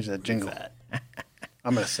got to change that jingle.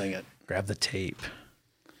 I'm gonna sing it. grab the tape.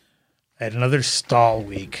 I had another stall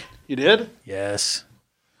week. You did? Yes.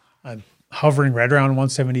 I'm hovering right around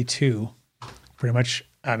 172. Pretty much,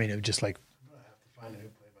 I mean, it was just like, Find a new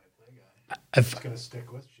play-by-play guy. It's gonna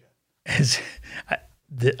stick with shit.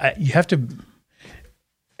 you have to,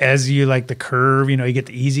 as you like the curve, you get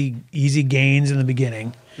the easy gains in the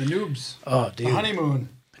beginning. The noobs. Oh, dude. The honeymoon.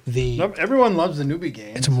 The Everyone loves the newbie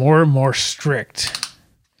games. It's more and more strict.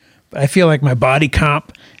 But I feel like my body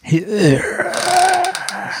comp. They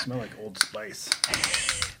smell like Old Spice.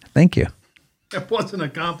 Thank you. It wasn't a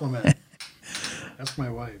compliment. That's my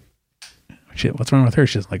wife. Shit, what's wrong with her?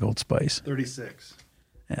 She doesn't like Old Spice. 36.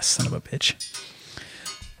 Son of a bitch.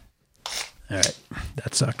 All right.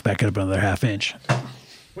 That sucked. Back it up another half inch.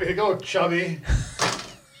 Way to go, chubby.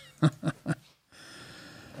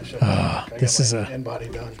 This is a in-body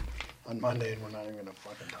done on Monday, and we're not even going to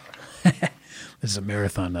fucking talk. this is a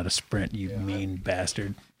marathon, not a sprint, you mean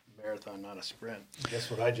bastard. Marathon, not a sprint. Guess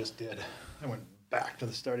what I just did? I went back to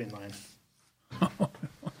the starting line.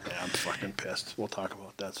 Yeah, I'm fucking pissed. We'll talk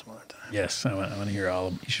about that some other time. Yes, I want to hear all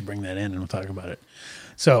of. You should bring that in and we'll talk about it.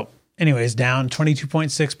 So, anyways, down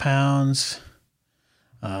 22.6 pounds.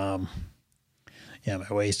 Yeah,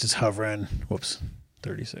 my waist is hovering. Whoops,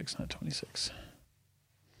 36, not 26.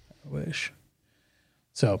 I wish.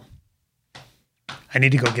 So, I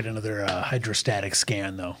need to go get another hydrostatic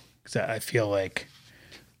scan though, because I feel like.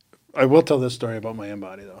 I will tell this story about my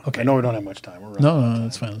in-body, though. Okay. I know we don't have much time. We're running out of No, time.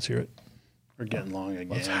 that's fine. Let's hear it. We're getting long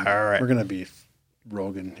again. all right. We're going to be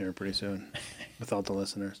Rogan here pretty soon without the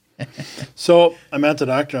listeners. So I'm at the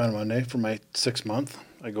doctor on Monday for my 6 month.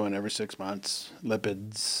 I go in every 6 months.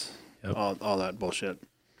 Lipids, Yep. all that bullshit.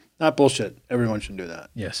 Not bullshit. Everyone should do that.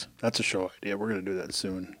 Yes. That's a show idea. We're going to do that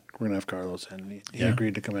soon. We're going to have Carlos in. He Yeah.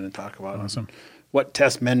 agreed to come in and talk about Awesome. what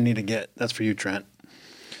tests men need to get. That's for you, Trent.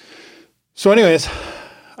 So anyways,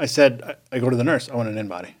 I said, I go to the nurse. I want an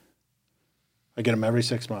in-body. I get them every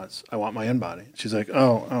 6 months. I want my in-body. She's like,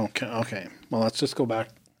 oh, okay. Well, let's just go back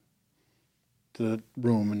to the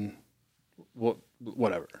room and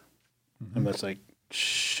whatever. And that's like,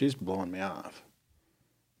 she's blowing me off.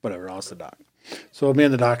 Whatever, I'll ask the doc. So me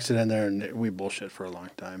and the doc sit in there and we bullshit for a long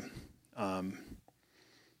time.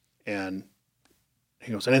 And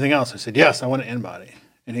he goes, anything else? I said, yes, I want an in-body.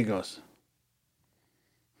 And he goes,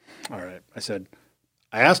 all right. I said,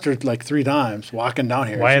 I asked her like 3 times walking down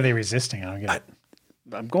here. Why are they resisting? I don't get it.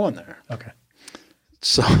 I'm going there. Okay.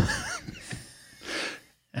 So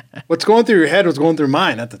what's going through your head was going through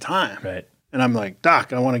mine at the time. Right. And I'm like,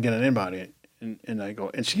 Doc, I want to get an in-body. And I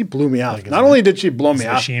go, and she blew me off. Like, not only did she blow me The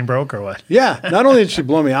off. machine broke or what? Yeah. Not only did she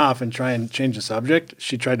blow me off and try and change the subject,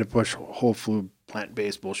 she tried to push whole food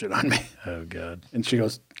plant-based bullshit on me. Oh, God. And she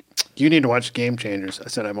goes, you need to watch Game Changers. I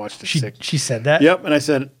said, I watched it 6. She said that? Yep. And I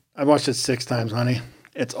said, I watched it 6 times, honey.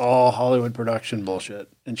 It's all Hollywood production bullshit.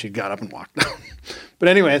 And she got up and walked out. But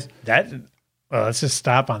anyways. Well, let's just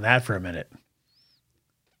stop on that for a minute.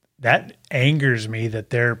 That angers me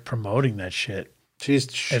that they're promoting that shit. She's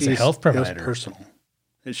as a health provider. It was personal.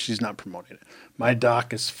 She's not promoting it. My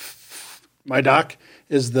doc is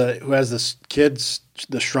the who has this kid's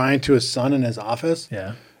the shrine to his son in his office.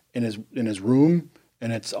 Yeah. In his room,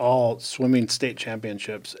 and it's all swimming state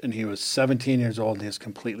championships. And he was 17 years old, and he's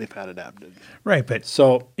completely fat adapted. Right, but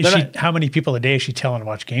so how many people a day is she telling to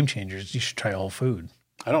watch Game Changers? You should try Whole Food.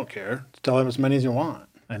 I don't care. Tell him as many as you want.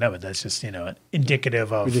 I know, but that's just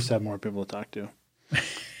indicative of. We just have more people to talk to.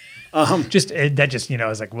 That just I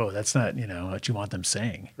was like, whoa, that's not what you want them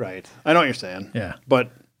saying. Right. I know what you're saying. Yeah. But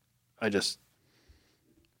I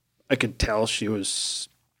could tell she was,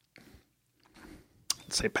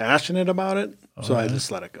 let's say, passionate about it. So I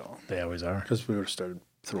just let it go. They always are. Because we would have started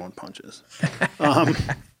throwing punches.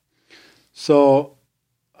 So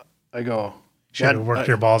I go. Should have worked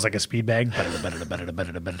your balls like a speed bag.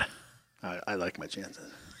 I like my chances.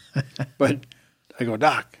 But I go,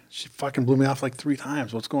 Doc, she fucking blew me off like 3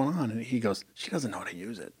 times. What's going on? And he goes, she doesn't know how to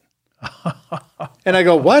use it. And I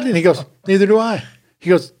go, what? And he goes, neither do I. He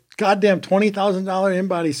goes, goddamn $20,000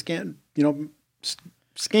 in-body scan,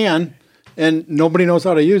 scan, and nobody knows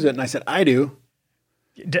how to use it. And I said, I do.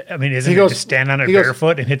 I mean, isn't it just stand on it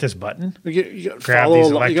barefoot and hit this button? You got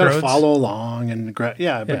to follow along and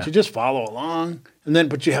but you just follow along,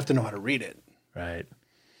 but you have to know how to read it. Right.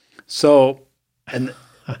 So, and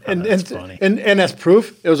funny. And as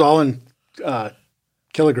proof, it was all in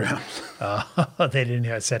kilograms. They didn't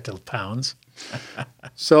have it set to pounds.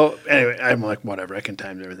 So anyway, I'm like, whatever. I can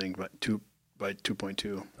times everything, but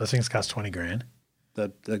 2.2. Those things cost $20,000.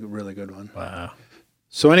 The really good one. Wow.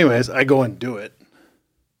 So, anyways, I go and do it,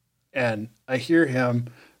 and I hear him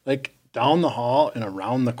like down the hall and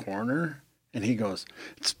around the corner, and he goes,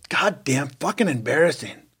 "It's goddamn fucking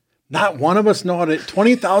embarrassing. Not one of us know how to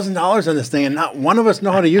 $20,000 on this thing, and not one of us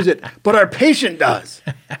know how to use it, but our patient does.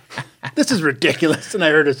 This is ridiculous." And I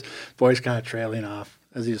heard his voice kind of trailing off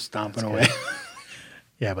as he was stomping away.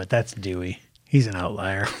 Yeah, but that's Dewey. He's an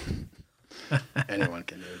outlier. Anyone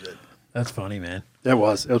can use it. That's funny, man. It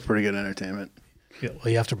was pretty good entertainment. Yeah,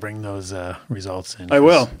 well, you have to bring those results in. I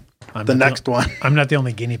will. I'm the next one. I'm not the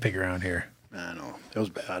only guinea pig around here. I know. It was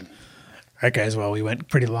bad. All right, guys. Well, we went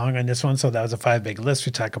pretty long on this one, so that was a 5 big list.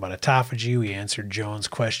 We talked about autophagy. We answered Joan's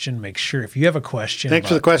question. Make sure if you have a question. Thanks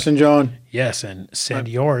for the question, Joan. Yes, and send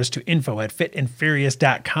yours to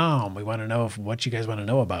info@fitandfurious.com. We want to know what you guys want to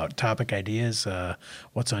know about, topic ideas,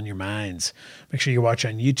 what's on your minds. Make sure you watch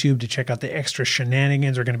on YouTube to check out the extra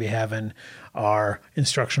shenanigans. We're going to be having our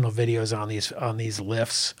instructional videos on these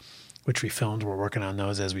lifts, which we filmed. We're working on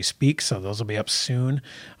those as we speak, so those will be up soon.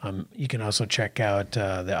 You can also check out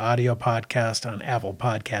the audio podcast on Apple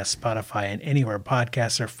Podcasts, Spotify, and anywhere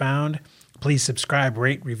podcasts are found. Please subscribe,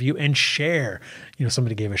 rate, review, and share.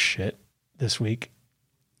 Somebody gave us shit this week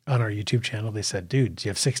on our YouTube channel. They said, dude, you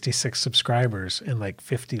have 66 subscribers and like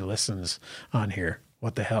 50 listens on here.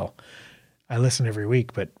 What the hell? I listen every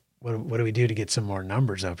week, but what do we do to get some more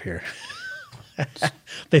numbers up here?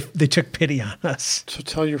 They took pity on us. So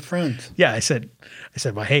tell your friends. Yeah, I said,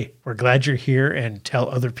 well, hey, we're glad you're here, and tell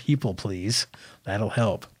other people, please. That'll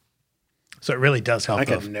help. So it really does help. I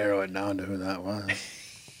can narrow it down to who that was.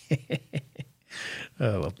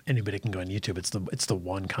 Oh, well, anybody can go on YouTube. It's the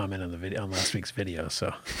one comment on the video on last week's video,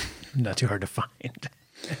 so not too hard to find.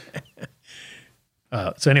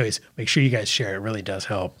 So, anyways, make sure you guys share. It really does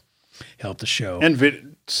help the show.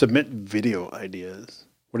 And submit video ideas.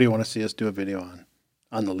 What do you want to see us do a video on?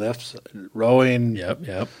 On the lifts, rowing,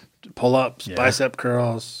 Yep. pull-ups, bicep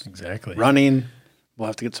curls. Exactly. Running. We'll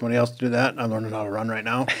have to get somebody else to do that. I'm learning how to run right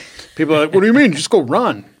now. People are like, what do you mean? Just go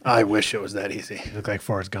run. I wish it was that easy. You look like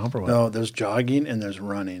Forrest Gump or what? No, there's jogging and there's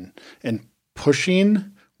running. And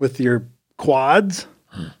pushing with your quads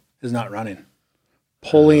is not running.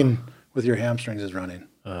 Pulling with your hamstrings is running.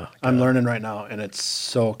 I'm learning right now, and it's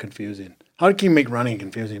so confusing. How can you make running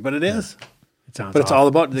confusing? But it is. It sounds But it's all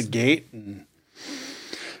about the gait. And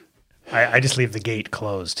I just leave the gate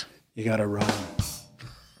closed. You got to run.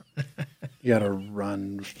 You got to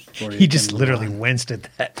run. He just literally winced at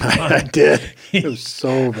that. I did. It was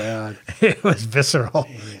so bad. It was visceral.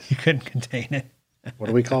 You couldn't contain it. What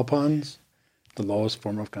do we call puns? The lowest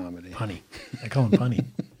form of comedy. Punny. I call him punny.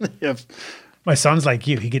 Yep. My son's like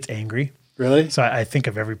you. He gets angry. Really? So I think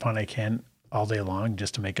of every pun I can all day long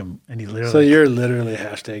just to make him. And he literally. So you're literally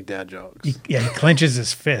hashtag dad jokes. He clenches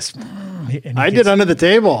his fist. And he I did under the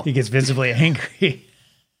table. He gets visibly angry.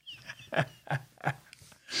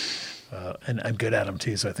 And I'm good at them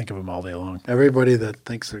too, so I think of them all day long. Everybody that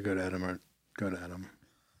thinks they're good at them are good at them.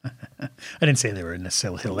 I didn't say they were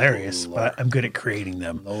necessarily hilarious, but I'm good at creating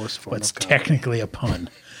them. Lowest form What's of comedy. technically a pun.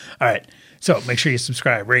 All right. So make sure you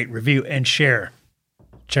subscribe, rate, review, and share.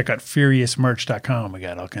 Check out furiousmerch.com. We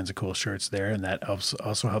got all kinds of cool shirts there, and that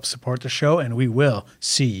also helps support the show. And we will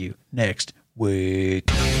see you next week.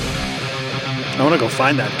 I want to go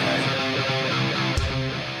find that guy.